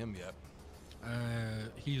don't see him yet.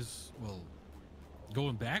 He's, well,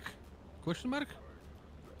 going back? Question mark?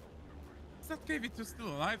 Is that KV2 still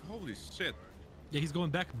alive? Holy shit. Yeah, he's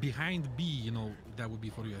going back behind B. You know, that would be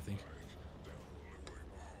for you, I think.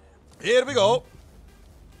 Here we go.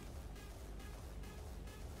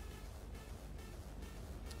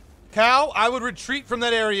 Cal, I would retreat from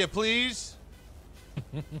that area, please.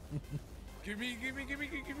 Give me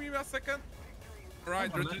a second.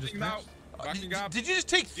 Right, Come on, retreating just now. next. Backing up. Did you just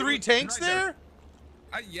take Give 3 me- tanks right there.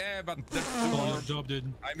 there? Yeah, but there's 2 Oh, more. your job,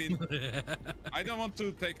 dude. I mean, I don't want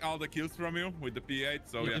to take all the kills from you with the P8,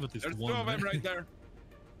 so Yeah, yeah. but it's There's 2 one, of them right? right there.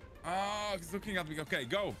 Oh, he's looking at me. Okay,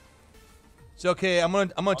 go. It's okay. I'm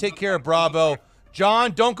gonna take care of Bravo.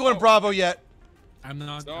 John, don't go in Bravo yet. I'm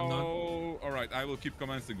not. So, I'm not. all right, I will keep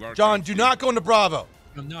commencing. War John, Camp do 3. not go into Bravo.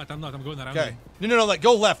 I'm not. I'm going around. Okay. him. No, like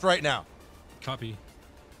go left right now. Copy.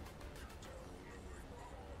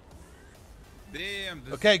 Damn.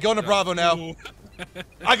 This Okay, go into just- Bravo now. Ooh.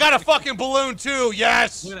 I got a fucking balloon too.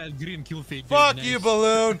 Yes. Look at that green kill fade. dude. Fuck Nice. you,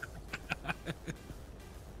 balloon.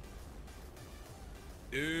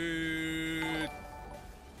 Dude.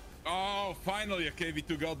 Oh, finally a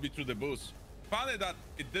KV2 got me through the bush. Funny that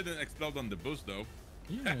it didn't explode on the bush though.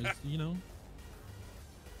 Yeah, it's, you know.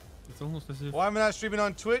 It's almost as if Why am I not streaming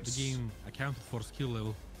on the Twitch? game accounted for skill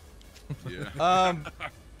level Yeah.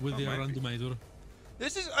 with the That might be. randomizer.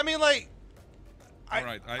 This is. I mean, like. All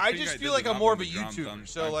right, I I think just I feel did like I'm enough more on of a the ground YouTuber, and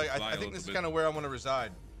so time to like fly I a think little this is bit. kind of where I want to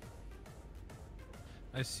reside.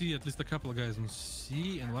 I see at least a couple of guys on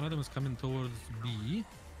C, and one of them is coming towards B.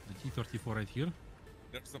 The T-34 right here.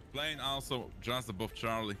 There's a plane also just above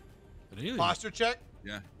Charlie. Really? Posture check.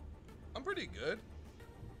 Yeah. I'm pretty good.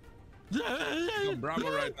 He's on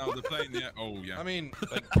Bravo right now. The plane. Yeah. Oh yeah. I mean,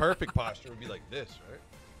 like perfect posture would be like this, right?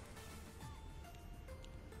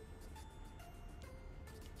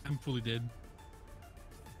 I'm fully dead.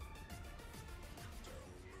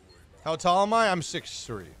 How tall am I? I'm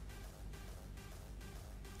 6'3".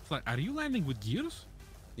 It's like, are you landing with gears?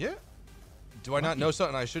 Yeah. Do I not know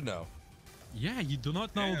something I should know? Yeah, you do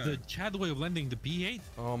not know Yeah. the Chad way of landing the P8.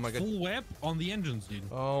 Oh my god. Full web on the engines, dude.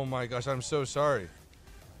 Oh my gosh, I'm so sorry.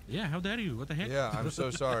 Yeah, how dare you? What the heck? Yeah, I'm so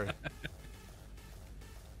sorry.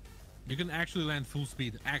 You can actually land full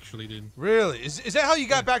speed, actually, dude. Really? Is that how you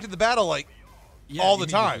got back to the battle, like, Yeah, all the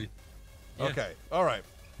time? immediately. Yeah. Okay, all right.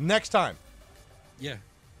 Next time. Yeah.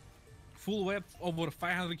 Full web over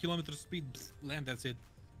 500 kilometers speed, psst, land, that's it.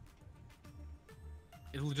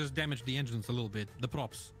 It'll just damage the engines a little bit, the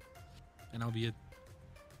props. And that'll be it.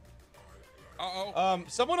 Uh-oh.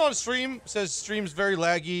 Someone on stream says stream's very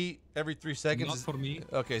laggy every 3 seconds. Not for me.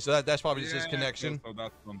 Okay, so that's probably just his connection. So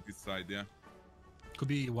that's on this side, yeah. Could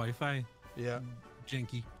be Wi-Fi, Yeah.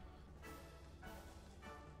 janky.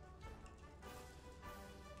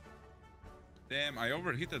 Damn, I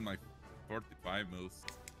overheated my 45 mils.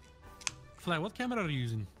 Fly, what camera are you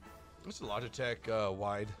using? It's a Logitech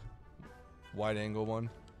wide angle one.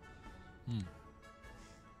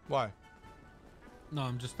 Why? No,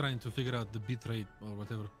 I'm just trying to figure out the bit rate or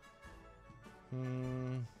whatever.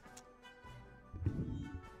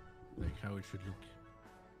 Like how it should look.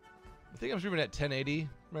 I think I'm streaming at 1080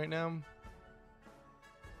 right now.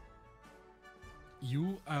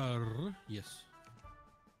 You are... Yes.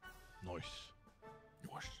 Nice.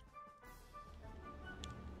 Gosh.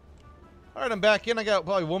 All right, I'm back in. I got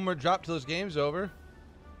probably one more drop till this game's over.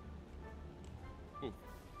 Oh.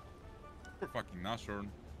 Poor fucking Nashorn.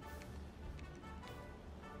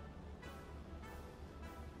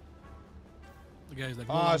 The guy's like,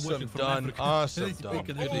 Awesome, done. Awesome, done.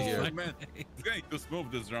 Oh, man. It's going too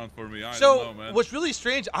smooth this round for me. I don't So, know, man. what's really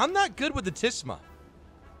strange, I'm not good with the Tisma.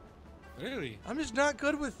 Really? I'm just not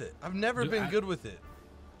good with it. I've never Dude, been good with it.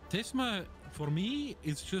 Tisma, for me,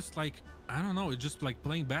 it's just like, I don't know, it's just like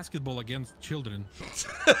playing basketball against children.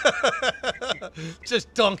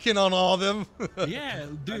 Just dunking on all of them. Yeah,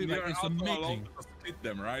 dude, And like, you're it's also amazing. allowed to split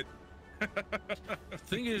them, right?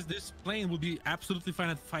 Thing is, this plane will be absolutely fine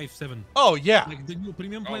at 5.7. Oh, yeah. Like the new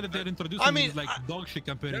premium plane Oh, that they're man. introducing I mean, is like dog shit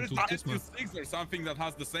compared There's to an Tisma. SU6 or something that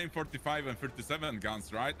has the same 45 and 37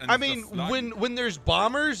 guns, right? And I it's mean, just like- when there's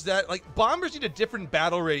bombers that, like, bombers need a different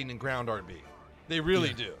battle rating than ground RB. They really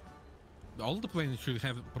Yeah. do. All the planes should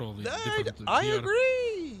have probably I different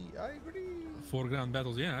agree. gear I agree. for ground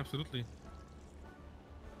battles. Yeah, absolutely.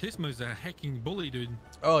 Tisma is a hacking bully, dude.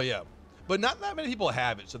 Oh, yeah. But not that many people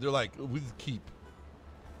have it, so they're like, we keep.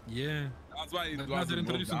 Yeah. That's why it But now wasn't they're moved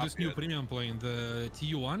introducing up this new yet. premium plane, the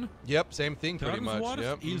TU1. Yep, same thing pretty Turns much. Wars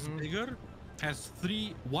Yep. is mhm. bigger, has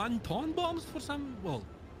 3 1-ton bombs for some. Well,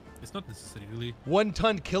 it's not necessarily 1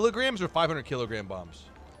 ton kilograms or 500 kilogram bombs?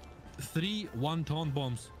 3 1-ton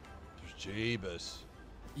bombs. Jeebus.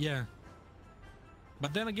 Yeah.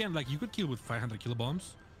 But then again, like you could kill with 500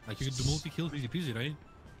 kilobombs. Like you could do multi-kills easy peasy, right?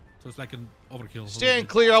 So it's like an overkill. Stand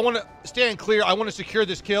clear. I want to stand clear. I want to secure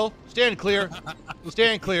this kill. Stand clear.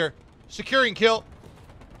 Stand clear. Securing kill.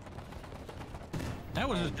 That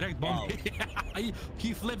was a direct bomb. Wow.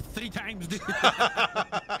 He flipped 3 times, dude.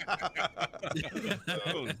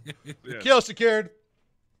 Oh, yeah. Kill secured.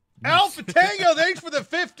 Alpha Tango, thanks for the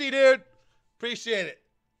 50, dude. Appreciate it.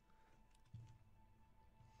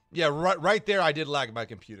 Yeah, right there. I did lag my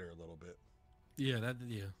computer a little bit. Yeah.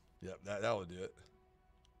 Yep, that would do it.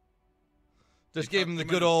 Just He gave got him the too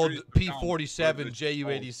good many old trees to count. P47 Where is it?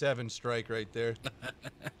 JU87 strike right there.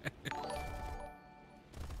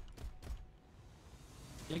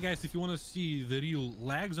 Yeah, guys, if you want to see the real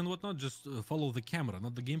lags and whatnot, just follow the camera,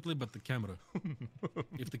 not the gameplay, but the camera.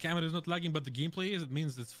 If the camera is not lagging, but the gameplay is, it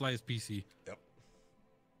means it's Fly's PC. Yep.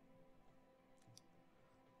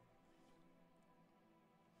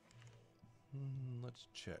 Let's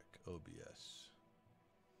check OBS.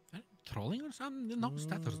 Trolling or something? No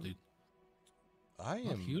status, dude. I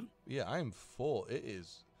Not am here? Yeah, I am full. It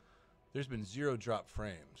is. There's been 0 drop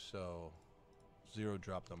frames, so 0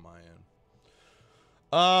 dropped on my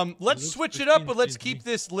end. Let's looks switch it up, 15 but let's to me. keep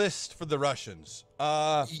this list for the Russians.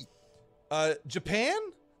 Japan?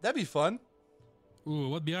 That'd be fun. Ooh,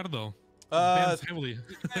 what BR though? Uh, Depends heavily.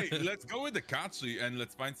 Hey, let's go with the Kachi and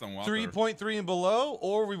let's find some water. 3.3 and below,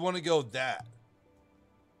 or we want to go that.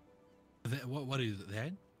 What is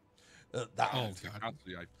that? Oh god.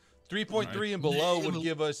 Actually, 3.3 and below would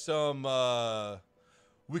give us some.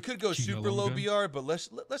 We could go Cheetah super low long gun. BR, but let's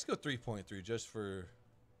go 3.3 just for.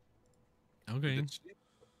 Okay.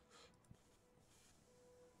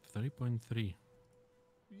 3.3.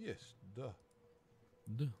 Yes, duh.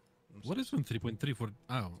 Duh. What is 3.3 for?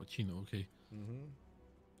 Oh, Chino. Okay.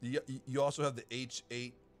 You also have the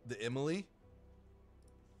H8, the Emily.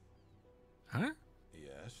 Huh?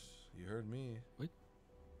 Yes, you heard me.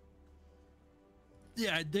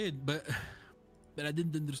 Yeah, I did, but I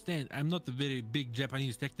didn't understand. I'm not a very big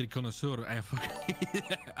Japanese tactic connoisseur.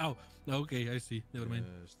 Oh, okay, I see. Never mind.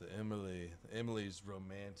 Yes, the Emily. The Emily's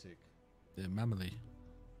romantic. The mamily.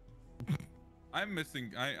 I'm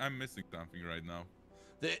missing something right now.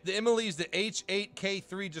 The Emily's the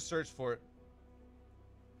H8K3. Just search for it.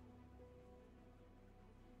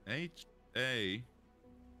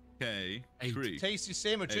 HAK3. Tasty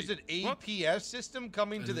sandwich. Is it What? APS system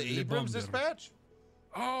coming to the Le Abrams Bomber. dispatch?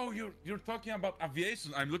 Oh, you're talking about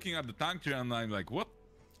aviation. I'm looking at the tank tree and I'm like, what?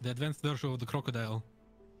 The advanced version of the crocodile.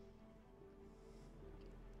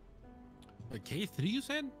 A K3, you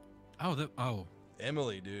said? Oh.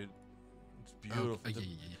 Emily, dude. It's Oh, beautiful.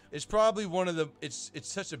 yeah. It's probably one of the. It's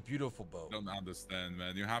such a beautiful boat. I don't understand,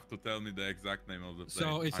 man. You have to tell me the exact name of the plane.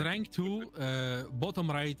 So it's rank 2,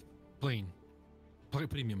 bottom right plane.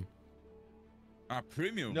 Premium.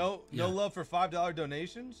 Premium. No Yeah. love for $5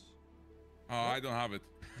 donations. Oh, I don't have it.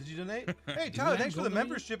 Did you donate? Hey Tyler, have thanks for the gold money?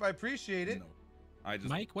 membership. I appreciate it. No. I just.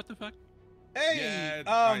 Mike, what the fuck? Hey, Yeah,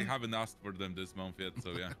 I haven't asked for them this month yet,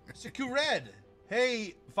 so yeah. Sakured.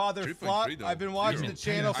 Hey, Father 3.3 Flot. though. I've been watching Zero. the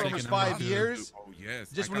channel for I almost can 5 imagine. years. Oh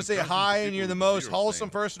yes. Just I want to can say trust hi, people and you're the with most zero wholesome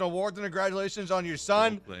playing. person award, and congratulations on your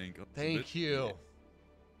son. Playing a Thank bit. you.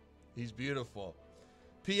 He's beautiful.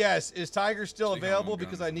 P.S. Is Tiger still Tiger available? Long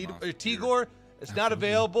Because Gun's I need master. Tigor. It's not Absolutely.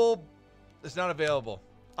 available. It's not available.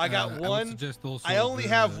 I got I would one. suggest also I only the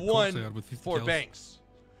have Corsair one with 50 for cals. Banks.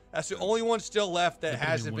 That's the only one still left that The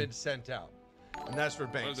premium hasn't one. been sent out, and that's for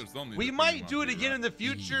Banks. there's only We the might premium do one it here, again right? in the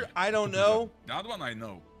future. Yeah. I don't know. That one I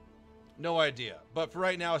know. No idea. But for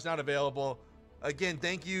right now, it's not available. Again,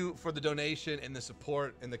 thank you for the donation and the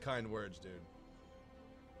support and the kind words, dude.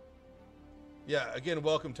 Yeah, again,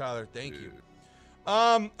 welcome, Tyler. Thank you.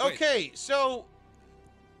 Okay, so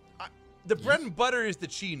the bread and butter is the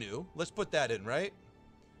Chinu. Let's put that in, right?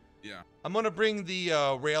 Yeah. I'm going to bring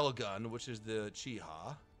the rail gun, which is the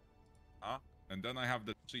Chiha. And then I have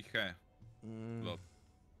the Chihe lot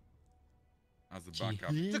as a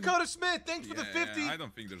backup. Dakota Smith, thanks for the 50 I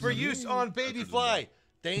don't think there's for any use on better Baby than Fly.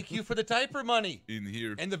 Thank you for the diaper money that in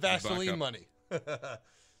here. and the as Vaseline backup. money.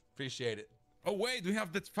 Appreciate it. Oh wait, we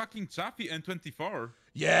have that fucking Chaffee N24.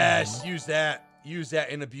 Yes, use that. Use that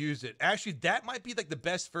and abuse it. Actually, that might be like the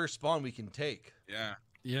best first spawn we can take. Yeah.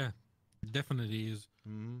 Yeah, it definitely is.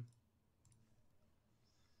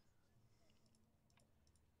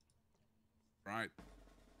 Right.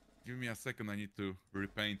 Give me a second. I need to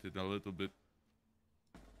repaint it a little bit.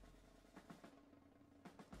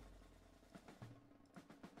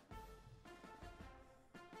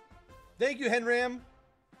 Thank you, Henram.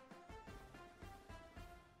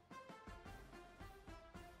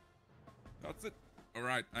 That's it. All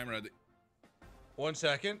right, I'm ready. 1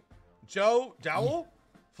 second. Joe Dowell?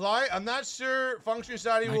 Fly, I'm not sure Function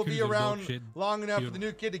Society My will be kids are dog around shit. long enough Here. for the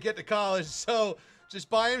new kid to get to college, so just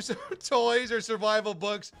buy him some toys or survival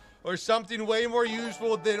books or something way more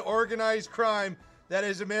useful than organized crime that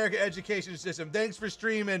is American education system. Thanks for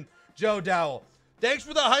streaming, Joe Dowell. Thanks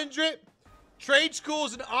for the 100. Trade school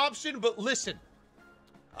is an option, but listen,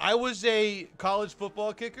 I was a college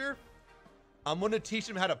football kicker. I'm going to teach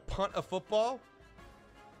him how to punt a football,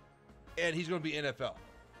 and he's going to be NFL.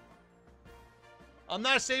 I'm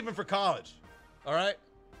not saving for college, all right?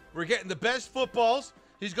 We're getting the best footballs.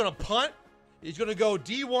 He's going to punt. He's going to go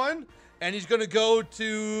D1, and he's going to go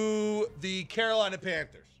to the Carolina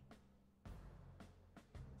Panthers.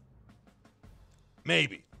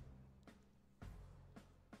 Maybe.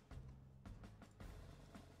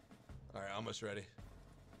 All right, almost ready.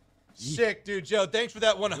 Sick, dude. Joe, thanks for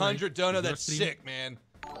that 100 dono. Your That's stream? sick, man.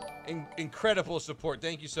 Incredible support.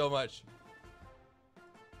 Thank you so much.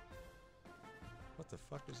 What the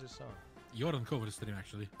fuck is this song? You're on cover stream,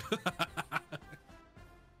 actually.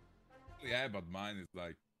 Yeah, but mine is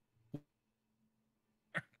like.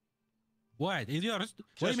 What? Is yours? What do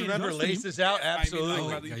Just you mean, remember, your stream? lace this out. Absolutely. I mean,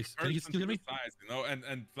 Oh, like, guys, but can you person still hear me? to the size, you know,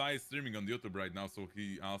 and Fly is streaming on YouTube right now, so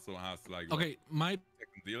he also has like Okay, my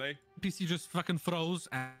second delay. PC just fucking froze.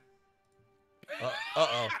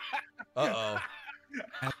 Uh-oh. Uh-oh.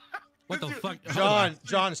 What the fuck? Hold on.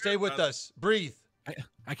 John, stay with us. Breathe.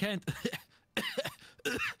 I can't.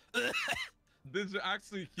 Did you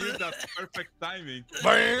actually hear that perfect timing?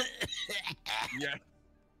 Bam! Yeah.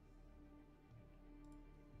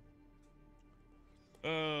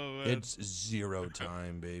 Oh man. It's 0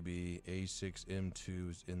 time, baby. A6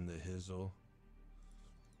 M2's in the hizzle.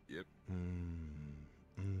 Yep.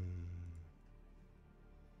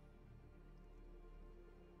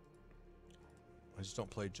 I just don't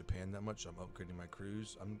play Japan that much. I'm upgrading my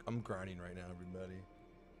crews. I'm grinding right now, everybody.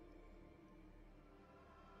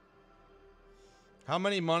 How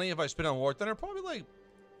many money have I spent on War Thunder? Probably like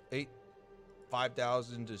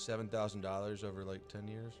 $5,000 to $7,000 over like 10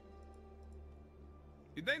 years.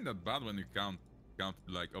 It ain't that bad when you count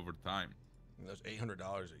like over time. That's $800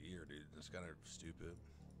 a year, dude. That's kind of stupid.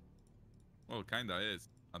 Well, kinda is.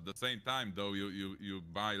 At the same time, though, you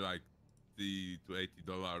buy like $60 to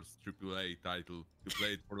 $80 AAA title. You play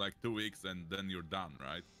it for like 2 weeks and then you're done,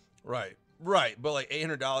 right? Right. But like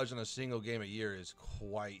 $800 in a single game a year is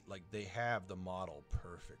quite like they have the model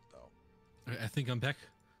perfect though. I think I'm back.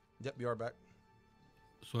 Yep, you are back.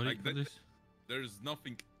 Sorry Like for this. There's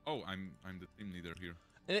nothing. Oh, I'm the team leader here.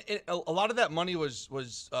 And a lot of that money was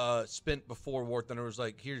spent before War Thunder was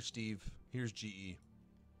like, here's Steve, here's GE.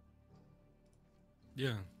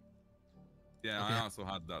 Yeah. Yeah, Okay. I also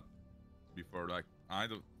had that before. Like I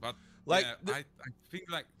don't, but Like, yeah, I think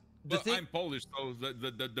like. the Well, thing- I'm Polish, so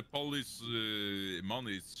the Polish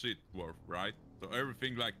money is shit worth, right? So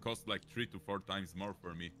everything like costs like 3 to 4 times more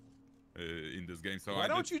for me in this game. So Why I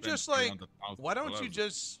don't did you spend just like? $300,000. Why don't you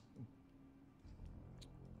just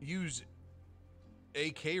use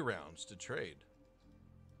AK rounds to trade?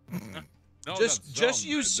 No, just that's dumb.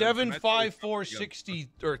 use The metal is 7.54, something 60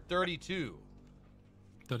 or 32.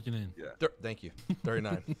 39. Thank you.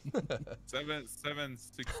 39. else.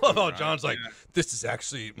 7.6. Oh, John's like, Yeah. this is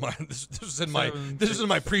actually my this is in my Seven, this is in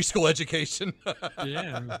my preschool education.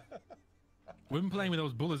 Yeah. We've been playing with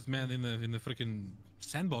those bullets, man, in the freaking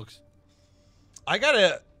sandbox. I got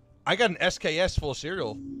an SKS full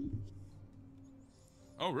serial.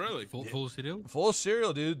 Oh, really? Full serial. Full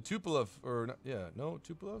serial, dude. Tupolev or no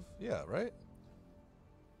Tupolev. Yeah, right?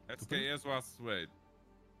 SKS was wait.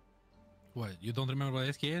 What? You don't remember what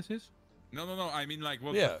SKS is? No. I mean, like,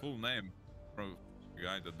 what's Yeah. the full name? From the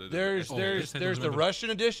guy that did it? There's Oh, there's yes, I there's don't the remember. Russian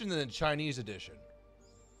edition and the Chinese edition.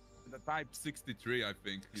 The Type 63, I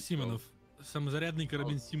think. it's Simonov. called. Самозарядный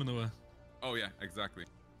карабин Симонова. Oh yeah, exactly.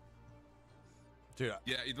 Dude,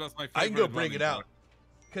 Yeah, it was my favorite. I can go one bring in it out.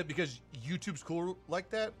 Because YouTube's cool like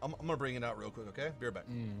that. I'm gonna bring it out real quick, okay? Be right back.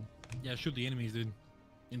 Yeah, shoot the enemies, dude.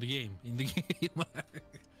 In the game. In the game.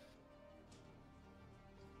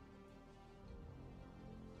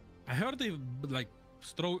 I heard they like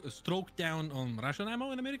stroke down on Russian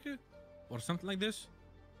ammo in America, or something like this.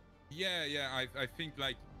 Yeah. I think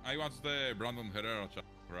like I watched the Brandon Herrera chat,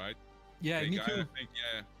 right? Yeah, I me think, too.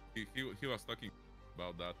 I think he was talking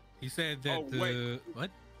about that. He said that. Oh, wait.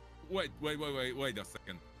 What? Wait a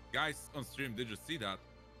second. Guys on stream, did you see that?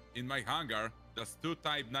 In my hangar, there's 2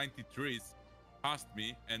 Type 93s past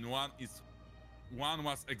me, and one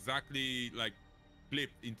was exactly like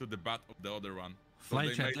flipped into the butt of the other one. So Fly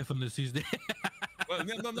they chat made- definitely sees that. Well,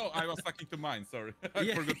 no, I was talking to mine, sorry.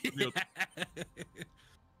 I forgot to mute.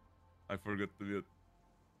 I forgot to mute.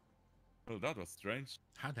 Oh, that was strange.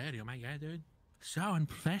 How dare you, my guy, dude? So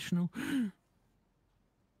unprofessional.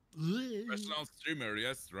 Professional streamer,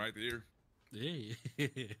 yes, right here. Hey,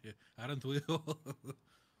 aren't we all?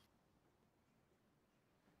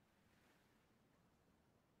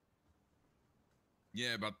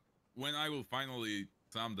 Yeah, but when I will finally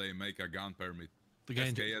someday make a gun permit, The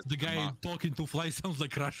guy, SKS the guy must. talking to Fly sounds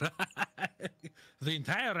like Russia. The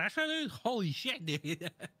entire Russia, dude? Holy shit, dude.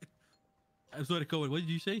 I'm sorry, Cohen, what did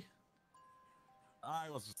you say? I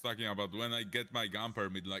was just talking about when I get my gun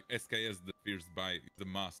permit, like SKS the Fierce Buy is a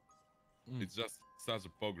must. It's just such a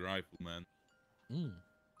pog rifle, man.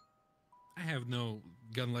 I have no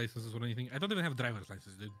gun licenses or anything. I don't even have driver's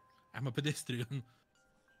license, dude. I'm a pedestrian.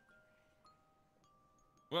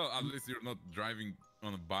 Well, at least you're not driving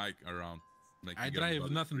on a bike around. making I drive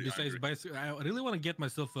everybody nothing pretty besides angry. bicycle. I really want to get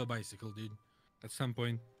myself a bicycle, dude, at some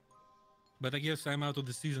point. But I guess I'm out of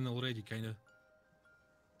the season already, kind of.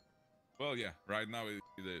 Well, yeah, right now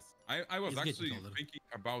it is. I was It's getting actually colder. thinking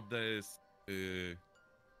about this.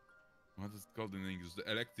 What is it called in English? The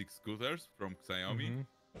electric scooters from Xiaomi. Mhm.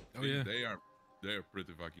 I Oh, think yeah. they are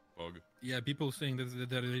pretty fucking pog. Yeah, people saying that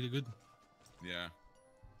they're really good. Yeah,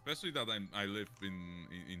 especially that I live in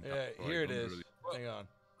Yeah, town, so I here it don't is. really- Hang on.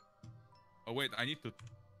 Oh wait, I need to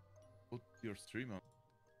put your stream on.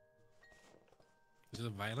 Is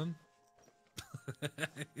it violent?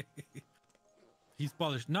 He's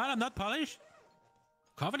Polish. No, I'm not Polish.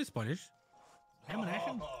 Covered is Polish. I'm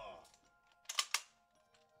Russian.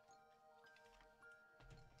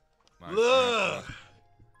 Nice. Ugh.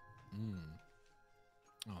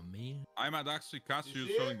 Oh man. I might actually catch you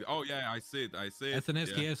see showing. it? Oh yeah, I see it. I see it. That's an Yeah.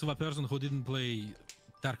 SKS of a person who didn't play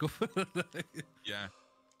Tarkov. Yeah.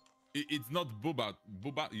 It's not Booba.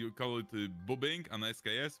 Booba, you call it Boobing and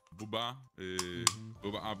SKS. Booba.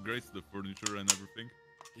 Booba upgrades the furniture and everything.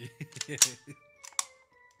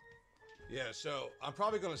 Yeah, so I'm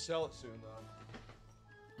probably gonna sell it soon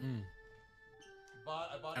though.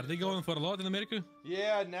 I bought Are it they in going for a lot in America?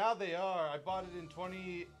 Yeah, now they are. I bought it in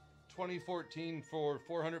 2014 for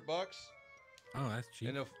 $400. Oh, that's cheap.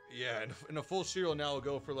 And and a full serial now will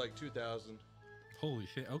go for like 2,000. Holy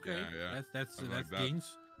shit. Okay. Yeah. That's Something like that.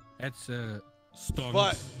 gains. That's stonks.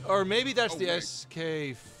 But or maybe that's Oh, the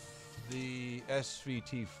wait. the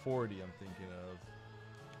SVT 40 I'm thinking of.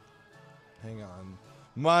 Hang on.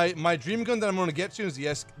 My dream gun that I'm gonna get to is the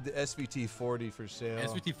SVT 40 for sale.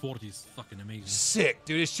 SVT 40 is fucking amazing. Sick,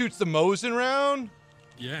 dude. It shoots the Mosin round.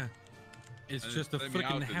 Yeah. It's And just a let me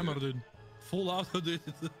freaking out, hammer, dude. Full auto, dude.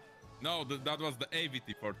 No, that was the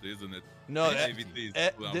AVT 40, isn't it? No, the that- AVT is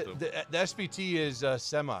full the, auto. the SVT is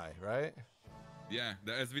semi, right? Yeah,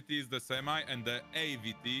 the SVT is the semi, and the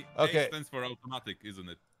AVT Okay. A stands for automatic, isn't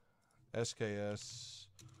it? SKS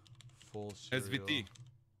full serial. SVT.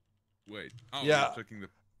 Wait. Oh, Yeah. you're checking the.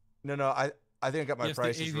 No, I think I got my Yes, the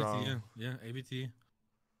prices AVT, wrong. Yeah, AVT.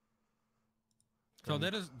 So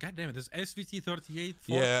that is, goddamn it, there's SVT 38,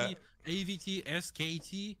 40, Yeah. AVT,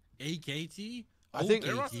 SKT, AKT, I think-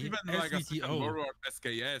 There was OKT, even like a second SVTO. warlord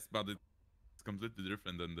SKS, but it's completely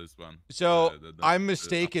different than this one. So The- I'm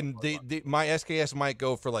mistaken. My SKS might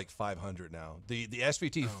go for like 500 now. The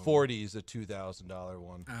SVT 40 is the $2,000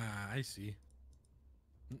 one. Ah, I see.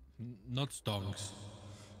 Not stonks.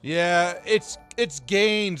 Yeah, it's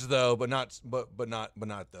gains though, but not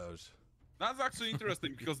those. That's actually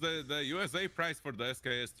interesting because the USA price for the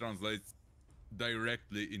SKS translates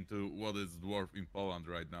directly into what is worth in Poland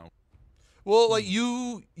right now. Well, like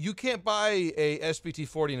you can't buy a SVT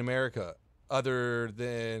 40 in America other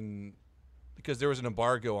than because there was an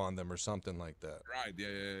embargo on them or something like that. Right?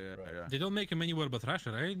 Yeah. They don't make them anywhere but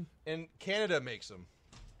Russia, right? And Canada makes them.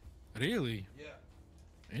 Really? Yeah.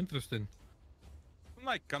 Interesting.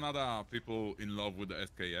 Like Canada, people in love with the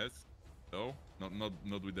SKS, though not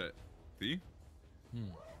with the T.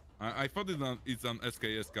 I thought it's an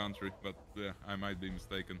SKS country, but yeah, I might be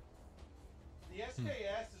mistaken. The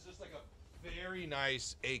SKS is just like a very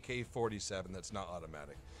nice AK-47 that's not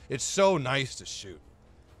automatic. It's so nice to shoot.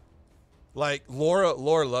 Like Laura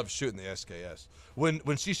loves shooting the SKS.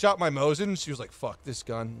 When she shot my Mosin, she was like, "Fuck this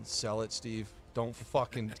gun, sell it, Steve. Don't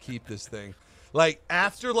fucking keep this thing." Like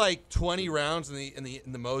after like 20 rounds in the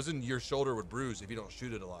Mosin, your shoulder would bruise if you don't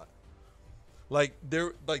shoot it a lot. Like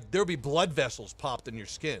there'll be blood vessels popped in your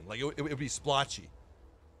skin. Like it would be splotchy.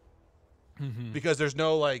 Because there's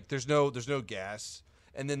no gas,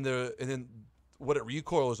 and then what it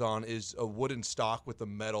recoils on is a wooden stock with a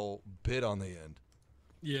metal bit on the end.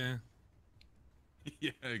 Yeah.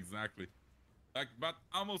 Yeah, exactly. Like, but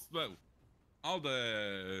almost well, all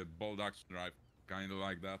the bolt action rifle kind of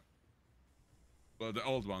like that. But the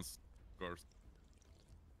old ones, of course.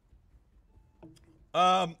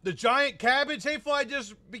 The giant cabbage. Hey, Fly,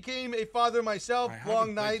 just became a father myself. I haven't Long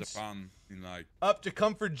played nights Japan in like up to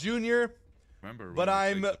Comfort Junior. remember. But when we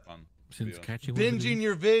I'm played Japan. Since Yeah. catching Binging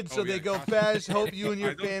your vids so Oh, they yeah, go catch- fast. Hope you and your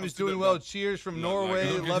I don't fam is consider doing well. that- Cheers from not like- Norway. I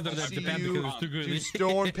don't Love to consider that see Japan you. because it's too good. Do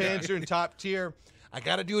Storm Panzer in top tier. I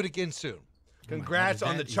gotta do it again soon. Congrats is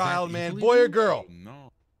on that- the is child, that man. Italy Boy or then? girl?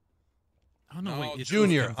 No. Oh no, No, wait. It's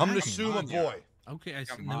Junior. it's I'm gonna Kentucky. assume a Kentucky. boy. Okay, I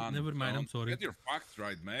see. Come on, Never mind. I'm John. sorry. Get your facts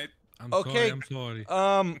right, mate. I'm Okay. sorry.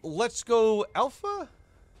 I'm sorry. Let's go Alpha.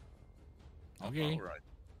 Okay. All right.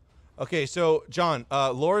 Okay, so John,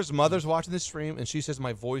 Laura's mother's watching this stream, and she says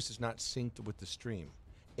my voice is not synced with the stream.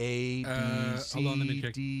 A B hold on, let me C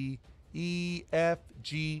check. D E F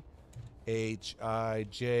G H I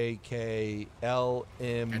J K L God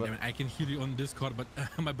M. damn it, I can hear you on Discord, but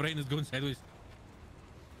my brain is going sideways.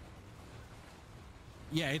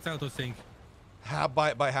 Yeah, it's auto sync. How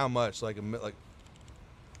by how much? Like hang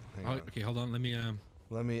Oh, on. okay, hold on. Let me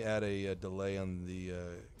Let me add a delay on the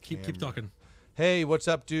keep camera. talking. Hey, what's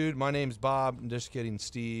up, dude? My name's Bob. I'm just kidding,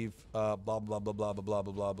 Steve. Blah blah blah blah blah blah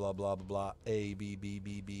blah blah blah blah blah. A B B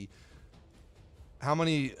B B. How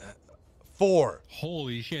many? 4.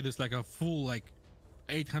 Holy shit! It's like a full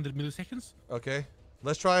 800 milliseconds. Okay.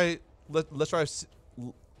 Let's try. Let's try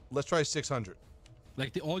 600.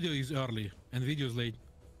 Like the audio is early and video is late.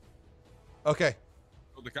 Okay.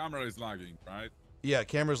 So the camera is lagging, right? Yeah,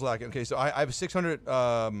 camera's lagging. Okay, so I have 600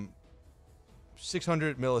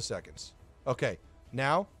 milliseconds. Okay.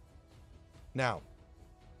 Now.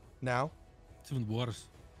 It's even worse.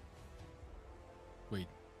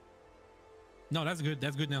 No, that's good.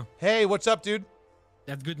 That's good now. Hey, what's up, dude?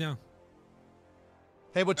 That's good now.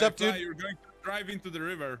 Hey, what's up, dude? You're going to drive into the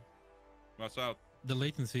river. Watch out. The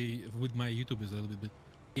latency with my YouTube is a little bit.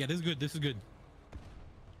 Yeah, this is good. This is good.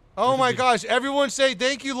 Oh my gosh! Everyone say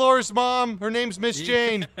thank you, Laura's mom. Her name's Miss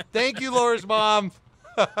Jane. Thank you, Laura's mom.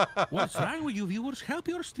 What's wrong with you viewers? Help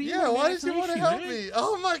your stream. Yeah, why does he want to help me?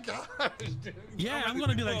 Oh my gosh, dude. Yeah, I'm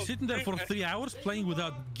gonna be like sitting there for 3 hours playing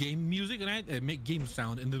without game music, and I make game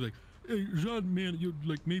sound, and they're like, "Hey, Jean, man, you're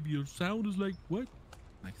like maybe your sound is like what?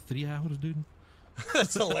 Like 3 hours, dude."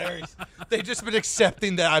 That's hilarious. They've just been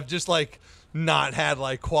accepting that I've just like not had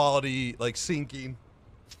like quality like syncing.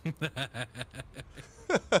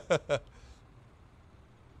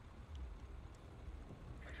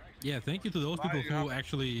 Yeah, thank you to those people who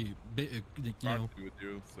actually, you know, with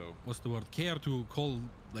you, so. what's the word? Care to call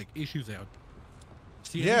like issues out.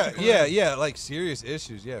 See, Yeah, like serious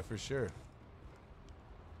issues. Yeah, for sure.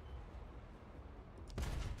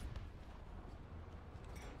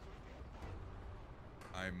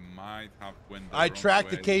 I might have went the I wrong tracked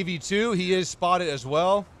the way. KV2. He is spotted as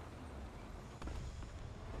well.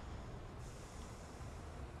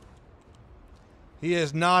 He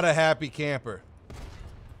is not a happy camper.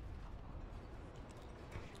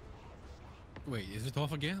 Wait, is it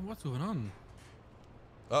off again? What's going on?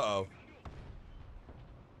 Uh-oh.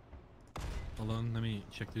 Hold on, let me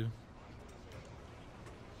check too.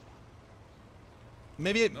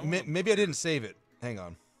 Maybe maybe I didn't save it. Hang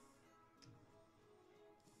on.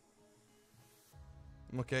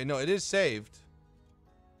 Okay, no, it is saved.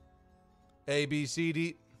 A, B, C,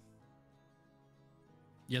 D.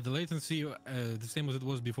 Yeah, the latency, the same as it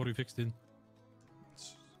was before we fixed it.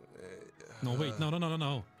 No, wait,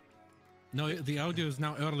 no. No, the audio is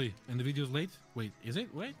now early and the video is late. Wait, is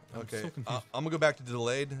it? Wait, I'm Okay, so confused. I'm gonna go back to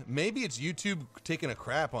delayed. Maybe it's YouTube taking a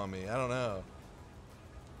crap on me. I don't know.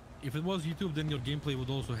 If it was YouTube, then your gameplay would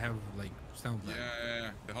also have like sound lag.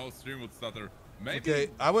 Yeah, the whole stream would stutter. Maybe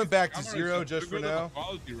Okay, I went back to camera is 0 a just for good bit of now.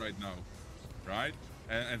 quality right now, right?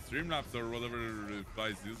 And Streamlabs or whatever Fly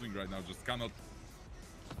is using right now just cannot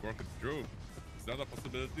work it through. Is that a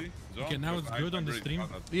possibility, John? Okay, now it's good on the really stream.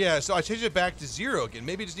 found that. Yeah, so I changed it back to 0 again.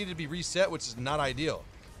 Maybe it just needed to be reset, which is not ideal.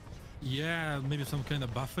 Yeah, maybe some kind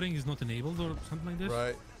of buffering is not enabled or something like this.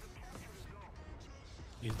 Right.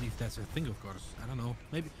 If that's a thing, of course. I don't know.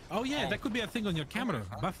 Maybe. Oh yeah, that could be a thing on your camera.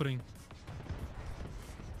 Buffering.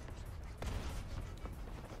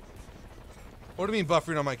 What do you mean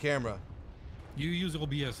buffering on my camera? You use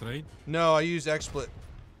OBS, right? No, I use XSplit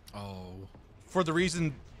Oh. for the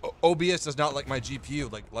reason OBS does not like my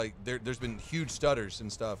GPU. Like there's been huge stutters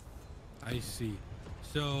and stuff. I see.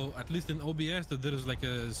 So at least in OBS, there is like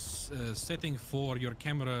a setting for your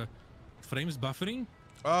camera frames buffering.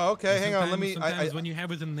 Oh, okay. Hang on. Let me. Sometimes when you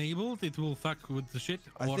have it enabled, it will fuck with the shit.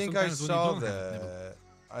 I or think I sometimes when you saw don't have it enabled. that.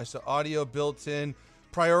 I saw audio built in,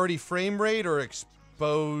 priority frame rate or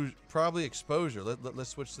probably exposure. Let's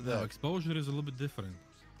switch to that. No, exposure is a little bit different.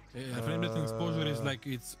 Frame rate and exposure is like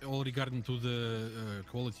it's all regarding to the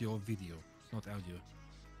quality of video, not audio.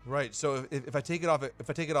 Right. So if I take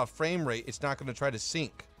it off frame rate, it's not going to try to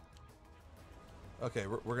sync. Okay,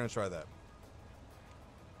 we're going to try that.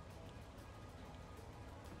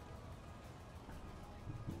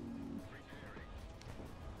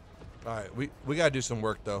 All right, we got to do some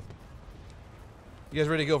work though. You guys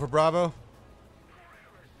ready to go for Bravo?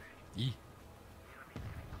 Yee.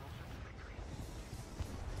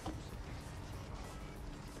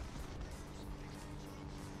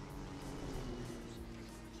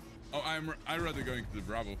 Oh, I'm rather going to the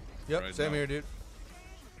Bravo. Yep, right same now. here, dude.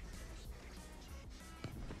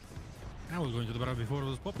 I was going to the Bravo before it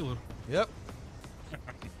was popular. Yep.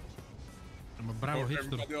 I'm a Bravo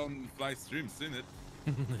hipster. Everybody on Fly stream seen it.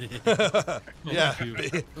 Yeah.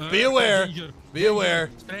 thank you. Be aware. Danger. Be aware.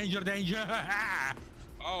 Stranger danger.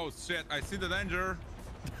 Oh shit! I see the danger.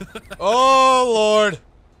 Oh Lord.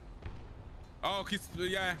 Oh, he's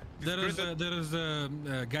yeah. He's there is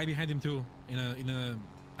critted. a guy behind him too in a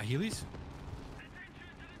Achilles.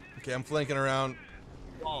 Okay, I'm flanking around.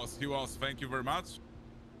 He was. Thank you very much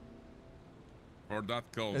for that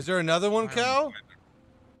call. Is there another one, Cal?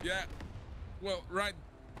 Yeah. Well, right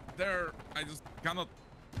there, I just cannot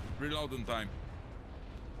reload in time.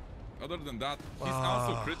 Other than that, he's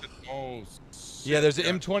also critted. Oh, shit. Yeah, there's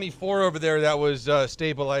an M24 over there that was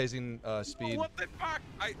stabilizing speed. Oh, what the fuck?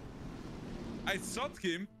 I shot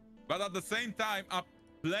him, but at the same time, a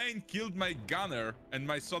plane killed my gunner, and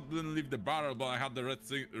my shot didn't leave the barrel, but I had the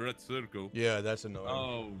red circle. Yeah, that's annoying.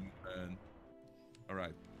 Oh man. All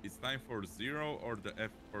right, it's time for 0 or the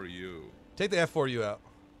F for you. Take the F4U out.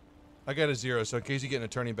 I got a 0, so in case you get in a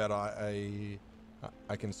turning battle, I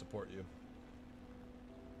can support you.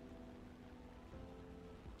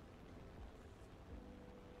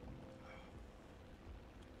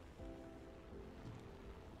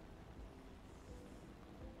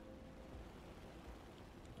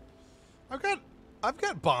 I've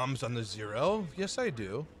got bombs on the 0. Yes, I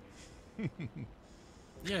do.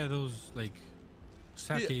 Yeah, those like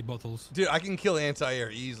sake bottles. Dude, I can kill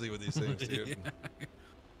anti-air easily with these things, dude.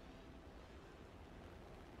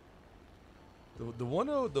 The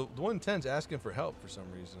 110's asking for help for some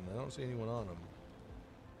reason. I don't see anyone on him.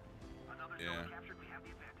 Yeah.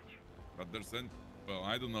 But there's well,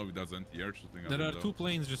 I don't know if there's anti-air shooting. There are 2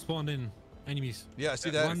 planes just spawned in. Enemies. Yeah, I see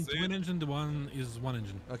Yeah, that. One twin engine, the one is one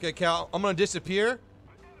engine. Okay, Cal, I'm gonna disappear,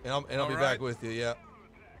 and I'll be All back right. with you. Yeah.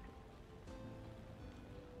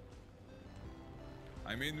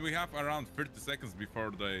 I mean, we have around 30 seconds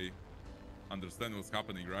before they understand what's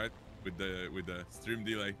happening, right? With the stream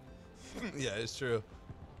delay. Yeah, it's true.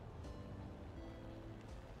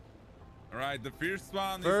 All right, the first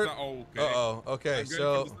one Bert. is the, okay. Uh-oh. Okay, I'm going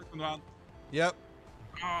so for the second one. yep.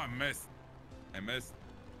 Oh, I missed.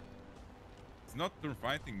 It's not turn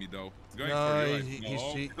fighting me though. It's going No, for you.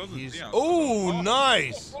 he's doesn't see us. oh,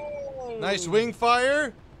 nice. Oh. Nice wing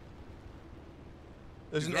fire.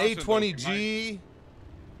 There's He's an Russian, though. A20G.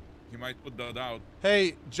 He might put that out.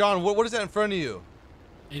 Hey, John, what is that in front of you?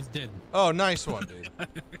 It's dead. Oh, nice one, dude.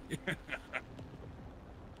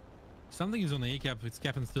 Something is on the A cap. It's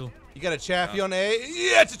capping still. You got a Chaffee on A?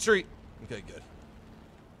 Yeah, it's a treat. Okay, good.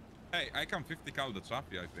 Hey, I can 50 cal the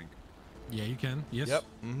Chaffee, I think. Yeah, you can. Yes. Yep.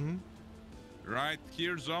 Mm-hmm. Right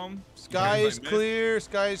here, zone. Sky Yes, is I missed. clear.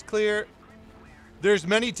 Sky is clear. There's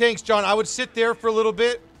many tanks, John. I would sit there for a little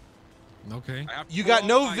bit. Okay. I have You to got go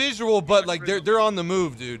no on, visual, I but got like rid of- they're on the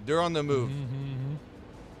move, dude. They're on the move.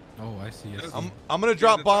 Oh, I see. I see. I'm gonna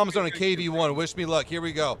drop bombs on a KV1. Wish me luck. Here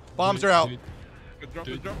we go. Bombs are out. Drop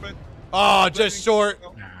it, drop it. Oh, just short.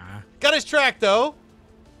 Nah. Got his track though,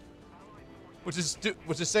 which is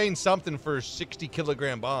saying something for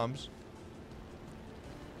 60-kilogram bombs.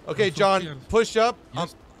 Okay, Also John, clear. push up.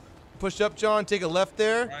 Yes. Push up, John. Take a left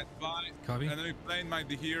there. Right, fly. Copy. Enemy plane might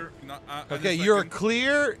be here. Any Okay, you're second.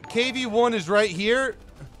 clear. KV1 is right here.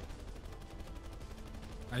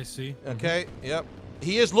 I see. Okay, yep.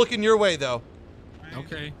 He is looking your way though.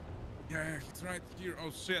 Okay. Yeah, he's right here.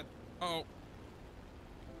 Oh shit. Oh.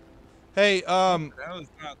 Hey, The hell is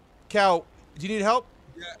that? Cal, do you need help?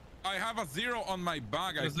 Yeah, I have a 0 on my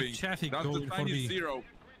bag, There's I a think. Chaffee That's the going for tiny me. 0.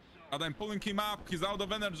 And I'm pulling him up. He's out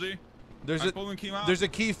of energy. There's I'm pulling him up. a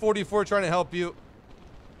key 44 trying to help you.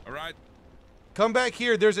 All right. Come back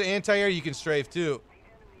here. There's an anti-air you can strafe too.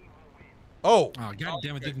 Oh. Oh, god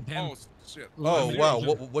damn it, didn't pan. Oh shit. Oh The wow.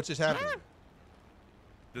 zeros What's just happened?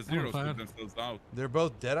 The zeros fire. put themselves out. They're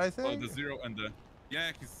both dead, I Oh, think. the 0 and the.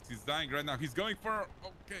 Yeah, he's dying right now. He's going for.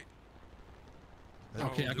 Okay.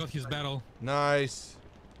 Okay, I got his battle. Nice.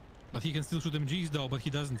 But he can still shoot MGs though, but he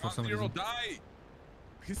doesn't for some 0 reason. die.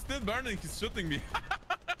 He's still burning. He's shooting me.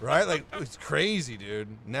 Right? Like it's crazy, dude.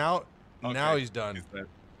 Now Okay, he's done. He's dead.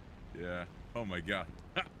 Yeah. Oh my god.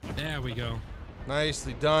 There we go.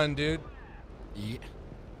 Nicely done, dude. Yeah.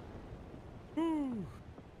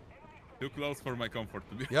 Too close for my comfort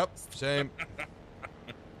to be. Yep, same.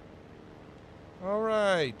 All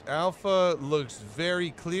right, Alpha looks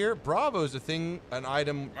very clear. Bravo's a thing, an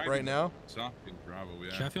item right now. Champion, bravo,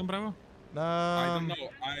 yeah. Chaffee on Bravo? I don't know.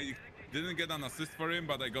 I didn't get an assist for him,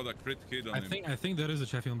 but I got a crit hit on him. I think there is a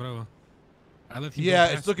Chaffee on Bravo. I let him Yeah, go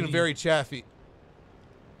it's past looking me. very chaffy.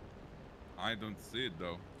 I don't see it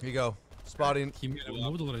though. Here you go. Spotting. He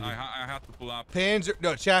moved already. I had to pull up. Panzer.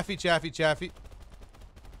 No, chaffy.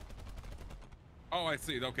 Oh, I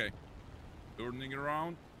see it. Okay. Turning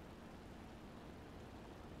around.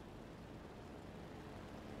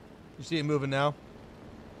 You see it moving now?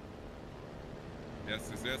 Yes.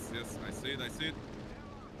 I see it.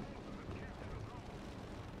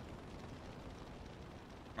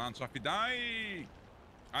 Man, Shafi, die!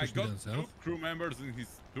 I Push me got down 2 south. crew members in his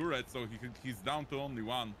turret, so he's down to only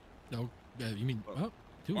 1. Oh, you mean Oh.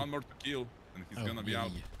 2? 1 more to kill, and he's Oh, gonna be yeah,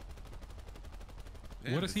 out. yeah.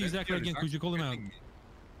 Damn, What is the he exactly Zephyr is again? Could you call him out? actually hitting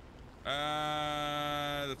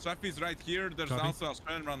me. The Chaffee is right here. There's Copy. also a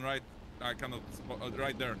Sherman right. I cannot spot.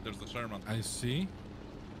 Right there. There's a Sherman. I see.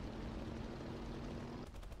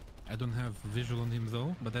 I don't have visual on him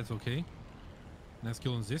though, but that's okay. Nice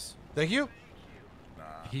kill on this. Thank you.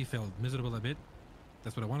 He felt miserable a bit.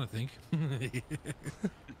 That's what I want to think.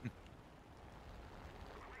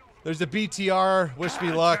 There's the BTR. Wish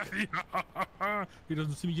me luck. He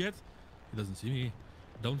doesn't see me yet. He doesn't see me.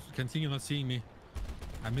 Don't continue not seeing me.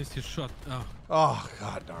 I missed his shot. Oh, Oh,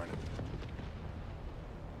 god darn it.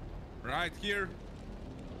 Right here.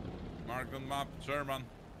 Marked on map. Sherman.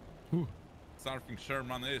 whew. Surfing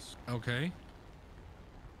Sherman is. Okay.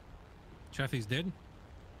 Chaffee's dead.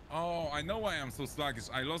 Oh, I know why I'm so sluggish.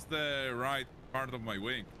 I lost the right part of my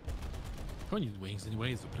wing. Don't use wings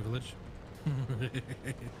anyway. It's a privilege.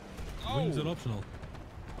 Wings are optional.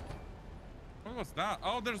 What was that?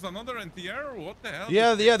 Oh, there's another NTR? What the hell?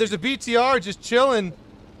 Yeah, there's a BTR just chilling.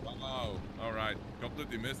 Oh, alright.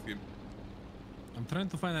 Completely missed him. I'm trying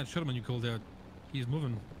to find that Sherman you called out. He's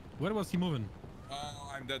moving. Where was he moving?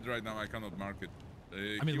 I'm dead right now. I cannot mark it.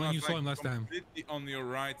 I mean, he when was, you saw him last time. Completely on your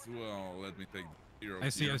right. Well, let me take zero. I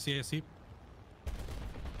see.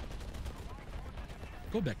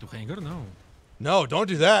 Go back to hangar. No. No, don't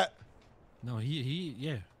do that. No,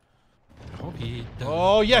 yeah. I hope he does.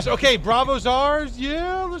 Oh, yes. Okay, Bravo's ours.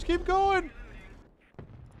 Yeah, let's keep going.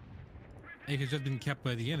 A has just been capped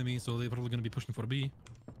by the enemy, so they're probably going to be pushing for B.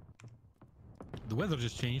 The weather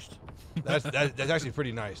just changed. That's actually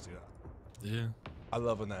pretty nice, dude. Yeah. I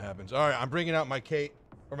love when that happens. All right, I'm bringing out my Kate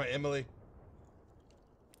or my Emily.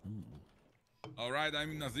 All right,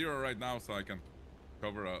 I'm in a 0 right now, so I can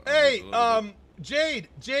cover a Hey, bit. Jade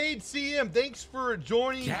CM, thanks for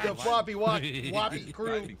joining the Floppy Woppy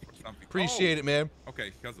crew. Appreciate it, man.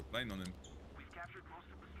 Okay, he has a plane on him.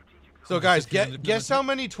 So, guys, guess how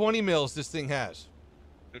many 20 mils this thing has?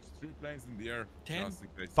 There's 2 planes in the air. 10? just in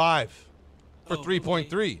case. 5 for Oh,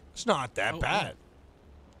 3.3. It's not that bad.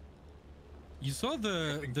 You saw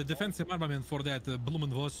the defensive armament for that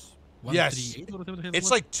Blumenvoss 138 Yes. or whatever the hell it It's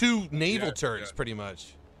was? like 2 naval turrets, yeah. pretty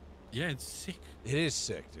much. Yeah, it's sick. It is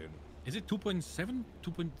sick, dude. Is it 2.7?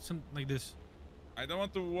 2 point something like this? I don't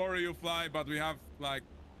want to worry you, Fly, but we have like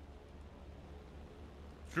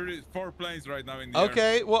 4 planes right now in the air.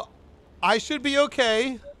 Okay, well, I should be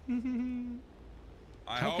okay.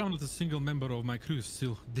 I How hope. come not a single member of my crew is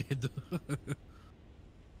still dead?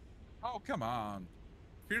 Oh, come on.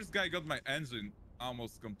 Fierce guy got my engine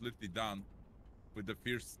almost completely done with the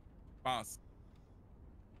Fierce pass.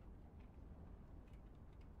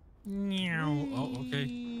 Meow. Oh, okay.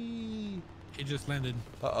 He just landed.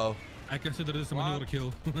 Uh-oh. I consider this a maneuver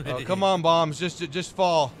kill. Oh, come on, bombs. Just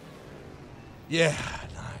fall. Yeah,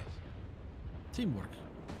 nice. Teamwork.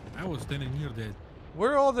 I was standing near that.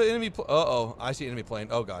 Where are all the enemy uh-oh. I see enemy plane.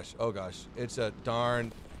 Oh, gosh. Oh, gosh. It's a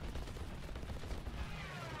darn...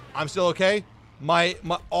 I'm still okay.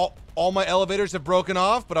 All my elevators have broken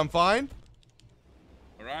off, but I'm fine.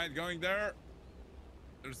 All right, going there.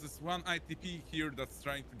 There's this one ITP here that's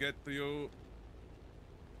trying to get to you.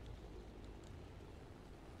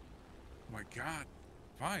 Oh my god.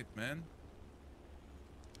 Fight, man.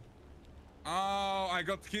 Oh, I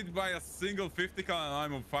got hit by a single 50 cal and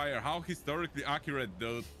I'm on fire. How historically accurate,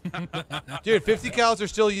 dude. Dude, 50 cals are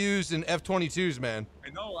still used in F-22s, man.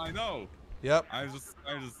 I know. Yep. I just,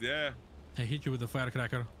 yeah. I hit you with a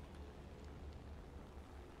firecracker.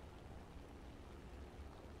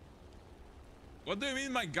 What do you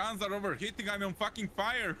mean my guns are overheating? I'm on fucking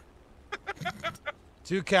fire.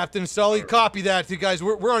 To Captain Sully, copy that. You guys,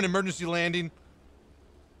 we're on emergency landing.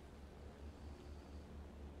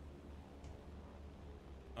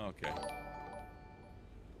 Okay.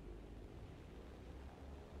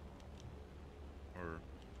 Or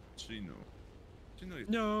Chino. Chino is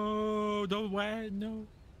No, don't why no.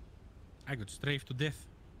 I got strafed to death.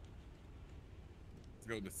 let's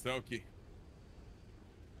go to Soki.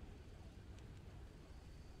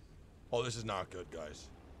 Oh, this is not good, guys.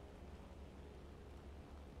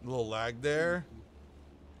 A little lag there.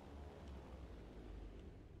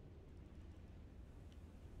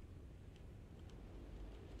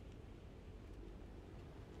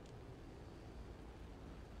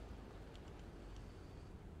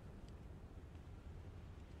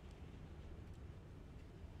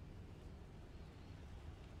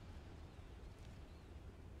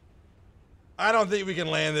 I don't think we can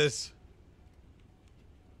land this.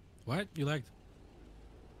 What? You liked?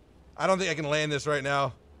 I don't think I can land this right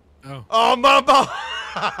now. Oh. Oh, mama!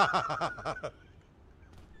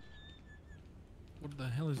 What the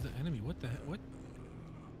hell is the enemy? What the hell?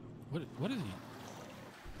 What is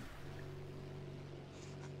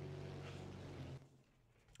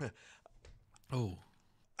he? Oh.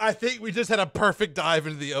 I think we just had a perfect dive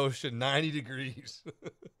into the ocean, 90 degrees.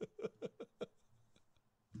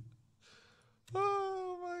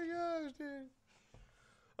 Oh my gosh, dude.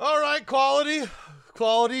 All right,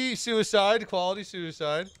 quality suicide.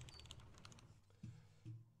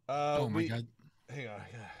 Oh my god. Hang on, I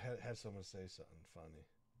had someone say something funny.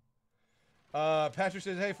 Patrick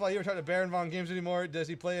says, "Hey, Fly, you ever talk to Baron Von games anymore? Does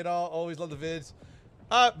he play at all? Always love the vids."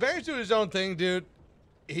 Baron's doing his own thing, dude.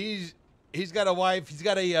 He's got a wife. He's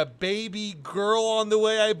got a baby girl on the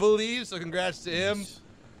way, I believe. So congrats to him. Nice.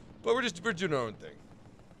 But we're doing our own thing.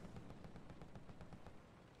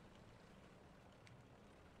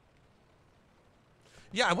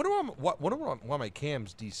 Yeah, I wonder why my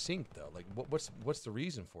cam's desynced though. Like, what's the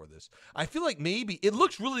reason for this? I feel like maybe it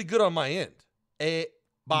looks really good on my end.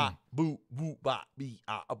 Ba boo boo ba be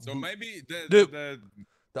So boo. maybe The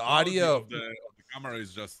quality audio of the camera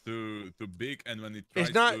is just too big, and when it tries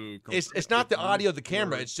it's not to it's not the audio of the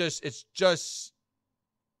camera. It's just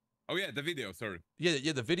oh yeah, the video. Sorry.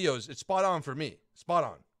 yeah the videos. It's spot on for me. Spot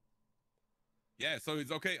on. Yeah, so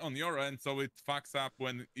it's okay on your end, so it fucks up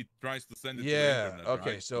when it tries to send it to the Yeah. internet,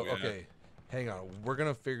 Okay. right? So yeah. okay, hang on. We're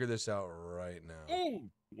gonna figure this out right now. Oh,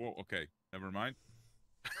 whoa, okay, never mind.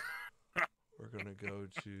 We're gonna go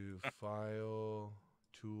to File,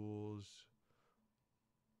 Tools,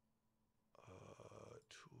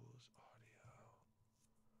 Tools, Audio,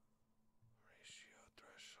 Ratio,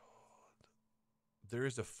 Threshold. There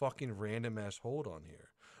is a fucking random ass hold on here.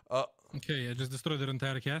 Okay, I just destroyed their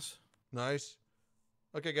entire cast. Nice.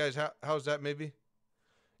 Okay, guys, how's that? Maybe.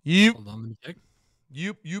 You. Hold on, let me check.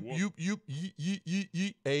 You.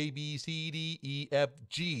 A B C D E F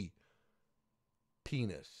G.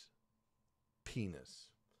 Penis.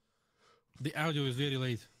 The audio is very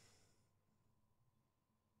late.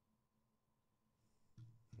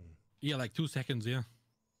 Yeah, like 2 seconds. Yeah.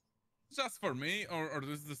 Just for me, or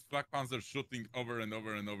is this Black Panther shooting over and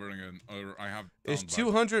over and over again, or I have. It's down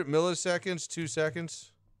 200 milliseconds. 2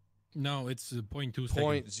 seconds. No, it's 0.2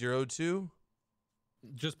 seconds. 0.02.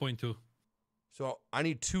 Just 0.2. So I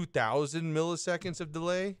need 2,000 milliseconds of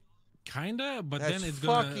delay. Kinda, but That's then it's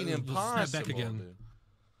fucking gonna impossible. snap back again. Dude.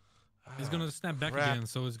 It's gonna snap back crap. again,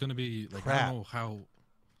 so it's gonna be like I Crap. don't know how.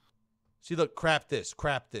 See, look, crap this,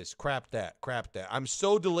 crap that. I'm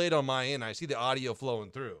so delayed on my end. I see the audio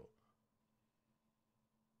flowing through.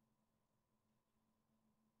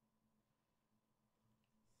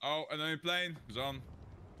 Oh, enemy plane, John.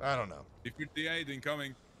 I don't know. P-58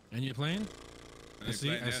 incoming. And you're playing? I Enemy see.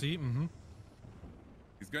 plane, I yeah. see. Mm-hmm.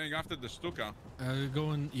 He's going after the Stuka.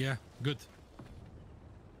 Going. Yeah. Good.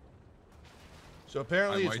 So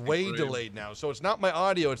apparently I'm it's waiting way for him. delayed now. So it's not my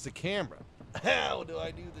audio, it's the camera. How do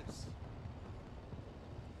I do this?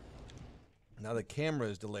 Now the camera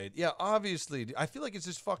is delayed. Yeah, obviously. I feel like it's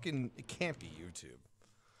just fucking. It can't be YouTube.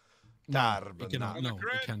 it cannot. Got No, a it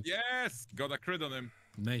crit. can't. Yes, got a crit on him.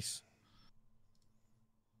 Nice.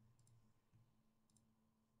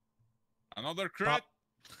 Another crit. Pop.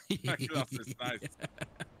 Actually, that's just nice.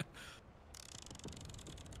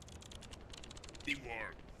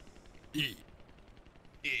 Teamwork.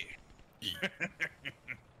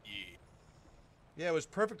 Yeah, it was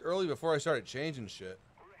perfect early before I started changing shit.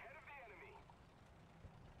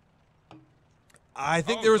 I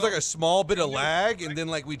think Oh, there was so- like a small bit of lag, and then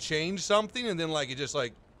like we changed something, and then like it just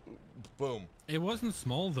like, boom. It wasn't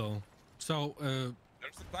small though. So There's a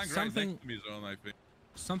tank right Something- next to me, John, I think.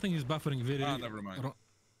 something is buffering very. Ah, never mind.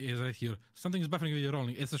 Is right here. Something is buffering very wrong.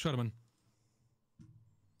 It's a Sherman.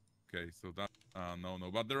 Okay, so that no,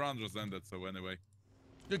 but the round just ended. So anyway,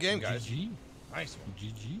 Good game, guys. GG. Nice one.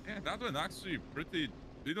 GG. yeah, that one actually pretty.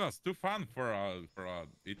 It was too fun for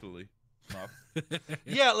Italy. Map.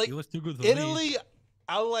 Yeah, like It was too good for me. Italy,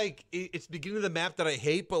 I like it's the beginning of the map that I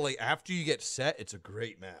hate, but like after you get set, it's a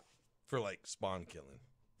great map for like spawn killing.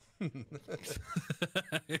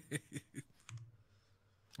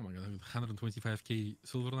 Oh my god, 125k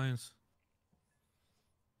silver lions.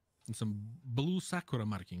 And some blue Sakura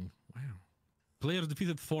marking. Wow. Players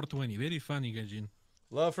defeated 420. Very funny, Gajin.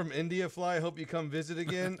 Love from India, Fly. Hope you come visit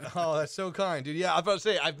again. Oh, that's so kind, dude. Yeah, I was about to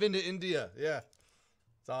say I've been to India. Yeah,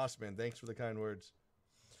 it's awesome, man. Thanks for the kind words.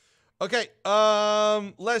 Okay,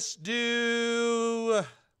 let's do.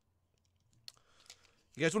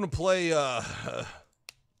 You guys want to play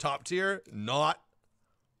top tier? Not.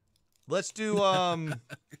 Let's do.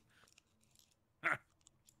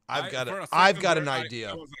 I've got an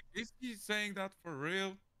idea. I was like, is he saying that for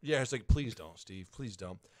real? Yeah, it's like, please don't, Steve. Please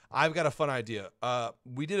don't. I've got a fun idea.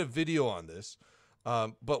 We did a video on this,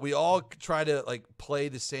 but we all try to like play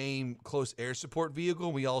the same close air support vehicle.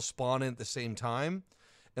 And we all spawn in at the same time,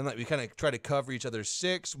 and like we kind of try to cover each other's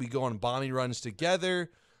six. We go on bombing runs together.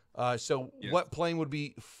 So Yes. what plane would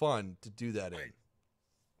be fun to do that in?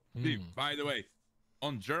 Steve, by the way,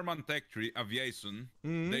 on German Tech Tree Aviation,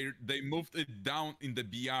 they moved it down in the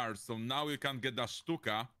BR, so now you can get a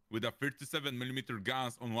Stuka with a 37mm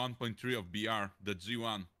guns on 1.3 of BR, the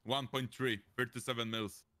G1, 1.3, 37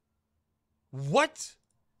 mils. What?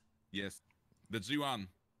 Yes, the G1,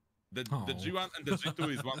 the Oh. G1 and the G2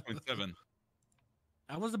 is 1.7.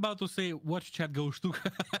 I was about to say, watch chat go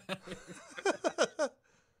Stuka.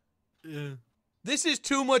 Yeah. This is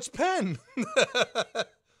too much pen.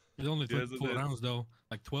 It only took Yes, it 4 is. rounds though.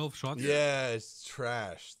 Like 12 shots. Yeah, it's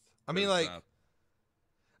trashed. I mean, There's like, that.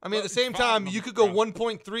 I mean, Well, at the same it's time, fun, you could go bro.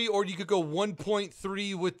 1.3 or you could go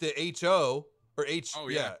 1.3 with the HO or Oh,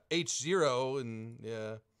 yeah. H0 and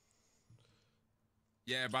yeah.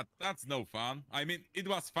 Yeah, but that's no fun. I mean, it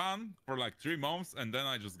was fun for like 3 months, and then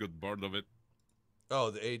I just got bored of it. Oh,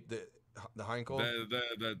 the Heinkel?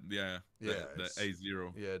 The it's-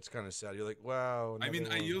 A0. Yeah, it's kind of sad. You're like, wow. I mean,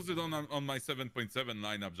 another I one. used it on my 7.7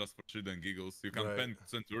 lineup just for shit and giggles. You can Right. pen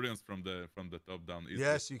Centurions from the top down. Easily.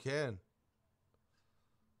 Yes, you can.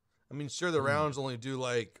 I mean, sure, the rounds only do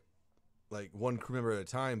like one crew member at a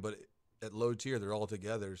time, but at low tier, they're all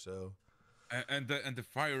together, so. And the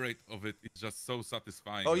fire rate of it is just so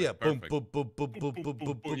satisfying. Oh It's yeah, boom, perfect. boom, boom, boom, boom, boom,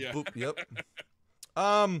 boom, boom, yeah. boom. Yep.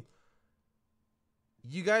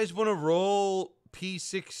 You guys want to roll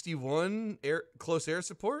P61 close air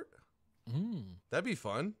support? That'd be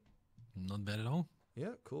fun. Not bad at all.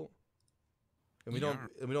 Yeah, cool. And we don't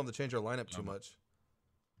have to change our lineup too much.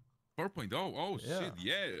 4.0. Oh Yeah. shit,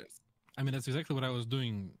 yes. I mean, that's exactly what I was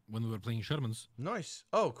doing when we were playing Shermans. Nice.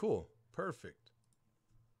 Oh, cool. Perfect.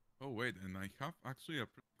 Oh wait, and I have actually a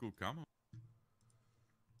pretty cool camo.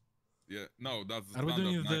 Yeah, no, that's Are we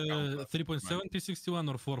standard doing night camo, the that's 3.7 mine. P61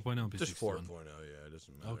 or 4.0 P61? Just 4.0, yeah, it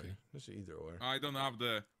doesn't matter. Okay. Just either or. I don't have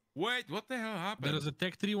the. Wait, what the hell happened? There is a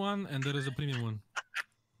Tech 3 one and there is a premium one.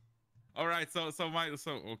 All right, so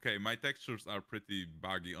okay, my textures are pretty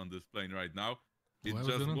buggy on this plane right now. It Why was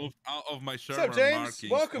just it on? moved out of my up, Sherman James?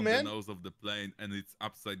 markings Welcome, on man. the nose of the plane, and it's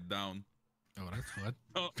upside down. Oh, that's hot.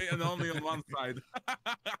 Oh, and only on one side.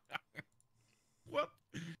 What?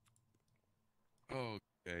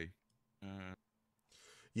 Okay.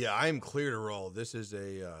 Yeah, I am clear to roll. This is a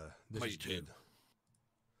this is Wait, good.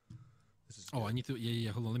 This is Oh, I good. need to.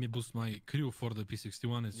 Yeah. Hold on. Let me boost my crew for the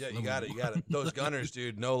P61. It's Yeah, you level got it. one. You got it. Those gunners,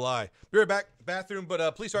 dude. No lie. Be right back. Bathroom,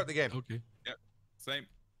 but please start the game. Okay. Same.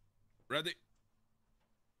 Ready?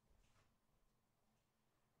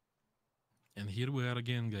 And here we are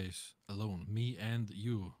again, guys. Alone. Me and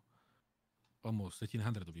you. Almost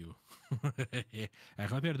 1,300 of you. I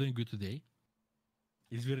hope you are doing good today.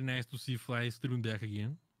 It's very nice to see Fly streaming back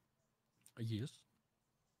again. Yes.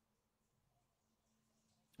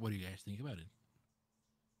 What do you guys think about it?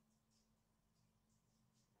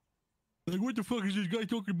 Like, what the fuck is this guy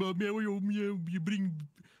talking about, man? You bring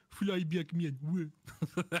Fly back, man.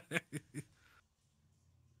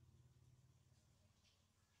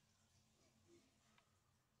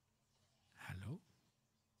 Hello?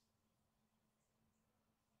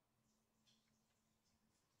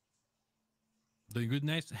 Doing good,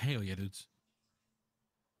 nice? Hell yeah, dudes.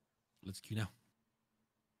 Let's queue now.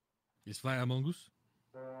 Is Fly Among Us?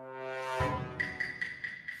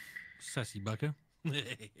 Sassy Bucker.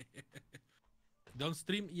 Don't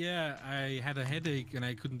stream? Yeah, I had a headache and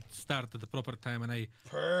I couldn't start at the proper time and I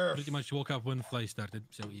pretty much woke up when Fly started,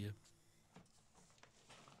 so yeah.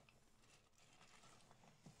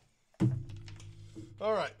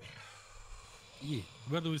 All right. Yeah,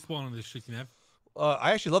 where do we spawn on this shitty map?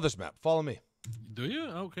 I actually love this map. Follow me. Do you?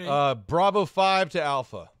 Okay. Bravo 5 to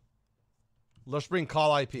Alpha. Let's bring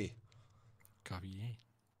call IP. Copy, yeah.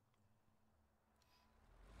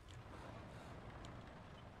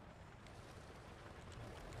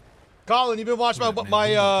 Colin, you been watching Yeah,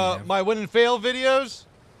 man, my win and fail videos?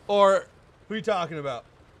 Or who are you talking about?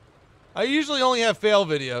 I usually only have fail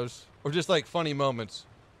videos or just like funny moments.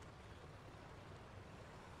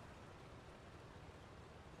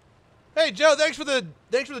 Hey Joe, thanks for the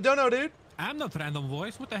dono, dude. I'm not random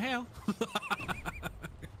voice. What the hell?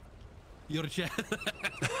 Your chat.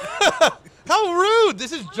 How rude!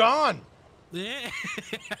 This is John. Yeah.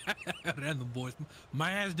 Random voice.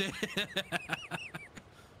 My ass dead.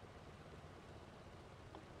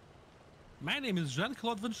 My name is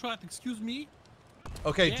Jean-Claude Van Schott. Excuse me.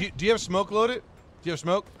 Okay, Yeah. do you have smoke loaded? Do you have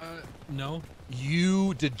smoke? No.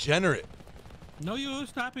 You degenerate. No, you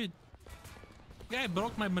stop it. Yeah, I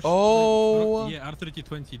broke my machine. Oh. Yeah,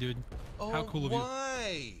 R3020, dude. Oh, How cool of you.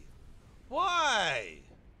 why? Why?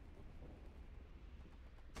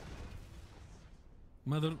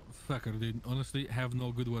 Motherfucker, dude. Honestly, have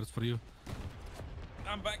no good words for you.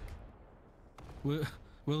 I'm back. We're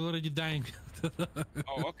already dying.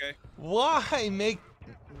 Oh, okay. Why make?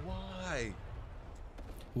 Why?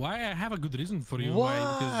 Why? I have a good reason for you. Why?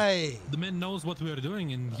 Because the man knows what we are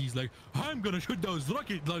doing, and he's like, I'm gonna shoot those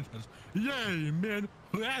rocket launchers. Yay, man.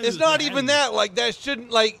 It's not even that. Like that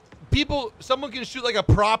shouldn't like people. Someone can shoot like a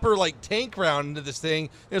proper like tank round into this thing.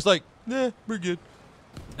 And it's like, nah, we're good.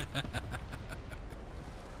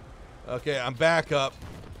 Okay, I'm back up.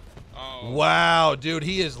 Oh. Wow, dude,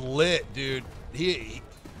 he is lit, dude.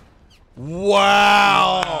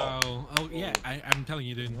 Wow. Wow. Oh, yeah, I'm telling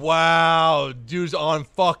you, dude. Wow, dude's on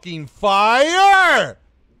fucking fire.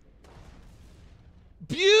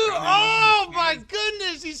 Oh my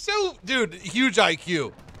goodness, he's so dude, huge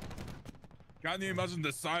IQ. Can you imagine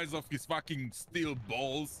the size of his fucking steel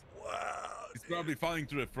balls? Wow. He's probably falling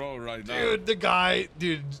to the floor right now. Dude, the guy,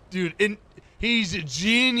 dude, and he's a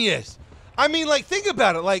genius. I mean, like, think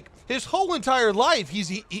about it. Like, his whole entire life,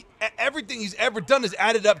 everything he's ever done is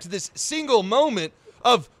added up to this single moment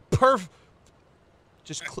of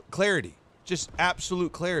clarity, just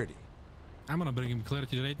absolute clarity. I'm gonna bring him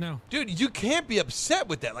clarity right now. Dude, you can't be upset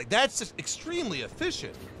with that. Like, that's just extremely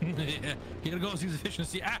efficient. Yeah, here goes his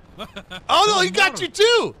efficiency. Ah. Oh no, he got you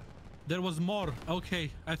too. There was more.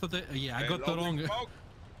 Okay, I thought that. Yeah, I got the wrong. Oh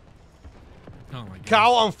my god.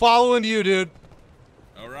 Cal, I'm following you, dude.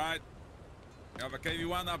 All right. You have a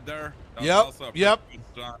KV-1 up there. That's Yep. also a Yep. pretty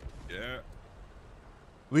good shot. Yeah.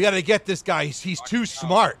 We got to get this guy. He's too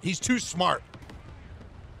smart. He's too smart.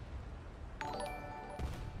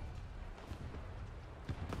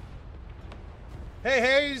 Hey,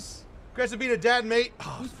 Hayes. Congrats on being a dad, mate. Oh,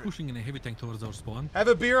 Who's pushing in a heavy tank towards our spawn? have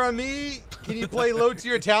a beer on me. Can you play low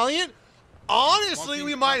tier Italian? Honestly,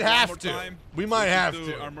 we might have to. We might have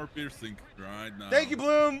to. Armor piercing right now. Thank you,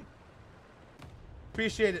 Bloom.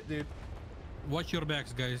 Appreciate it, dude. Watch your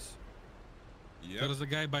backs, guys. Yep. There's a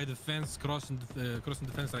guy by the fence crossing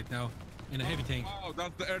the fence right now in a heavy tank. Oh,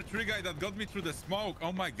 that's the R3 guy that got me through the smoke.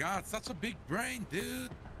 Oh my god, such a big brain, dude.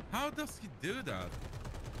 How does he do that?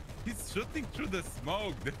 He's shooting through the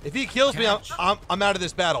smoke. If he kills me, I'm out of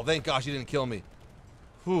this battle. Thank gosh he didn't kill me.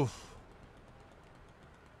 Whew.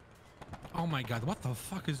 Oh my god, what the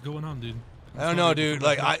fuck is going on, dude? I don't know, dude.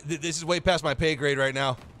 Like, this is way past my pay grade right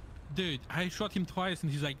now. Dude, I shot him twice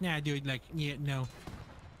and he's like, nah, dude, like, yeah, no.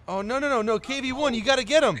 Oh, no. KV-1, you got to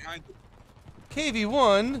get him.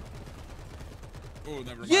 KV-1. Oh,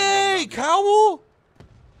 never mind. Yay, Cowl.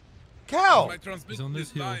 Cal. My transmission on this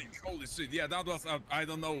is hill. dying. Holy shit. Yeah, that was, I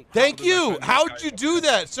don't know. Thank you. How'd you do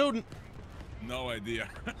that? So, No idea.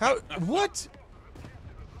 what?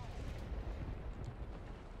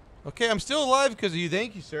 Okay, I'm still alive because of you.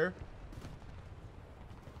 Thank you, sir.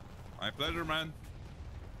 My pleasure, man.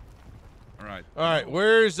 All right. All right,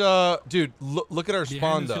 where's, dude, look at our Behind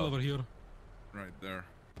spawn, this hill though. over here. Right there.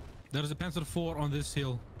 There's a Panzer IV on this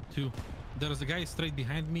hill, too. There's a guy straight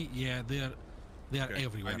behind me. Yeah, they are Okay,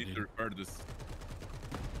 everywhere, I need dude. to repair this.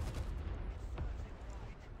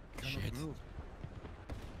 Shit.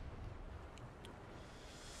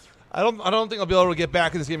 I don't think I'll be able to get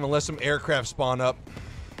back in this game unless some aircraft spawn up.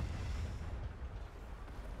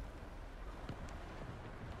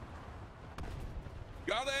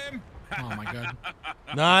 Got him! Oh my god.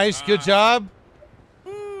 Nice, good job.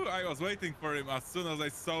 Woo, I was waiting for him. As soon as I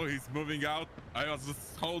saw he's moving out, I was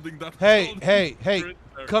just holding that. Hey,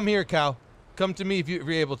 come here, Cal. Come to me if you're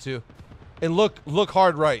able to, and look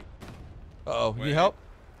hard right. Uh-oh, need Wait. help?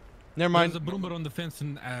 Never mind. There's a broomer on the fence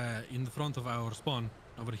in the front of our spawn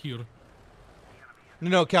over here.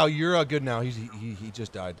 No, Cal, you're good now. He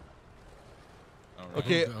just died. All right.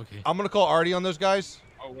 Okay, Okay. I'm gonna call Artie on those guys.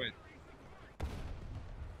 Oh wait.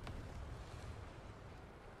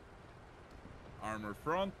 Armor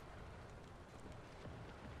front.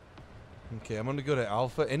 Okay, I'm gonna go to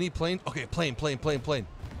Alpha. Any plane? Okay, plane.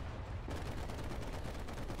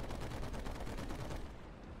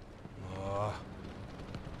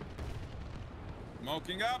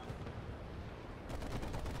 Smoking up.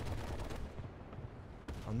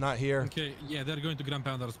 I'm not here. Okay, yeah, they're going to ground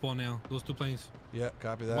pound our spawn now. Those two planes. Yeah,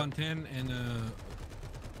 copy that. 110 and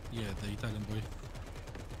yeah, the Italian boy.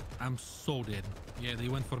 I'm so dead. Yeah, they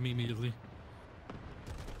went for me immediately.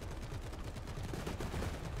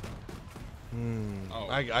 Oh.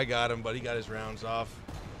 I got him, but he got his rounds off.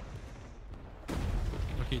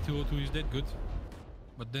 Okay, 202 is dead, good.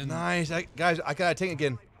 But then Nice, guys. I got a tank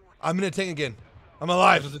again. I'm in a tank again. I'm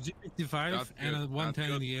alive. there's a G55 That's and a good, 110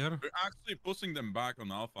 that's in the air. We're actually pushing them back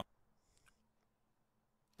on Alpha.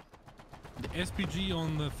 The SPG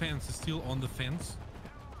on the fence is still on the fence.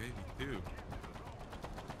 Okay, too.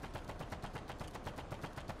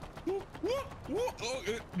 Oh,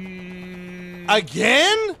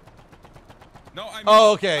 Again? no, I.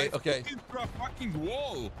 Oh, okay, I okay. fucking threw a fucking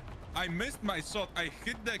wall. I missed my shot. I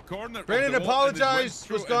hit the corner. Brandon, of the wall and it went apologize.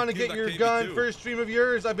 through Was gone to and get killed your a gun. KV-2. First stream of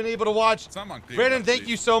yours I've been able to watch. Someone clear Brandon, that, thank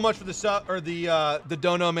please. you so much for the sub or the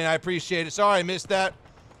dono, man. I appreciate it. Sorry I missed that.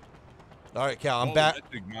 All right, Cal, I'm Oh, back.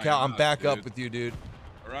 that's my Cal, I'm God, back up dude. with you, dude.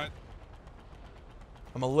 All right.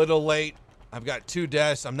 I'm a little late. I've got 2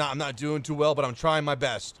 deaths. I'm not doing too well, but I'm trying my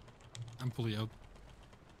best. I'm fully out.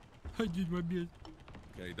 I did my best.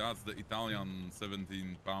 Okay, that's the Italian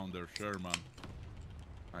 17-pounder Sherman.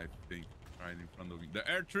 I think right in front of me. The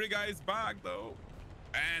R3 guy is back though,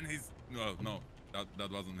 and he's no,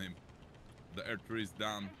 that wasn't him. The R3 is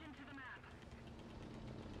done.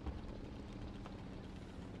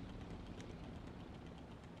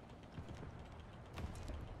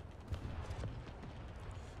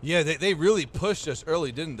 Yeah, they really pushed us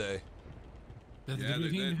early, didn't they? That's Yeah, the they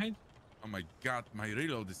thing did. behind. Oh my god, my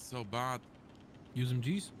reload is so bad. Use some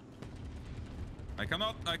G's. I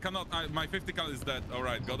cannot. My 50 cal is dead. All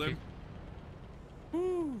right, got Okay. him.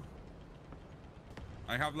 Woo.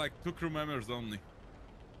 I have like 2 crew members only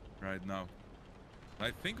right now.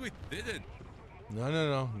 I think we did it.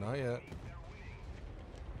 No, not yet.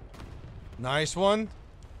 Nice one.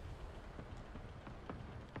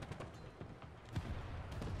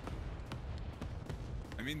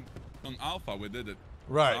 I mean, on Alpha we did it.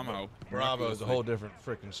 Right. Somehow. Bravo is a miraculously. whole different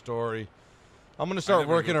freaking story. I'm gonna I start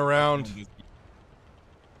never working got around. on this.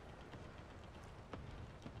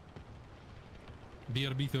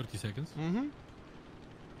 BRB 30 seconds. Mm-hmm.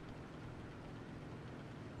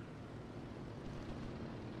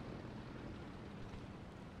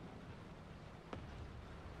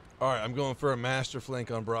 All right, I'm going for a master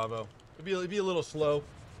flank on Bravo. It'd be a little slow.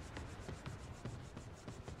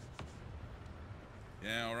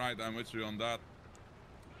 Yeah, all right, I'm with you on that.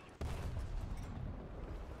 I'm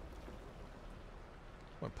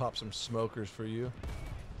gonna pop some smokers for you.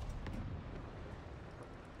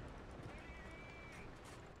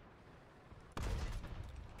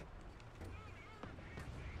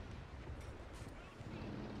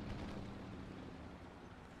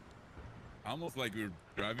 Almost like we're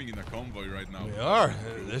driving in a convoy right now. We are.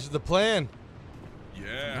 This is the plan.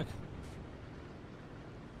 Yeah.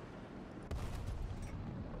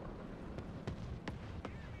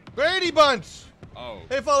 Brady Bunch! Oh.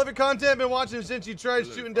 Hey, follow your content. Been watching since you tried Really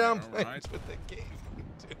shooting fire, down all planes right. with the game.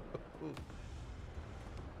 Dude.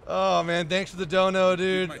 Oh, man. Thanks for the dono,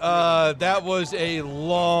 dude. my turret. That was a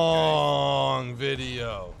long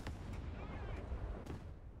video.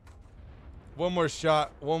 One more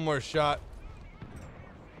shot. One more shot.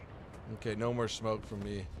 Okay, no more smoke from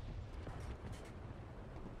me.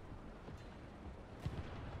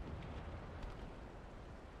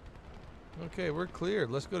 Okay, we're cleared.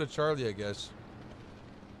 Let's go to Charlie, I guess.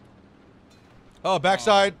 Oh,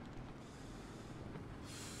 backside.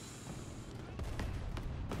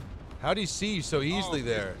 How do you see you so easily Oh,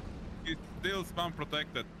 there? It's still spam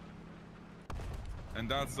protected. And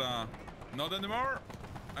that's not anymore.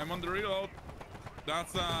 I'm on the reload.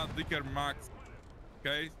 That's Dicker Max.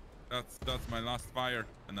 Okay, that's my last fire.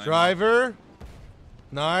 And Driver.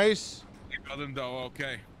 Nice. I got him though.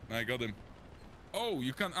 Okay, I got him. Oh,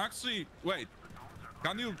 you can actually wait.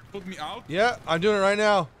 Can you put me out? Yeah, I'm doing it right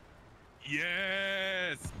now.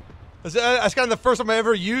 Yes. That's kind of the first time I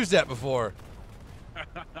ever used that before.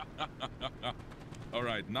 All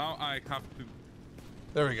right, now I have to.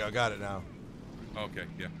 There we go. Got it now. Okay,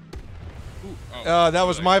 yeah. Ooh, oh, That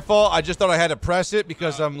was like- my fault. I just thought I had to press it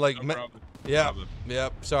because I'm like, no problem. yeah, Problem.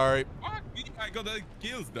 yep. Sorry. Fuck me, I got 8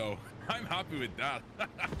 kills though. I'm happy with that.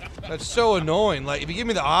 That's so annoying. Like, if you give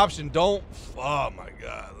me the option, don't. Oh my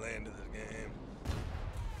God, landed this game.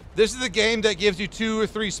 This is the game that gives you 2 or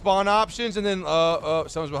 3 spawn options, and then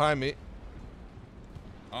someone's behind me.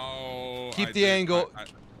 Oh. Keep I the did- angle. I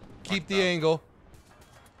Keep fucked the up. angle.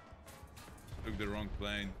 Took the wrong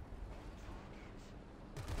plane.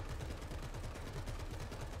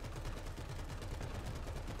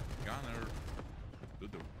 Gunner.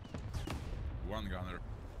 Doo-doo. One gunner.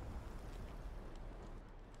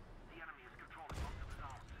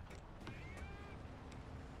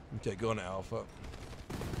 Okay, going to Alpha.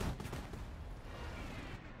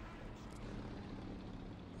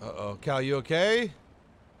 Uh-oh. Cal, you okay?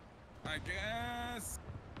 I guess.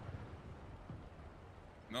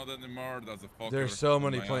 Not anymore. That's a fucker. There's so on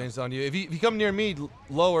many my planes on you. If you come near me,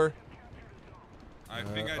 lower. ass. I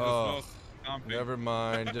think I just oh, lost something. Never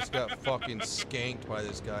mind. Just got fucking skanked by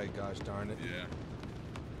this guy. Gosh darn it. Yeah.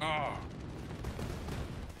 Oh.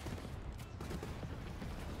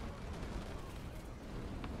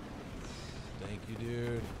 Thank you,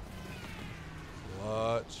 dude.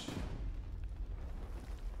 Clutch.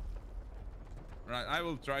 Right, I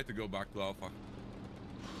will try to go back to Alpha.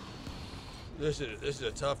 This is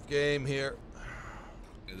a tough game here.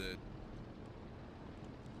 It is.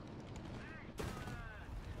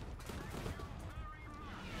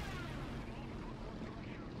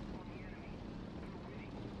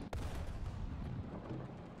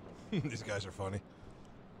 These guys are funny.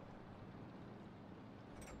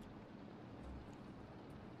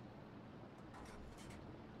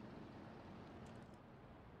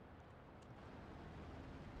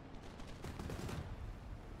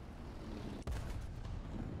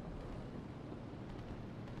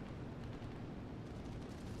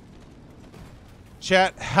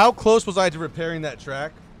 chat, how close was I to repairing that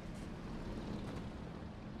track?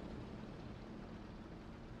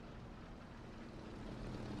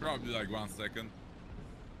 Probably like 1 second.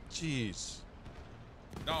 Jeez.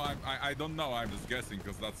 No, I don't know. I'm just guessing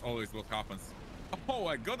because that's always what happens. Oh,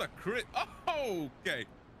 I got a crit. Oh, okay.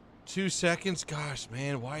 2 seconds? Gosh,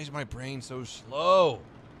 man, why is my brain so slow?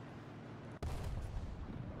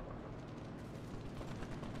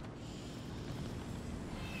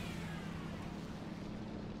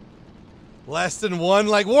 Less than 1?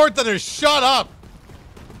 Like, War Thunder, shut up!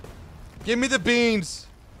 Give me the beans.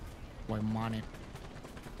 I'm on it.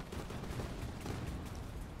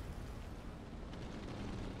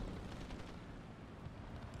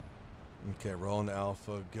 Okay, rolling to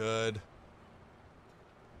Alpha. Good.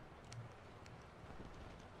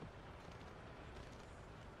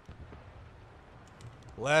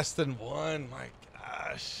 Less than 1? My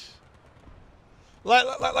gosh.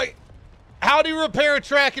 Like, how do you repair a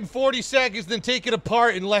track in 40 seconds then take it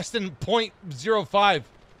apart in less than 0.05?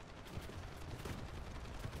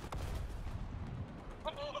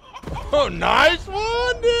 Oh, nice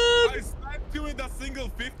one, dude! I sniped you with a single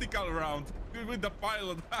 50 cal round with the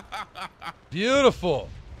pilot. Beautiful.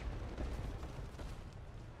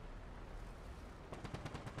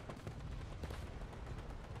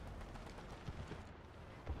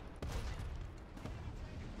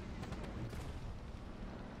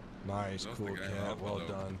 Nice, That's cool the guy cap. Alpha, Well though.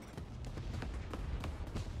 done.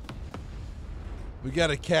 We got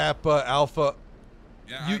to cap Alpha.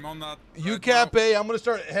 Yeah, You- I'm on that. You right cap now. A. I'm gonna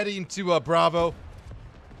start heading to Bravo.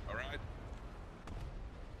 All right.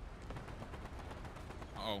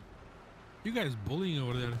 Oh. You guys bullying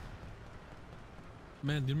over there.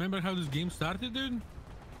 Man, do you remember how this game started, dude?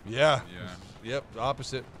 Yeah. Yeah. Yep.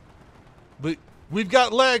 Opposite. But we've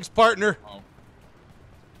got legs, partner. Oh.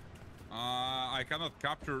 I cannot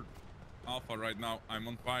capture Alpha right now. I'm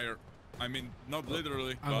on fire. I mean, not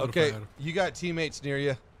literally, I'm but Okay. fire. You got teammates near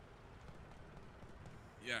you.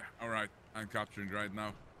 yeah. All right. I'm capturing right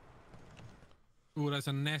now. Ooh, that's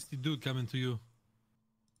a nasty dude coming to you.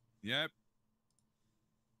 Yep.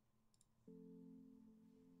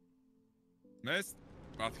 Missed,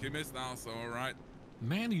 but he missed now, so all right.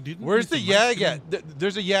 Man, you didn't. Where's the miss a nice Yag at? kill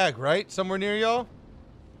There's a Yag, right? Somewhere near y'all?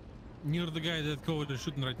 near the guy that Code is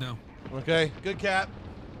shooting right now. Okay. Good cap.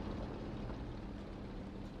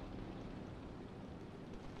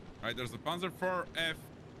 Right, there's a Panzer IV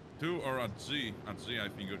F2 or a G. A G, I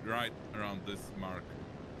think, right around this mark.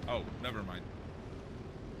 Oh, never mind.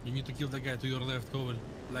 You need to kill that guy to your left, Code.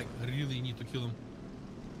 Like, really need to kill him.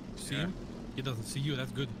 See Yeah. him? He doesn't see you.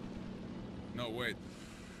 That's good. No, wait.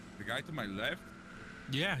 The guy to my left?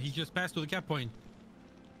 Yeah, he just passed to the cap point.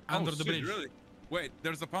 Under oh, the shit, bridge. Really? Wait,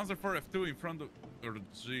 there's a Panzer IV F2 in front of or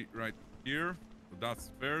G right here. So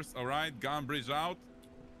that's first. All right, gun bridge out.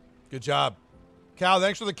 Good job. Cal,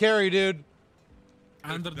 thanks for the carry, dude.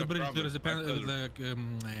 Under No the bridge, problem. there is a My pleasure.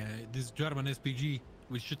 this German SPG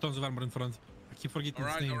with shit tons of armor in front. I keep forgetting All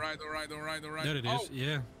his right, name. all right, all right, all right, all right. There it is. Oh,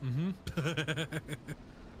 Yeah. Mm-hmm.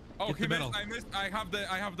 oh, Get he the missed. medal. I missed. I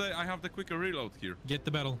have the quicker reload here. Get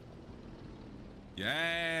the battle.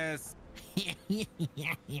 Yes.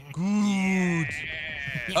 Good.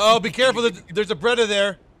 Oh, be careful. There's a Breda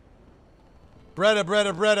there. Breda.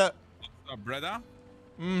 Breda?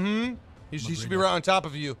 Mm-hmm. He should be Breda. right on top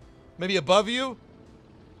of you. Maybe above you?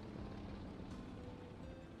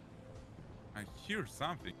 I hear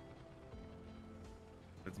something.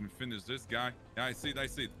 Let me finish this guy. Yeah, I see it. I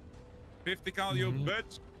see it. 50 cal, you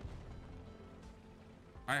bitch.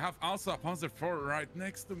 I have also a Panzer IV right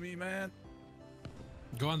next to me, man.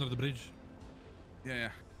 Go under the bridge. Yeah, yeah.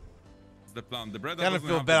 It's the plan. The Breda Kind of doesn't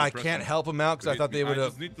feel have bad. the I depression can't help him out because to I hit thought me. they would I have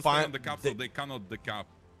just need to stay on the cap so they- they cannot decap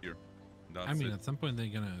here. That's I mean, it. at some point they're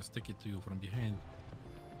gonna stick it to you from behind.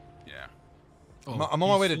 Yeah. Oh, I'm on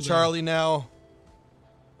my way to he's still Charlie now.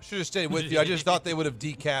 I should have stayed with you. I just thought they would have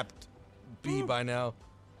decapped B by now.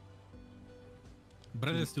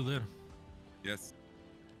 there. Brett is still there. Yes.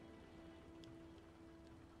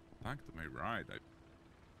 Tank to my right.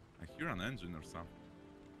 I hear an engine or something.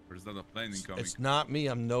 Or is that a plane incoming? It's not me.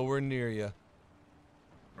 I'm nowhere near you.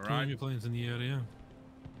 All Two right. enemy planes in the area.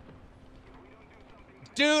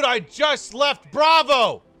 Dude, I just left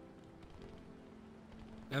Bravo.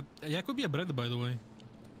 Yeah, could be a Brett, by the way.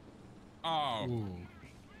 Oh, Ooh.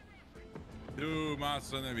 too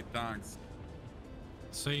much enemy tanks.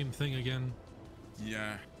 Same thing again.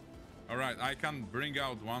 Yeah. All right, I can bring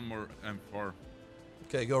out one more M4.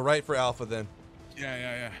 Okay, go right for Alpha then. Yeah,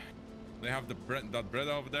 yeah, yeah. They have that bread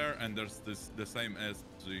over there, and there's the same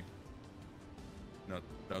SG.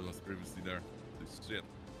 That was previously there. This shit.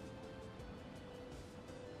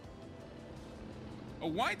 Oh,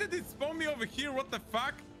 why did it spawn me over here? What the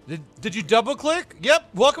fuck? Did you double click? Yep.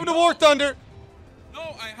 Welcome to War Thunder.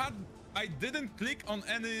 No, I didn't click on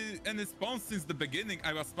any spawn since the beginning.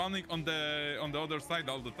 I was spawning on the other side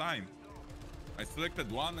all the time. I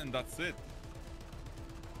selected one and that's it.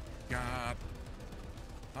 God.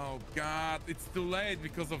 Oh God, it's too late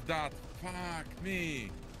because of that. Fuck me.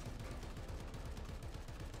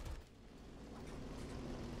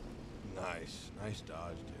 Nice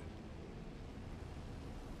dodge, dude.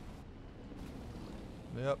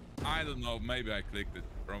 Yep. I don't know. Maybe I clicked it.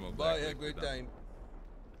 Probably. Bye. Have a great time.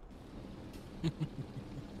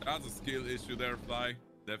 That's a skill issue there, Fly.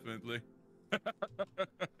 Definitely.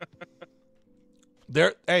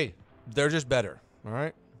 They're just better. All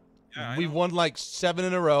right. Yeah, We won like 7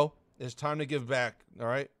 in a row. It's time to give back. All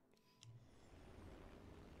right.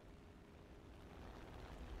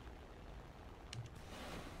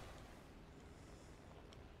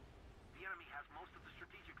 The enemy has most of the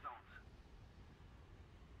strategic zones.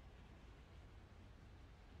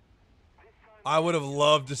 I would have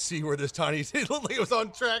loved to see where this tiny it looked like it was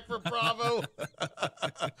on track for Bravo.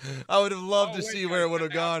 I would have loved to see where it would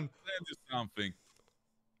have gone. Something.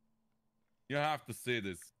 You have to see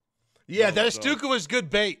this. Yeah, that Stuka was good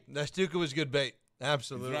bait.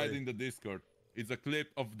 Absolutely. It's right in the Discord. It's a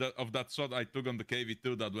clip of that shot I took on the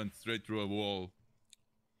KV2 that went straight through a wall.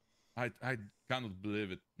 I cannot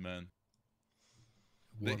believe it, man.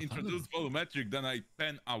 They introduced volumetric, then I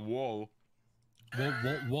pen a wall.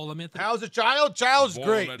 Volumetric. How's it, child? Child's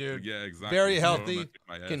great, Volumetric, dude. Yeah, exactly. Very healthy.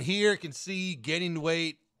 Volumetric, Can hear, can see, gaining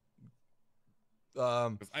weight.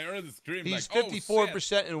 'Cause I already screamed He's like,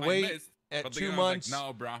 54% in I weight missed. at But 2 then I was months. like,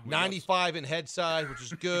 no, bro. 95 in head size, which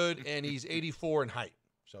is good, and he's 84 in height.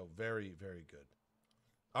 So very, very good.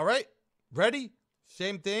 All right, ready?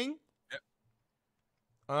 Same thing. Yep.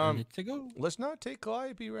 Let's go. Let's not take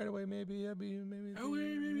Calliope right away. Maybe.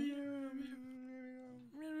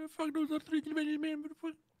 Fuck those other 3 man.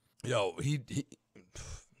 Yo, he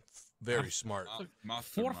very smart.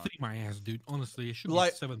 Mastermind. 4-3 my ass, dude. Honestly, it should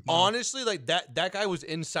Like be 7. honestly, like that guy was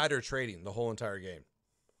insider trading the whole entire game.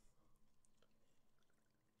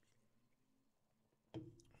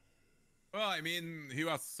 Well, I mean, he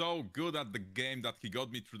was so good at the game that he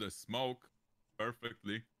got me through the smoke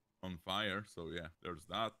perfectly on fire. So yeah, there's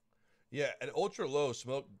that. Yeah, at ultra low,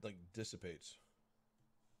 smoke like dissipates.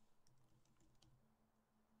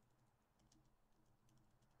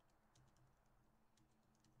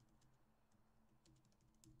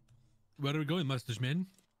 Where are we going, mustache man?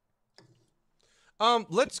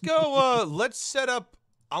 Let's go. Let's set up.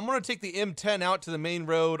 I'm gonna take the M10 out to the main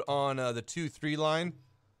road on the 2-3 line.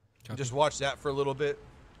 Just watch that for a little bit.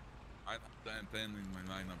 I have the M10 in my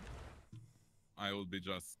lineup. I will be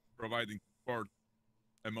just providing support,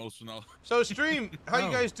 emotional. So stream, how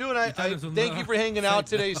you guys doing? I thank you for hanging out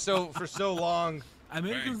today for so long.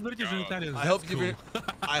 Americans, British, and Italians. I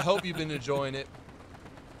hope you've been enjoying it.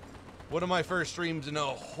 One of my first streams in a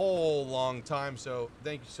whole long time, so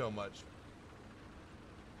thank you so much.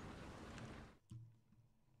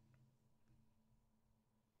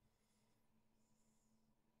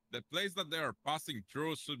 The place that they are passing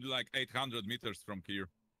through should be like 800 meters from here,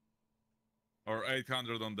 or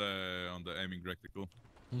 800 on the aiming reticle.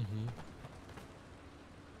 Mm-hmm.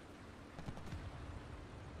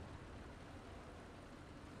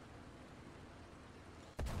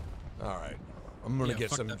 All right, I'm gonna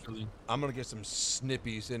get some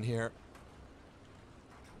snippies in here.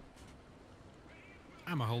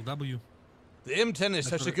 I'm a whole W. The M10 is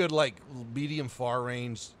such a good like medium far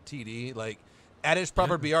range TD. Like at its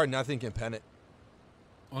proper BR, nothing can pen it.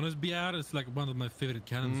 On his BR, it's like one of my favorite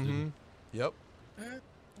cannons. Dude. Yep.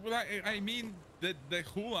 Well, I mean, the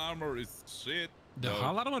hull armor is shit. The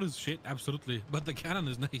hull armor is shit, absolutely. But the cannon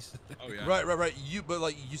is nice. Oh yeah. Right. But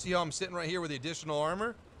like, you see how I'm sitting right here with the additional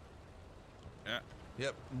armor? Yeah.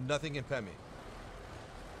 Yep. Nothing can pen me.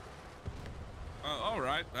 All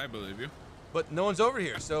right, I believe you. But no one's over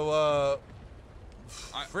here, so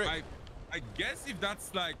I guess if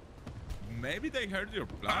that's like, maybe they heard your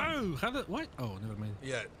plan. Oh, what? Oh, never mind.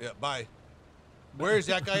 Yeah. Bye. Where is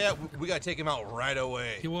that guy at? We gotta take him out right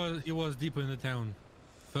away. He was deeper in the town,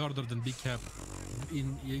 further than Big Cap,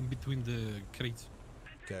 in between the crates.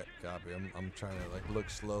 Okay, copy. I'm trying to like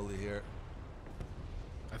look slowly here.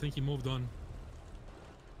 I think he moved on.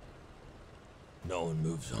 No one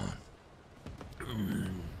moves on.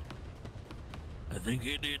 I think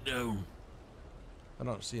he did though. I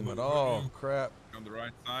don't see him at all. Crap. On the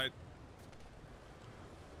right side.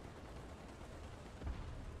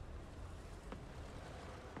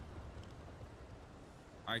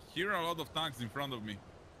 I hear a lot of tanks in front of me.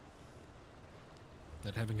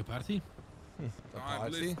 They're having a party? I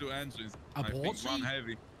Apache? list 2 engines. I think Apache? 1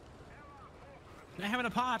 heavy. They're having a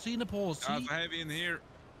party in the pause. There's heavy in here.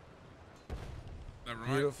 Never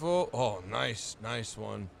mind. Beautiful. Oh, nice. Nice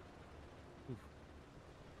one.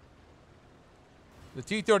 The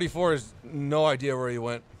T-34 has no idea where he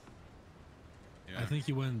went. Yeah. I think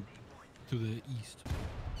he went to the east.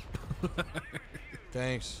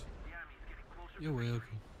 Thanks. You're welcome.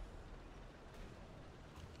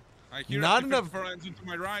 I hear Not a enough- T-34 engine to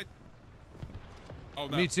my right. Oh,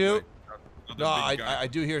 no. Me too. Wait, not No, a big guy. I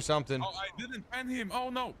do hear something. Oh, I didn't pen him. Oh,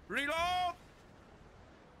 no. Reload!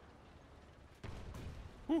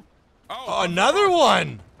 Whew. Oh, another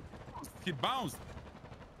one! He bounced.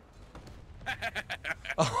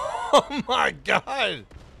 Oh my god!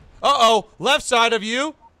 Uh-oh, left side of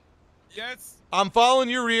you. Yes. I'm following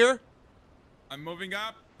your rear. I'm moving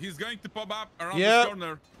up. He's going to pop up around Yeah. this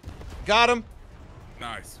corner. Got him.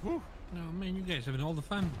 Nice. Whew. Oh man, you guys having all the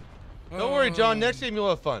fun. Don't worry, John. Next game you'll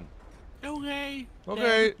have fun. Okay.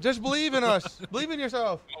 Okay, just believe in us. Believe in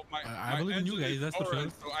yourself. Oh, I believe in you engine guys, is that's the orange,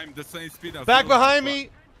 truth. So I'm the same speed as Back you, behind but- me.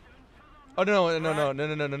 Oh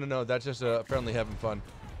no. That's just a friendly having fun.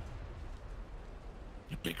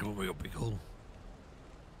 You pickle, real pickle.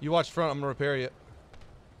 You watch front. I'm gonna repair you.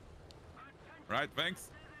 Right, thanks.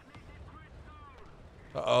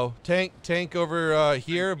 Uh-oh. Tank over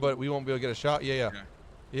here, but we won't be able to get a shot. Yeah.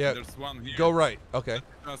 There's one here. Go right. Okay.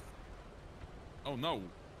 Just... Oh no.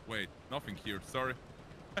 Wait, nothing here. Sorry.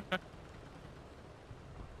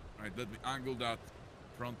 Right, let me angle that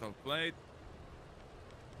frontal plate.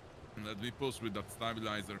 And let me push with that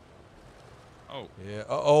stabilizer. Oh. Yeah.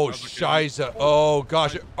 Oh, That's okay. shiza. Oh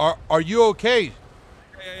gosh. Are you okay?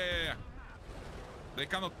 Yeah. They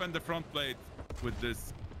cannot pen the front plate with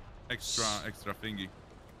this extra thingy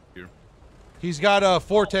here. He's got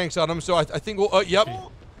 4 tanks on him, so I think we'll. Yep.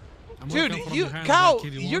 I'm Dude, working from you, behind Cal, that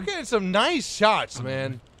kitty you're one. getting some nice shots,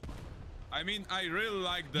 man. I mean, I really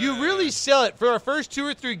like the... You really sell it. For our first 2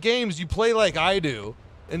 or 3 games, you play like I do.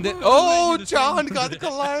 And then, Well, oh, I do the same. John got the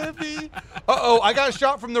Calliope. Uh-oh, I got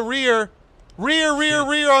shot from the rear. Rear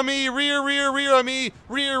on me. Rear on me.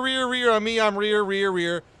 Rear on me. I'm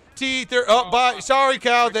rear. Teeth are up by. Sorry,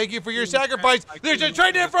 Cal. Thank you for your sacrifice. There's a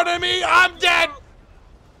train in front of me. I'm dead.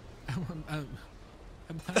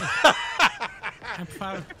 I'm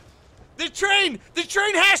fine. The train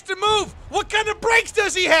has to move. What kind of brakes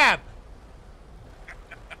does he have?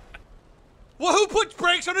 Well, who puts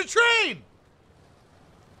brakes on a train?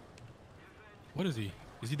 What is he?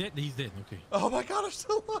 Is he dead? He's dead. Okay. Oh my God, I'm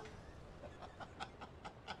still alive.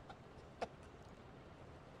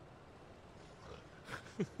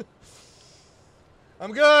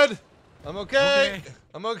 I'm good. I'm okay.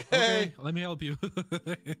 I'm okay. Okay, let me help you.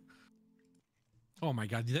 Oh my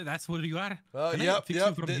God, that's what you are? Can I Yep. fix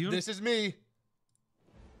you from here? This is me.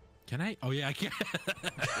 Can I? Oh yeah, I can.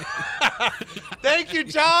 Thank you,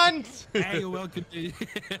 John. Hey, you're welcome.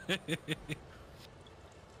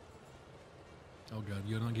 Oh God,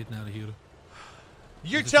 you're not getting out of here.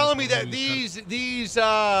 You're This is telling me how that we these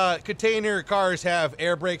container cars have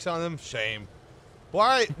air brakes on them? Shame.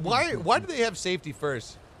 Why do they have safety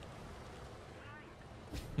first?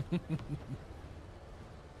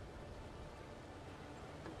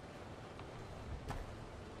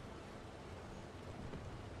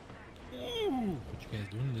 What you guys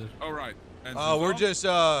doing there? All right. Oh, we're just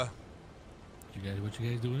What you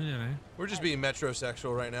guys doing there, eh? we're just being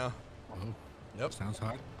metrosexual right now. Oh, Yep. sounds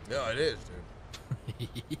hot. Yeah, it is, dude.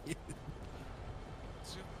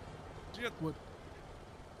 Shit. What?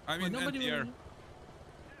 I mean, NTR.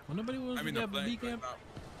 Nobody was I'm in there a plane decap. right now.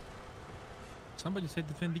 Somebody said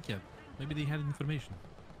defend decap. Maybe they had information.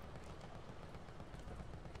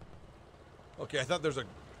 Okay, I thought there's a.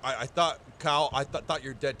 I thought Kyle. I thought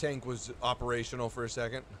your dead tank was operational for a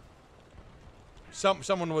second.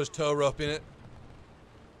 Someone was tow roping it.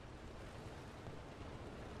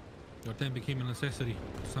 Your time became a necessity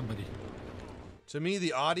to somebody. To me,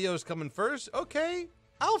 the audio's coming first. Okay,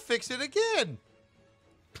 I'll fix it again.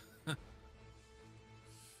 I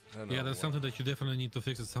don't Yeah, know that's what- something that you definitely need to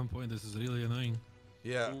fix at some point. This is really annoying.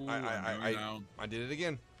 Yeah, Ooh, I'm going down. I did it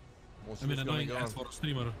again. We'll see I mean, what's going annoying on. as for a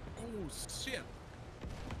streamer. Oh shit!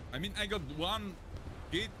 I mean, I got one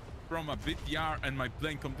hit from a BTR and my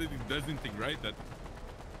plane completely disintegrated.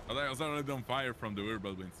 But I was already on fire from the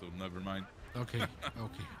wind, so never mind. Okay,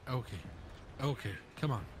 okay.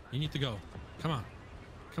 Come on. You need to go. Come on.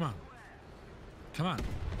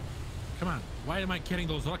 Why am I carrying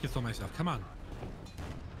those rockets on myself? Come on.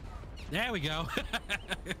 There we go.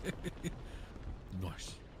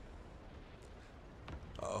 Nice.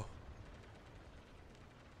 Uh-oh.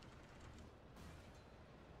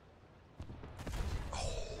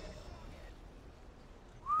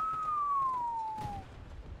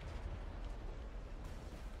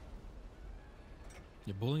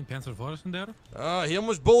 You're bullying Panzer Forest in there? He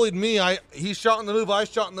almost bullied me. He shot in the move, I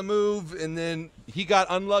shot in the move, and then he got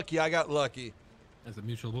unlucky, I got lucky. That's a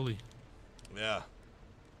mutual bully. Yeah.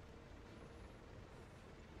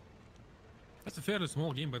 That's a fairly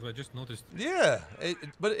small game, but I just noticed. Yeah,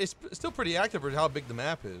 but it's still pretty active for how big the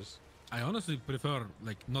map is. I honestly prefer,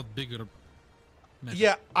 like, not bigger matches.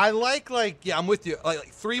 Yeah, I like, yeah, I'm with you. Like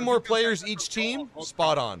 3 more players each team,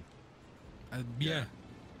 spot on. Yeah.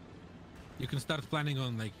 You can start planning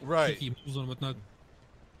on, like, Right. tricky moves and whatnot.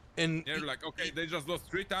 And You're like, okay, they just lost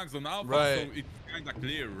 3 tanks on Alpha, Right. so it's kind of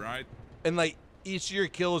clear, right? and like each of your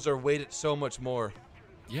kills are weighted so much more.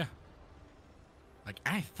 Yeah. Like,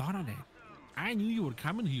 I thought on it. I knew you were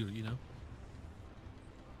coming here, you know?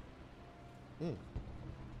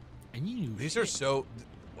 I knew you. These are so.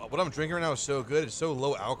 What I'm drinking right now is so good. It's so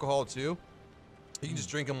low alcohol too. You can just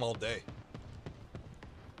drink them all day.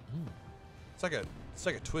 It's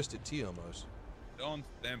like a twisted tea almost. Don't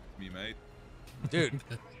tempt me, mate. Dude,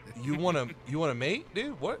 you want a mate,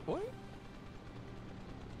 dude? What?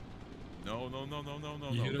 No.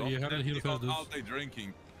 You heard it- Don't you heard it tempt here me first, on dudes. all day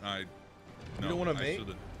drinking. You don't want a I mate?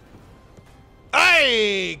 shouldn't.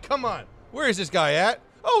 Hey, come on. Where is this guy at?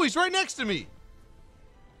 Oh, he's right next to me.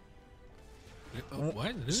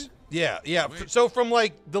 What? Really? Yeah. Wait. So from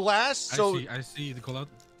like the last, so I see the call out.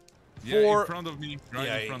 Yeah, For- in front of me, right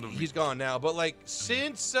yeah, in front of me. he's gone now. But like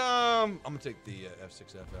since I'm gonna take the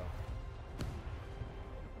F6F out.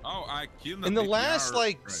 Oh, I killed In the DPR last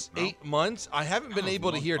like right now. 8 months, I haven't been That was able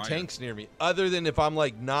to long hear fire. tanks near me, other than if I'm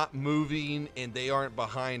like not moving and they aren't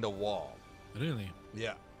behind a wall. Really?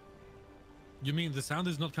 Yeah. You mean the sound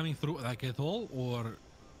is not coming through like at all, or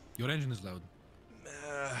your engine is loud?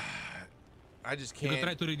 I just You can try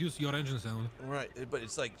can't. to reduce your engine sound. Right, but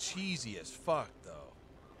it's like cheesy as fuck though.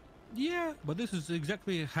 Yeah, but this is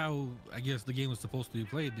exactly how I guess the game is supposed to be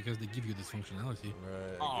played because they give you this functionality.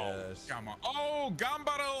 Right. Oh, I guess. come on. Oh, gun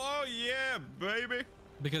battle. Oh, yeah, baby.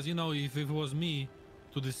 Because you know, if it was me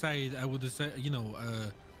to decide, I would decide. You know,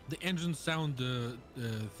 the engine sound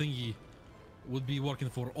thingy would be working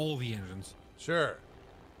for all the engines, Sure.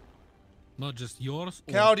 not just yours.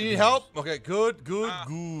 or Cal, do you need theirs. help? Okay, good. Good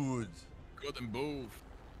and move.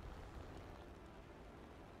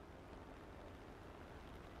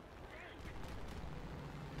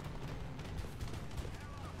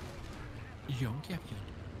 Young Captain.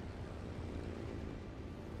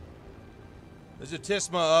 There's a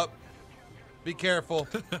Tisma up. Be careful.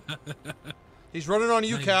 He's running on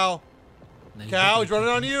you, Nice. Cal. Now you Cal, got he's running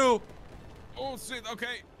on you. Oh, shit.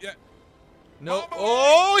 Okay. Yeah. No.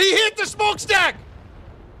 Oh, Oh, he hit the smokestack.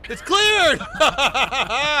 It's cleared.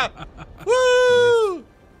 Woo!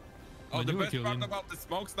 Oh, When the you were best part killing- about the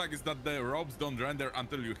smokestack is that the ropes don't render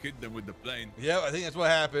until you hit them with the plane. Yeah, I think that's what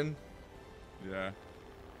happened. Yeah.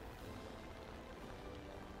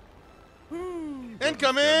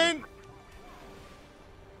 Incoming!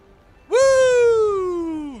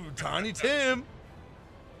 Woo! Tiny Tim.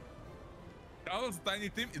 That was Tiny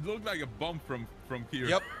Tim. It looked like a bomb from here.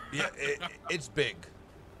 Yep. Yeah, it's big.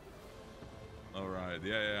 All right.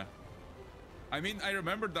 Yeah. I mean, I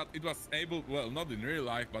remember that it was able. Well, not in real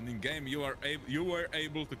life, but in game, you were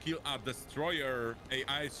able to kill a destroyer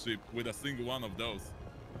AI ship with a single one of those.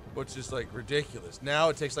 Which is like ridiculous. Now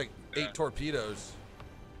it takes like Yeah. 8 torpedoes.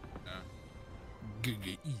 easy.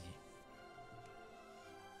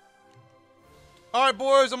 All right,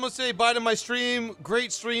 boys, I'm going to say bye to my stream.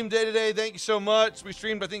 Great stream day today. Thank you so much. We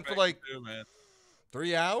streamed, I think, for like Thank you, man.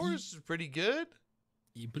 3 hours. Pretty good.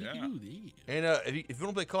 You pretty Yeah. good, yeah. And if you want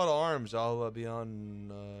to play Call to Arms, I'll be on,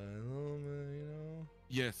 you know,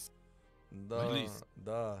 Yes. Please.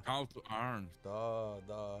 Call to arms.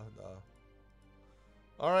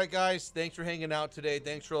 All right, guys. Thanks for hanging out today.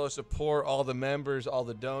 Thanks for all the support, all the members, all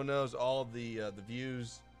the donos, all the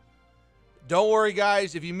views. Don't worry,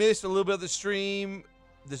 guys. If you missed a little bit of the stream,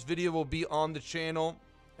 this video will be on the channel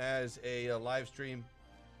as a live stream,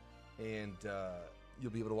 and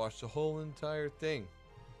you'll be able to watch the whole entire thing.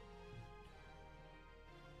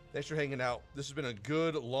 Thanks for hanging out. This has been a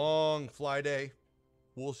good, long PhlyDAY.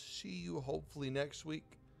 We'll see you hopefully next week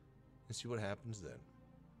and see what happens then.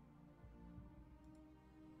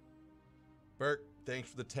 Burke, thanks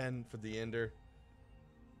for the 10 for the ender.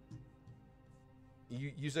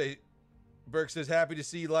 You say, Burke says, happy to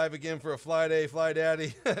see you live again for a PhlyDAY, Fly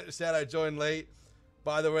Daddy. Sad I joined late.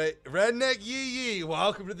 By the way, Redneck Yee Yee,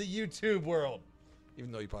 welcome to the YouTube world.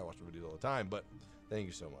 Even though you probably watch the videos all the time, but thank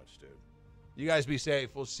you so much, dude. You guys be safe.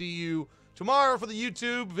 We'll see you tomorrow for the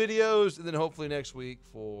YouTube videos, and then hopefully next week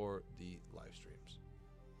for the live stream.